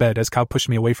off of the bed as Kyle pushed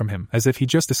me away from him as if he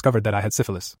just discovered that I had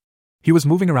syphilis. He was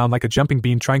moving around like a jumping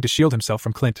bean trying to shield himself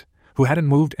from Clint, who hadn't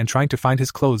moved, and trying to find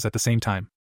his clothes at the same time.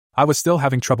 I was still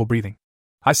having trouble breathing.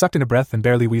 I sucked in a breath and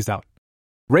barely wheezed out.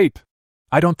 Rape!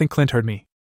 I don't think Clint heard me.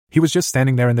 He was just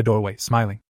standing there in the doorway,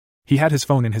 smiling. He had his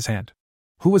phone in his hand.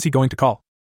 Who was he going to call?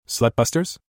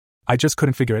 Slutbusters? I just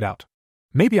couldn't figure it out.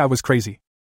 Maybe I was crazy.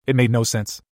 It made no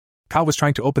sense. Kyle was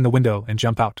trying to open the window and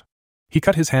jump out. He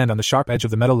cut his hand on the sharp edge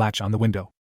of the metal latch on the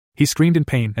window. He screamed in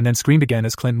pain and then screamed again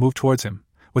as Clint moved towards him,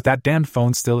 with that damned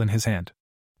phone still in his hand.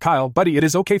 Kyle, buddy, it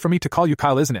is okay for me to call you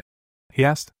Kyle, isn't it? He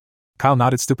asked. Kyle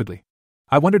nodded stupidly.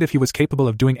 I wondered if he was capable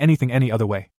of doing anything any other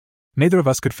way. Neither of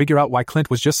us could figure out why Clint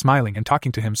was just smiling and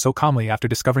talking to him so calmly after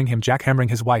discovering him jackhammering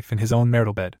his wife in his own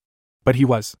marital bed. But he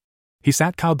was. He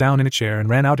sat Kyle down in a chair and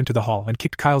ran out into the hall and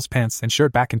kicked Kyle's pants and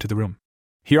shirt back into the room.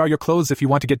 Here are your clothes if you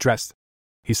want to get dressed,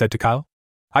 he said to Kyle.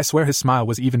 I swear his smile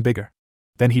was even bigger.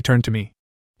 Then he turned to me.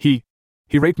 He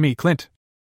raped me, Clint.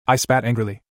 I spat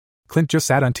angrily. Clint just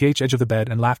sat on the edge of the bed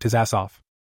and laughed his ass off.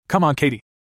 Come on, Katie.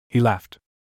 He laughed.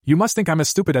 You must think I'm as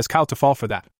stupid as Kyle to fall for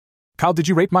that. Kyle, did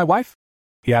you rape my wife?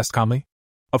 He asked calmly.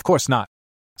 Of course not.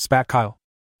 Spat Kyle.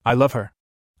 I love her.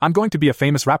 I'm going to be a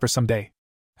famous rapper someday.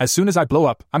 As soon as I blow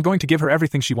up, I'm going to give her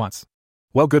everything she wants.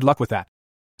 Well, good luck with that,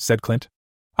 said Clint.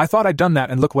 I thought I'd done that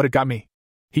and look what it got me.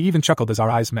 He even chuckled as our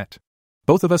eyes met.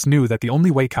 Both of us knew that the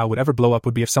only way Kyle would ever blow up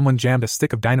would be if someone jammed a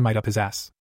stick of dynamite up his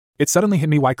ass. It suddenly hit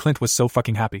me why Clint was so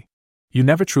fucking happy. You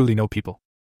never truly know people.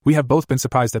 We have both been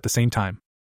surprised at the same time.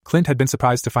 Clint had been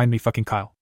surprised to find me fucking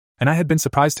Kyle. And I had been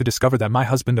surprised to discover that my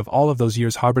husband of all of those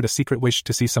years harbored a secret wish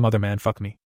to see some other man fuck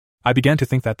me. I began to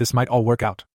think that this might all work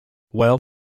out. Well,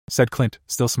 said Clint,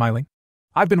 still smiling.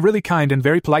 I've been really kind and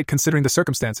very polite considering the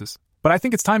circumstances, but I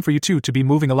think it's time for you two to be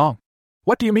moving along.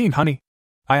 What do you mean, honey?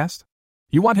 I asked.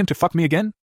 You want him to fuck me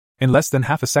again? In less than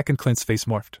half a second, Clint's face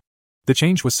morphed. The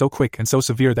change was so quick and so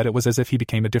severe that it was as if he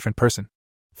became a different person.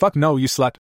 Fuck no, you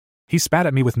slut. He spat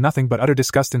at me with nothing but utter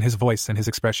disgust in his voice and his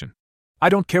expression. I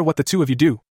don't care what the two of you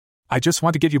do. I just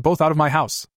want to get you both out of my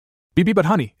house. BB, but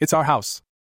honey, it's our house.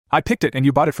 I picked it and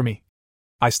you bought it for me.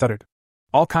 I stuttered.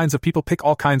 All kinds of people pick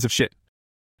all kinds of shit.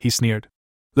 He sneered.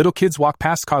 Little kids walk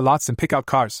past car lots and pick out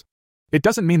cars. It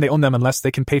doesn't mean they own them unless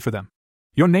they can pay for them.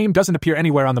 Your name doesn't appear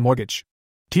anywhere on the mortgage.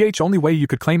 Only way you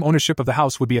could claim ownership of the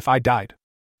house would be if I died.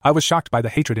 I was shocked by the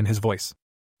hatred in his voice.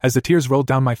 As the tears rolled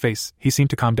down my face, he seemed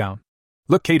to calm down.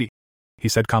 Look, Katie, he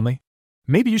said calmly.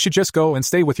 Maybe you should just go and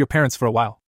stay with your parents for a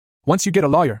while. Once you get a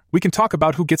lawyer, we can talk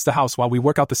about who gets the house while we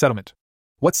work out the settlement.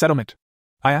 What settlement?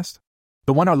 I asked.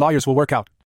 The one our lawyers will work out,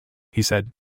 he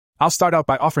said. I'll start out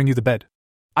by offering you the bed.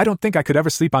 I don't think I could ever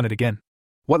sleep on it again.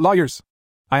 What lawyers?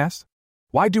 I asked.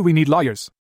 Why do we need lawyers?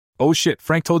 Oh shit,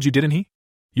 Frank told you, didn't he?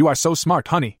 You are so smart,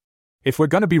 honey. If we're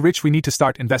gonna be rich, we need to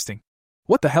start investing.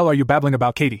 What the hell are you babbling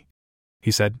about, Katie? He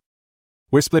said.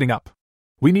 We're splitting up.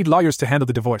 We need lawyers to handle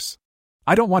the divorce.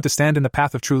 I don't want to stand in the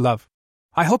path of true love.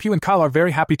 I hope you and Kyle are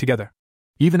very happy together.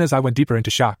 Even as I went deeper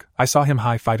into shock, I saw him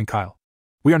high-fiving Kyle.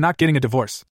 We are not getting a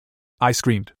divorce. I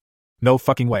screamed. No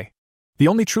fucking way. The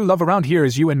only true love around here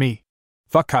is you and me.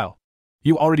 Fuck Kyle.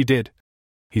 You already did,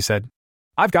 he said.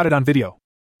 I've got it on video.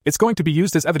 It's going to be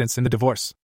used as evidence in the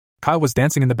divorce. Kyle was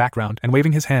dancing in the background and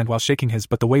waving his hand while shaking his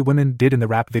butt the way women did in the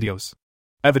rap videos.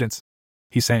 Evidence,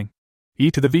 he sang.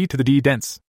 E to the V to the D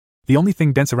dense. The only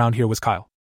thing dense around here was Kyle.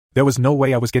 There was no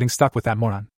way I was getting stuck with that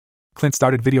moron. Clint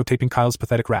started videotaping Kyle's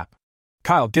pathetic rap.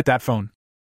 Kyle, get that phone,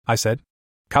 I said.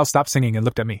 Kyle stopped singing and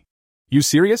looked at me. You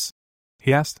serious?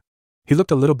 He asked. He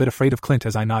looked a little bit afraid of Clint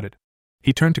as I nodded.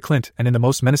 He turned to Clint and in the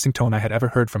most menacing tone I had ever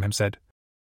heard from him said,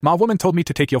 My woman told me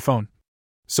to take your phone.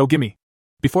 So gimme.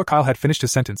 Before Kyle had finished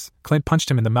his sentence, Clint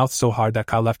punched him in the mouth so hard that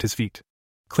Kyle left his feet.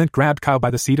 Clint grabbed Kyle by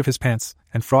the seat of his pants,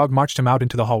 and Frog marched him out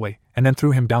into the hallway, and then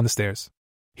threw him down the stairs.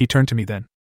 He turned to me then.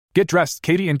 Get dressed,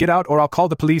 Katie, and get out or I'll call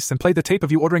the police and play the tape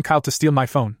of you ordering Kyle to steal my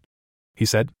phone, he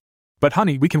said. But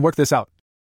honey, we can work this out.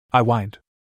 I whined.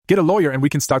 Get a lawyer and we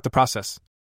can start the process,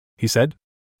 he said.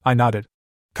 I nodded.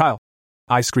 Kyle,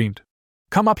 I screamed.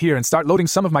 Come up here and start loading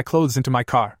some of my clothes into my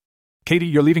car. Katie,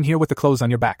 you're leaving here with the clothes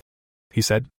on your back, he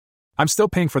said. I'm still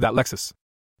paying for that Lexus.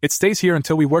 It stays here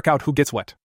until we work out who gets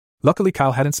what. Luckily,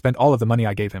 Kyle hadn't spent all of the money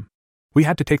I gave him. We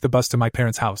had to take the bus to my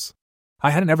parents' house. I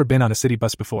hadn't ever been on a city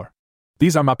bus before.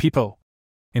 These are my people,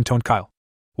 intoned Kyle.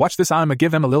 Watch this, I'ma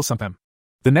give him a lil something.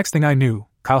 The next thing I knew,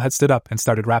 Kyle had stood up and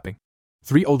started rapping.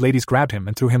 3 old ladies grabbed him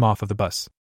and threw him off of the bus.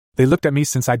 They looked at me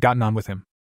since I'd gotten on with him.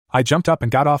 I jumped up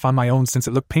and got off on my own since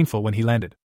it looked painful when he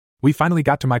landed. We finally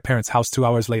got to my parents' house 2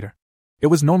 hours later. It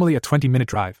was normally a 20-minute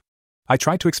drive. I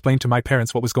tried to explain to my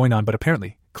parents what was going on, but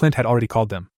apparently, Clint had already called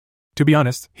them. To be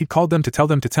honest, he'd called them to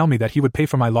tell me that he would pay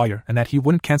for my lawyer and that he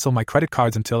wouldn't cancel my credit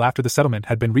cards until after the settlement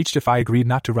had been reached if I agreed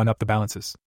not to run up the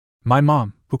balances. My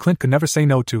mom, who Clint could never say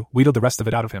no to, wheedled the rest of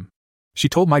it out of him. She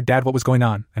told my dad what was going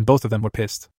on, and both of them were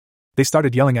pissed. They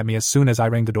started yelling at me as soon as I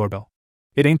rang the doorbell.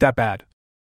 It ain't that bad,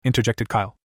 interjected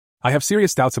Kyle. I have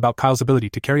serious doubts about Kyle's ability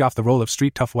to carry off the role of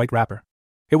street tough white rapper.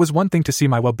 It was one thing to see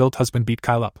my well-built husband beat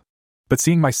Kyle up. But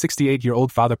seeing my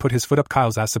 68-year-old father put his foot up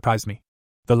Kyle's ass surprised me.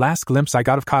 The last glimpse I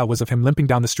got of Kyle was of him limping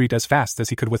down the street as fast as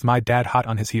he could with my dad hot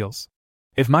on his heels.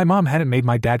 If my mom hadn't made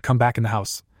my dad come back in the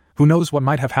house, who knows what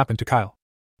might have happened to Kyle.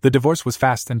 The divorce was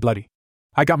fast and bloody.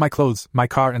 I got my clothes, my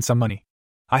car, and some money.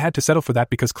 I had to settle for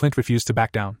that because Clint refused to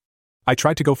back down. I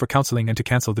tried to go for counseling and to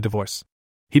cancel the divorce.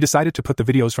 He decided to put the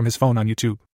videos from his phone on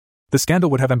YouTube. The scandal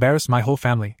would have embarrassed my whole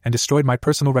family and destroyed my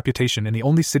personal reputation in the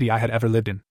only city I had ever lived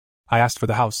in. I asked for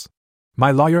the house. My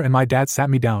lawyer and my dad sat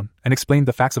me down and explained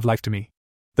the facts of life to me.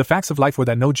 The facts of life were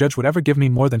that no judge would ever give me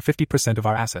more than 50% of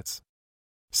our assets.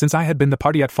 Since I had been the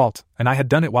party at fault, and I had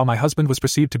done it while my husband was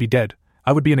perceived to be dead,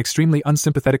 I would be an extremely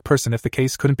unsympathetic person if the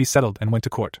case couldn't be settled and went to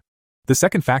court. The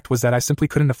second fact was that I simply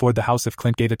couldn't afford the house if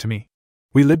Clint gave it to me.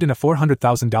 We lived in a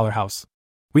 $400,000 house.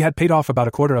 We had paid off about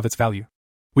a quarter of its value.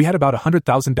 We had about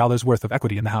 $100,000 worth of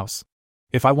equity in the house.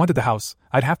 If I wanted the house,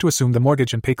 I'd have to assume the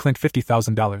mortgage and pay Clint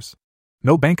 $50,000.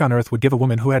 No bank on earth would give a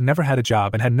woman who had never had a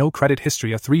job and had no credit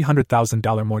history a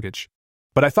 $300,000 mortgage.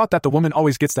 But I thought that the woman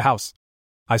always gets the house,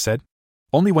 I said.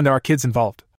 Only when there are kids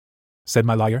involved, said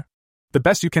my lawyer. The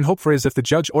best you can hope for is if the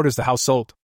judge orders the house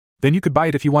sold. Then you could buy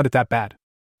it if you want it that bad.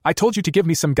 I told you to give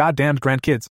me some goddamned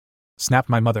grandkids, snapped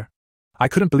my mother. I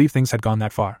couldn't believe things had gone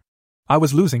that far. I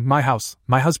was losing my house,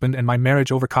 my husband, and my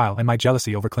marriage over Kyle, and my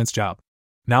jealousy over Clint's job.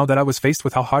 Now that I was faced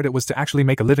with how hard it was to actually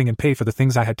make a living and pay for the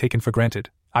things I had taken for granted,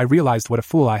 I realized what a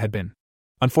fool I had been.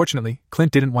 Unfortunately,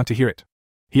 Clint didn't want to hear it.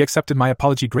 He accepted my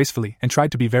apology gracefully and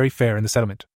tried to be very fair in the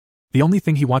settlement. The only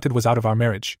thing he wanted was out of our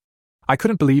marriage. I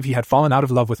couldn't believe he had fallen out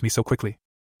of love with me so quickly.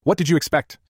 What did you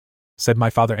expect? Said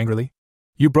my father angrily.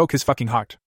 You broke his fucking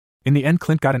heart. In the end,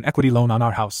 Clint got an equity loan on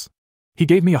our house. He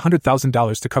gave me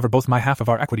 $100,000 to cover both my half of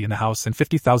our equity in the house and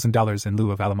 $50,000 in lieu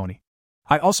of alimony.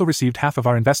 I also received half of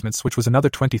our investments, which was another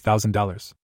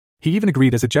 $20,000. He even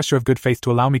agreed as a gesture of good faith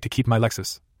to allow me to keep my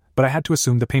Lexus, but I had to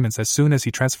assume the payments as soon as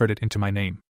he transferred it into my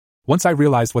name. Once I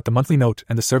realized what the monthly note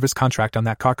and the service contract on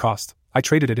that car cost, I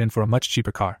traded it in for a much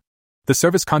cheaper car. The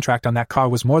service contract on that car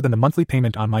was more than the monthly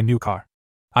payment on my new car.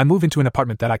 I moved into an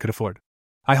apartment that I could afford.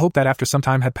 I hoped that after some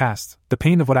time had passed, the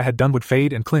pain of what I had done would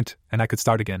fade and Clint and I could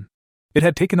start again. It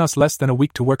had taken us less than a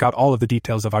week to work out all of the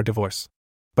details of our divorce.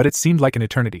 But it seemed like an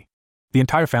eternity. The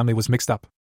entire family was mixed up.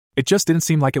 It just didn't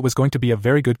seem like it was going to be a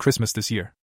very good Christmas this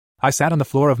year. I sat on the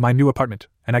floor of my new apartment,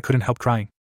 and I couldn't help crying.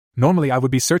 Normally I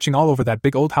would be searching all over that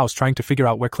big old house trying to figure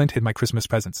out where Clint hid my Christmas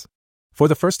presents. For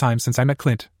the first time since I met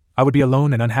Clint, I would be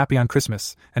alone and unhappy on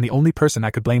Christmas, and the only person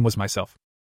I could blame was myself.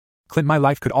 Clint, my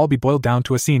life could all be boiled down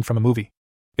to a scene from a movie.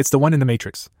 It's the one in The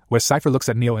Matrix, where Cypher looks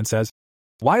at Neo and says,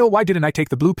 "Why oh why didn't I take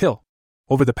the blue pill?"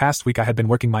 Over the past week I had been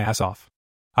working my ass off.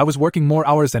 I was working more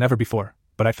hours than ever before,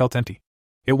 but I felt empty.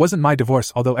 It wasn't my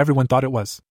divorce, although everyone thought it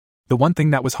was. The one thing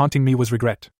that was haunting me was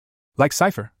regret. Like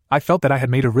Cypher, I felt that I had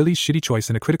made a really shitty choice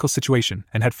in a critical situation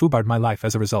and had foobarred my life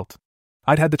as a result.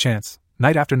 I'd had the chance,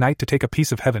 night after night, to take a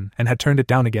piece of heaven and had turned it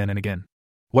down again and again.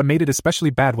 What made it especially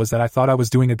bad was that I thought I was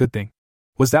doing a good thing.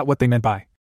 Was that what they meant by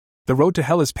the road to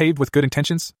hell is paved with good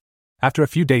intentions? After a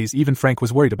few days, even Frank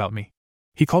was worried about me.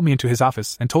 He called me into his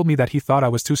office and told me that he thought I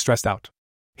was too stressed out.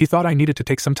 He thought I needed to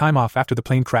take some time off after the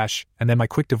plane crash and then my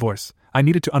quick divorce. I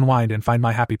needed to unwind and find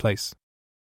my happy place.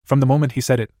 From the moment he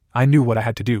said it, I knew what I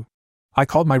had to do. I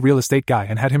called my real estate guy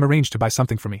and had him arrange to buy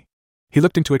something for me. He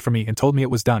looked into it for me and told me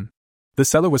it was done. The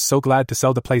seller was so glad to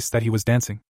sell the place that he was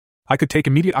dancing. I could take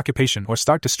immediate occupation or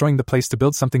start destroying the place to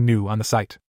build something new on the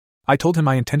site. I told him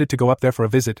I intended to go up there for a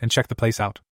visit and check the place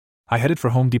out. I headed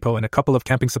for Home Depot and a couple of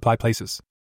camping supply places.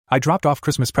 I dropped off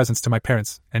Christmas presents to my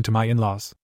parents and to my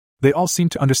in-laws. They all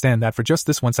seemed to understand that for just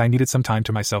this once I needed some time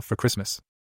to myself for Christmas.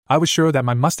 I was sure that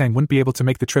my Mustang wouldn't be able to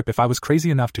make the trip if I was crazy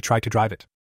enough to try to drive it.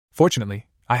 Fortunately,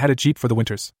 I had a Jeep for the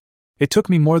winters. It took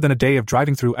me more than a day of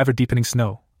driving through ever-deepening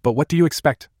snow, but what do you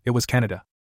expect, it was Canada.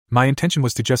 My intention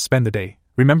was to just spend the day,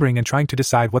 remembering and trying to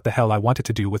decide what the hell I wanted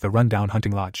to do with a rundown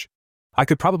hunting lodge. I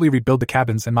could probably rebuild the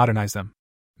cabins and modernize them.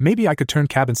 Maybe I could turn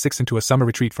Cabin 6 into a summer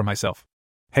retreat for myself.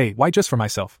 Hey, why just for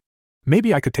myself?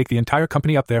 Maybe I could take the entire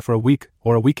company up there for a week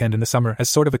or a weekend in the summer as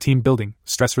sort of a team-building,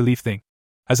 stress relief thing.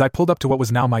 As I pulled up to what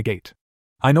was now my gate,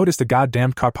 I noticed a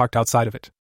goddamned car parked outside of it.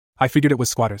 I figured it was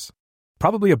squatters.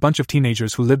 Probably a bunch of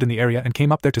teenagers who lived in the area and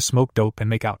came up there to smoke dope and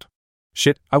make out.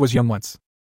 Shit, I was young once.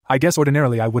 I guess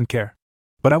ordinarily I wouldn't care.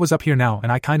 But I was up here now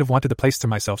and I kind of wanted the place to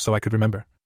myself so I could remember.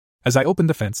 As I opened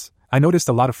the fence, I noticed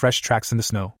a lot of fresh tracks in the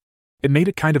snow. It made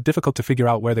it kind of difficult to figure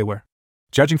out where they were.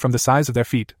 Judging from the size of their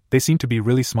feet, they seemed to be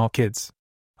really small kids.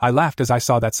 I laughed as I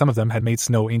saw that some of them had made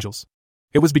snow angels.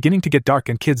 It was beginning to get dark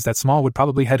and kids that small would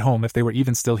probably head home if they were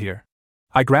even still here.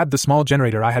 I grabbed the small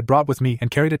generator I had brought with me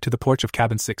and carried it to the porch of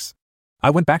Cabin 6. I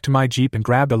went back to my Jeep and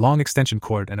grabbed a long extension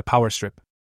cord and a power strip.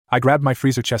 I grabbed my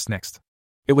freezer chest next.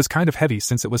 It was kind of heavy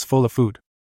since it was full of food.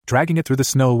 Dragging it through the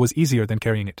snow was easier than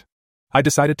carrying it. I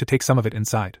decided to take some of it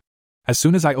inside. As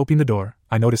soon as I opened the door,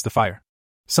 I noticed the fire.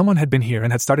 Someone had been here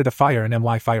and had started a fire in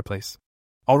my fireplace.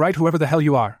 "All right, whoever the hell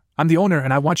you are, I'm the owner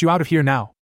and I want you out of here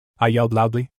now," I yelled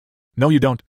loudly. "No you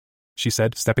don't," she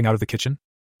said, stepping out of the kitchen.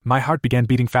 My heart began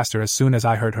beating faster as soon as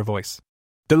I heard her voice.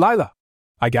 "Delilah!"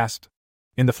 I gasped.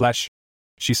 "In the flesh?"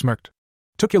 She smirked.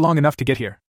 "Took you long enough to get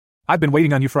here. I've been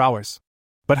waiting on you for hours.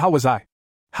 But how was I?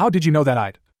 How did you know that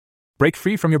I'd break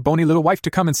free from your bony little wife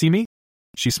to come and see me?"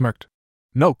 She smirked.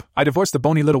 "Nope, I divorced the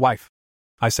bony little wife,"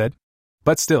 I said.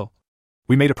 "But still.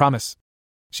 We made a promise,"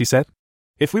 she said.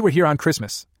 "If we were here on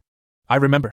Christmas." "I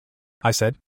remember," I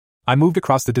said. I moved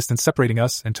across the distance separating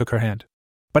us and took her hand.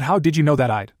 "But how did you know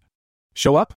that I'd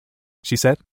show up?" she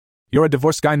said. "You're a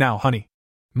divorced guy now, honey.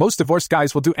 Most divorced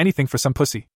guys will do anything for some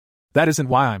pussy. That isn't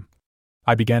why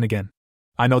I began again.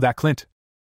 I know that, Clint.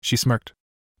 She smirked.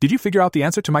 Did you figure out the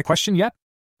answer to my question yet?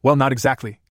 Well, not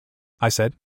exactly, I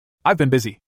said. I've been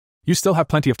busy. You still have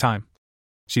plenty of time,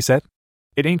 she said.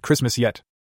 It ain't Christmas yet.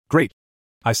 Great,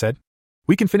 I said.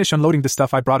 We can finish unloading the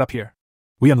stuff I brought up here.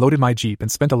 We unloaded my Jeep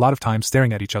and spent a lot of time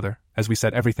staring at each other as we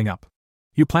set everything up.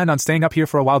 You planned on staying up here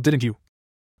for a while, didn't you?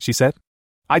 She said.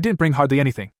 I didn't bring hardly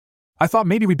anything. I thought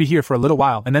maybe we'd be here for a little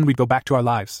while and then we'd go back to our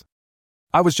lives.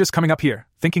 I was just coming up here,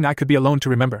 thinking I could be alone to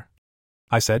remember,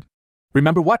 I said.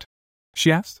 Remember what?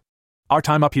 She asked. Our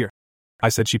time up here, I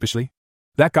said sheepishly.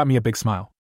 That got me a big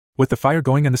smile. With the fire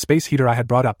going and the space heater I had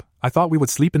brought up, I thought we would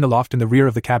sleep in the loft in the rear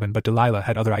of the cabin, but Delilah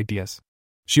had other ideas.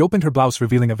 She opened her blouse,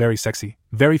 revealing a very sexy,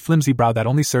 very flimsy bra that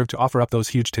only served to offer up those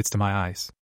huge tits to my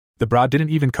eyes. The bra didn't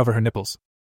even cover her nipples.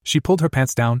 She pulled her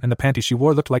pants down and the panties she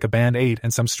wore looked like a band-aid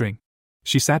and some string.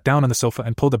 She sat down on the sofa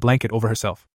and pulled a blanket over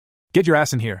herself. Get your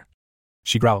ass in here,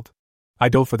 she growled. I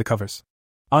dove for the covers.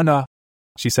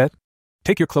 She said.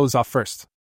 Take your clothes off first.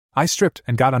 I stripped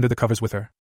and got under the covers with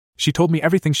her. She told me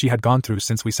everything she had gone through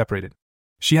since we separated.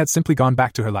 She had simply gone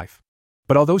back to her life.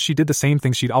 But although she did the same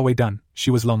thing she'd always done, she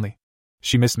was lonely.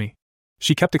 She missed me.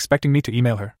 She kept expecting me to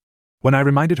email her. When I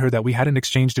reminded her that we hadn't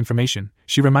exchanged information,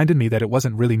 she reminded me that it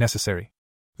wasn't really necessary.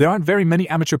 There aren't very many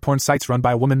amateur porn sites run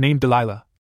by a woman named Delilah,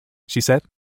 she said.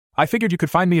 I figured you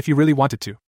could find me if you really wanted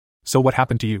to. So what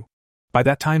happened to you? By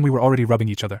that time we were already rubbing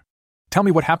each other. Tell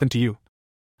me what happened to you,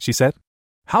 she said.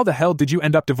 How the hell did you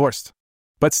end up divorced?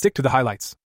 But stick to the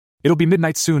highlights. It'll be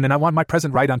midnight soon and I want my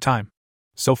present right on time.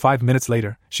 So 5 minutes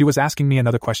later, she was asking me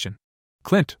another question.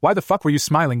 Clint, why the fuck were you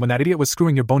smiling when that idiot was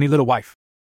screwing your bony little wife?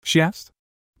 She asked.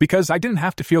 Because I didn't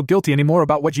have to feel guilty anymore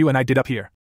about what you and I did up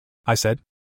here, I said.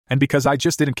 And because I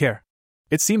just didn't care.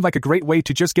 It seemed like a great way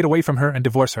to just get away from her and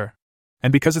divorce her.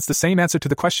 And because it's the same answer to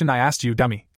the question I asked you,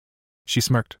 dummy. She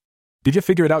smirked. Did you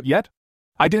figure it out yet?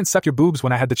 I didn't suck your boobs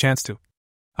when I had the chance to,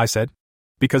 I said.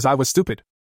 Because I was stupid.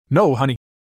 No, honey.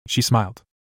 She smiled.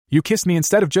 You kissed me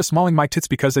instead of just mauling my tits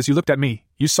because as you looked at me,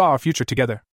 you saw our future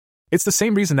together. It's the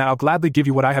same reason that I'll gladly give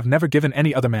you what I have never given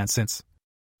any other man since.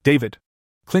 David.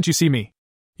 Clint, you see me.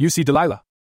 You see Delilah.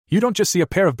 You don't just see a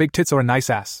pair of big tits or a nice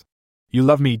ass. You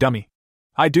love me, dummy.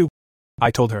 I do, I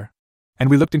told her. And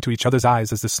we looked into each other's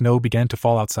eyes as the snow began to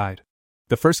fall outside.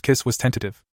 The first kiss was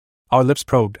tentative. Our lips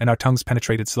probed and our tongues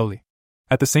penetrated slowly.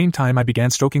 At the same time I began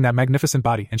stroking that magnificent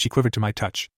body and she quivered to my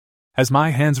touch. As my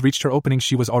hands reached her opening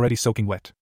she was already soaking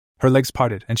wet. Her legs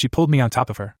parted and she pulled me on top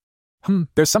of her.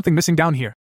 There's something missing down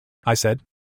here, I said.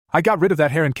 I got rid of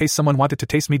that hair in case someone wanted to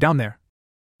taste me down there.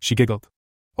 She giggled.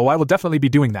 Oh, I will definitely be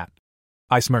doing that.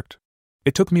 I smirked.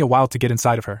 It took me a while to get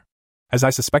inside of her. As I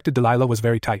suspected, Delilah was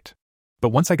very tight. But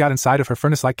once I got inside of her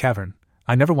furnace-like cavern,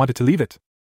 I never wanted to leave it.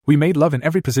 We made love in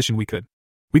every position we could.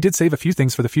 We did save a few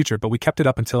things for the future, but we kept it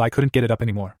up until I couldn't get it up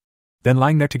anymore. Then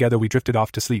lying there together we drifted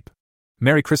off to sleep.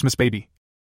 Merry Christmas, baby,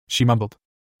 she mumbled.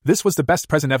 This was the best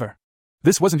present ever.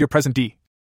 This wasn't your present, D,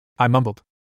 I mumbled.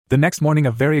 The next morning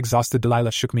a very exhausted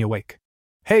Delilah shook me awake.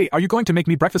 Hey, are you going to make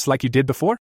me breakfast like you did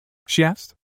before? She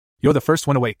asked. You're the first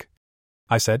one awake,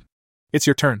 I said. It's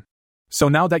your turn. So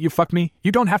now that you fucked me,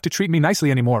 you don't have to treat me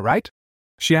nicely anymore, right?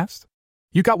 She asked.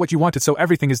 You got what you wanted, so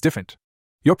everything is different.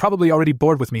 You're probably already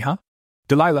bored with me, huh?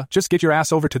 Delilah, just get your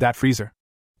ass over to that freezer.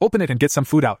 Open it and get some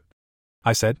food out,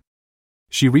 I said.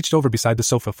 She reached over beside the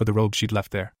sofa for the robe she'd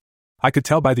left there. I could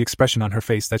tell by the expression on her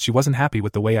face that she wasn't happy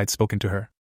with the way I'd spoken to her.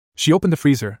 She opened the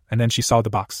freezer, and then she saw the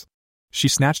box. She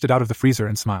snatched it out of the freezer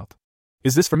and smiled.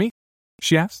 Is this for me?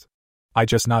 She asked. I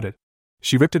just nodded.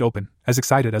 She ripped it open, as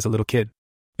excited as a little kid.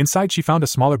 Inside she found a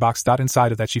smaller box.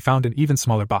 Inside of that she found an even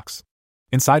smaller box.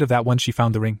 Inside of that one she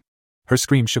found the ring. Her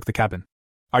scream shook the cabin.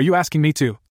 Are you asking me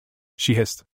to? She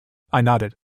hissed. I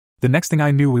nodded. The next thing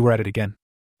I knew we were at it again.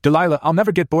 Delilah, I'll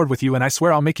never get bored with you and I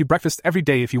swear I'll make you breakfast every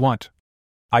day if you want,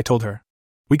 I told her.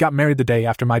 We got married the day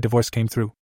after my divorce came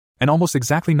through. And almost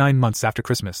exactly 9 months after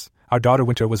Christmas, our daughter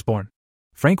Winter was born.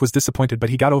 Frank was disappointed, but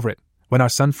he got over it when our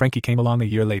son Frankie came along a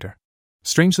year later.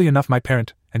 Strangely enough, my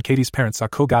parent and Katie's parents are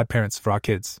co-godparents for our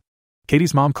kids.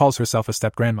 Katie's mom calls herself a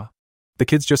step-grandma. The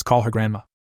kids just call her grandma.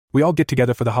 We all get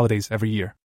together for the holidays every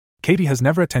year. Katie has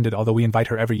never attended, although we invite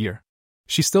her every year.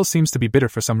 She still seems to be bitter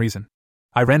for some reason.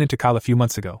 I ran into Kyle a few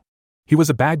months ago. He was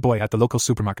a bag boy at the local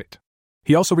supermarket.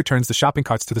 He also returns the shopping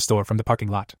carts to the store from the parking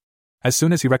lot. As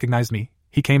soon as he recognized me,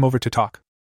 he came over to talk.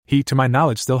 He, to my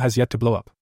knowledge, still has yet to blow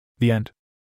up. The end.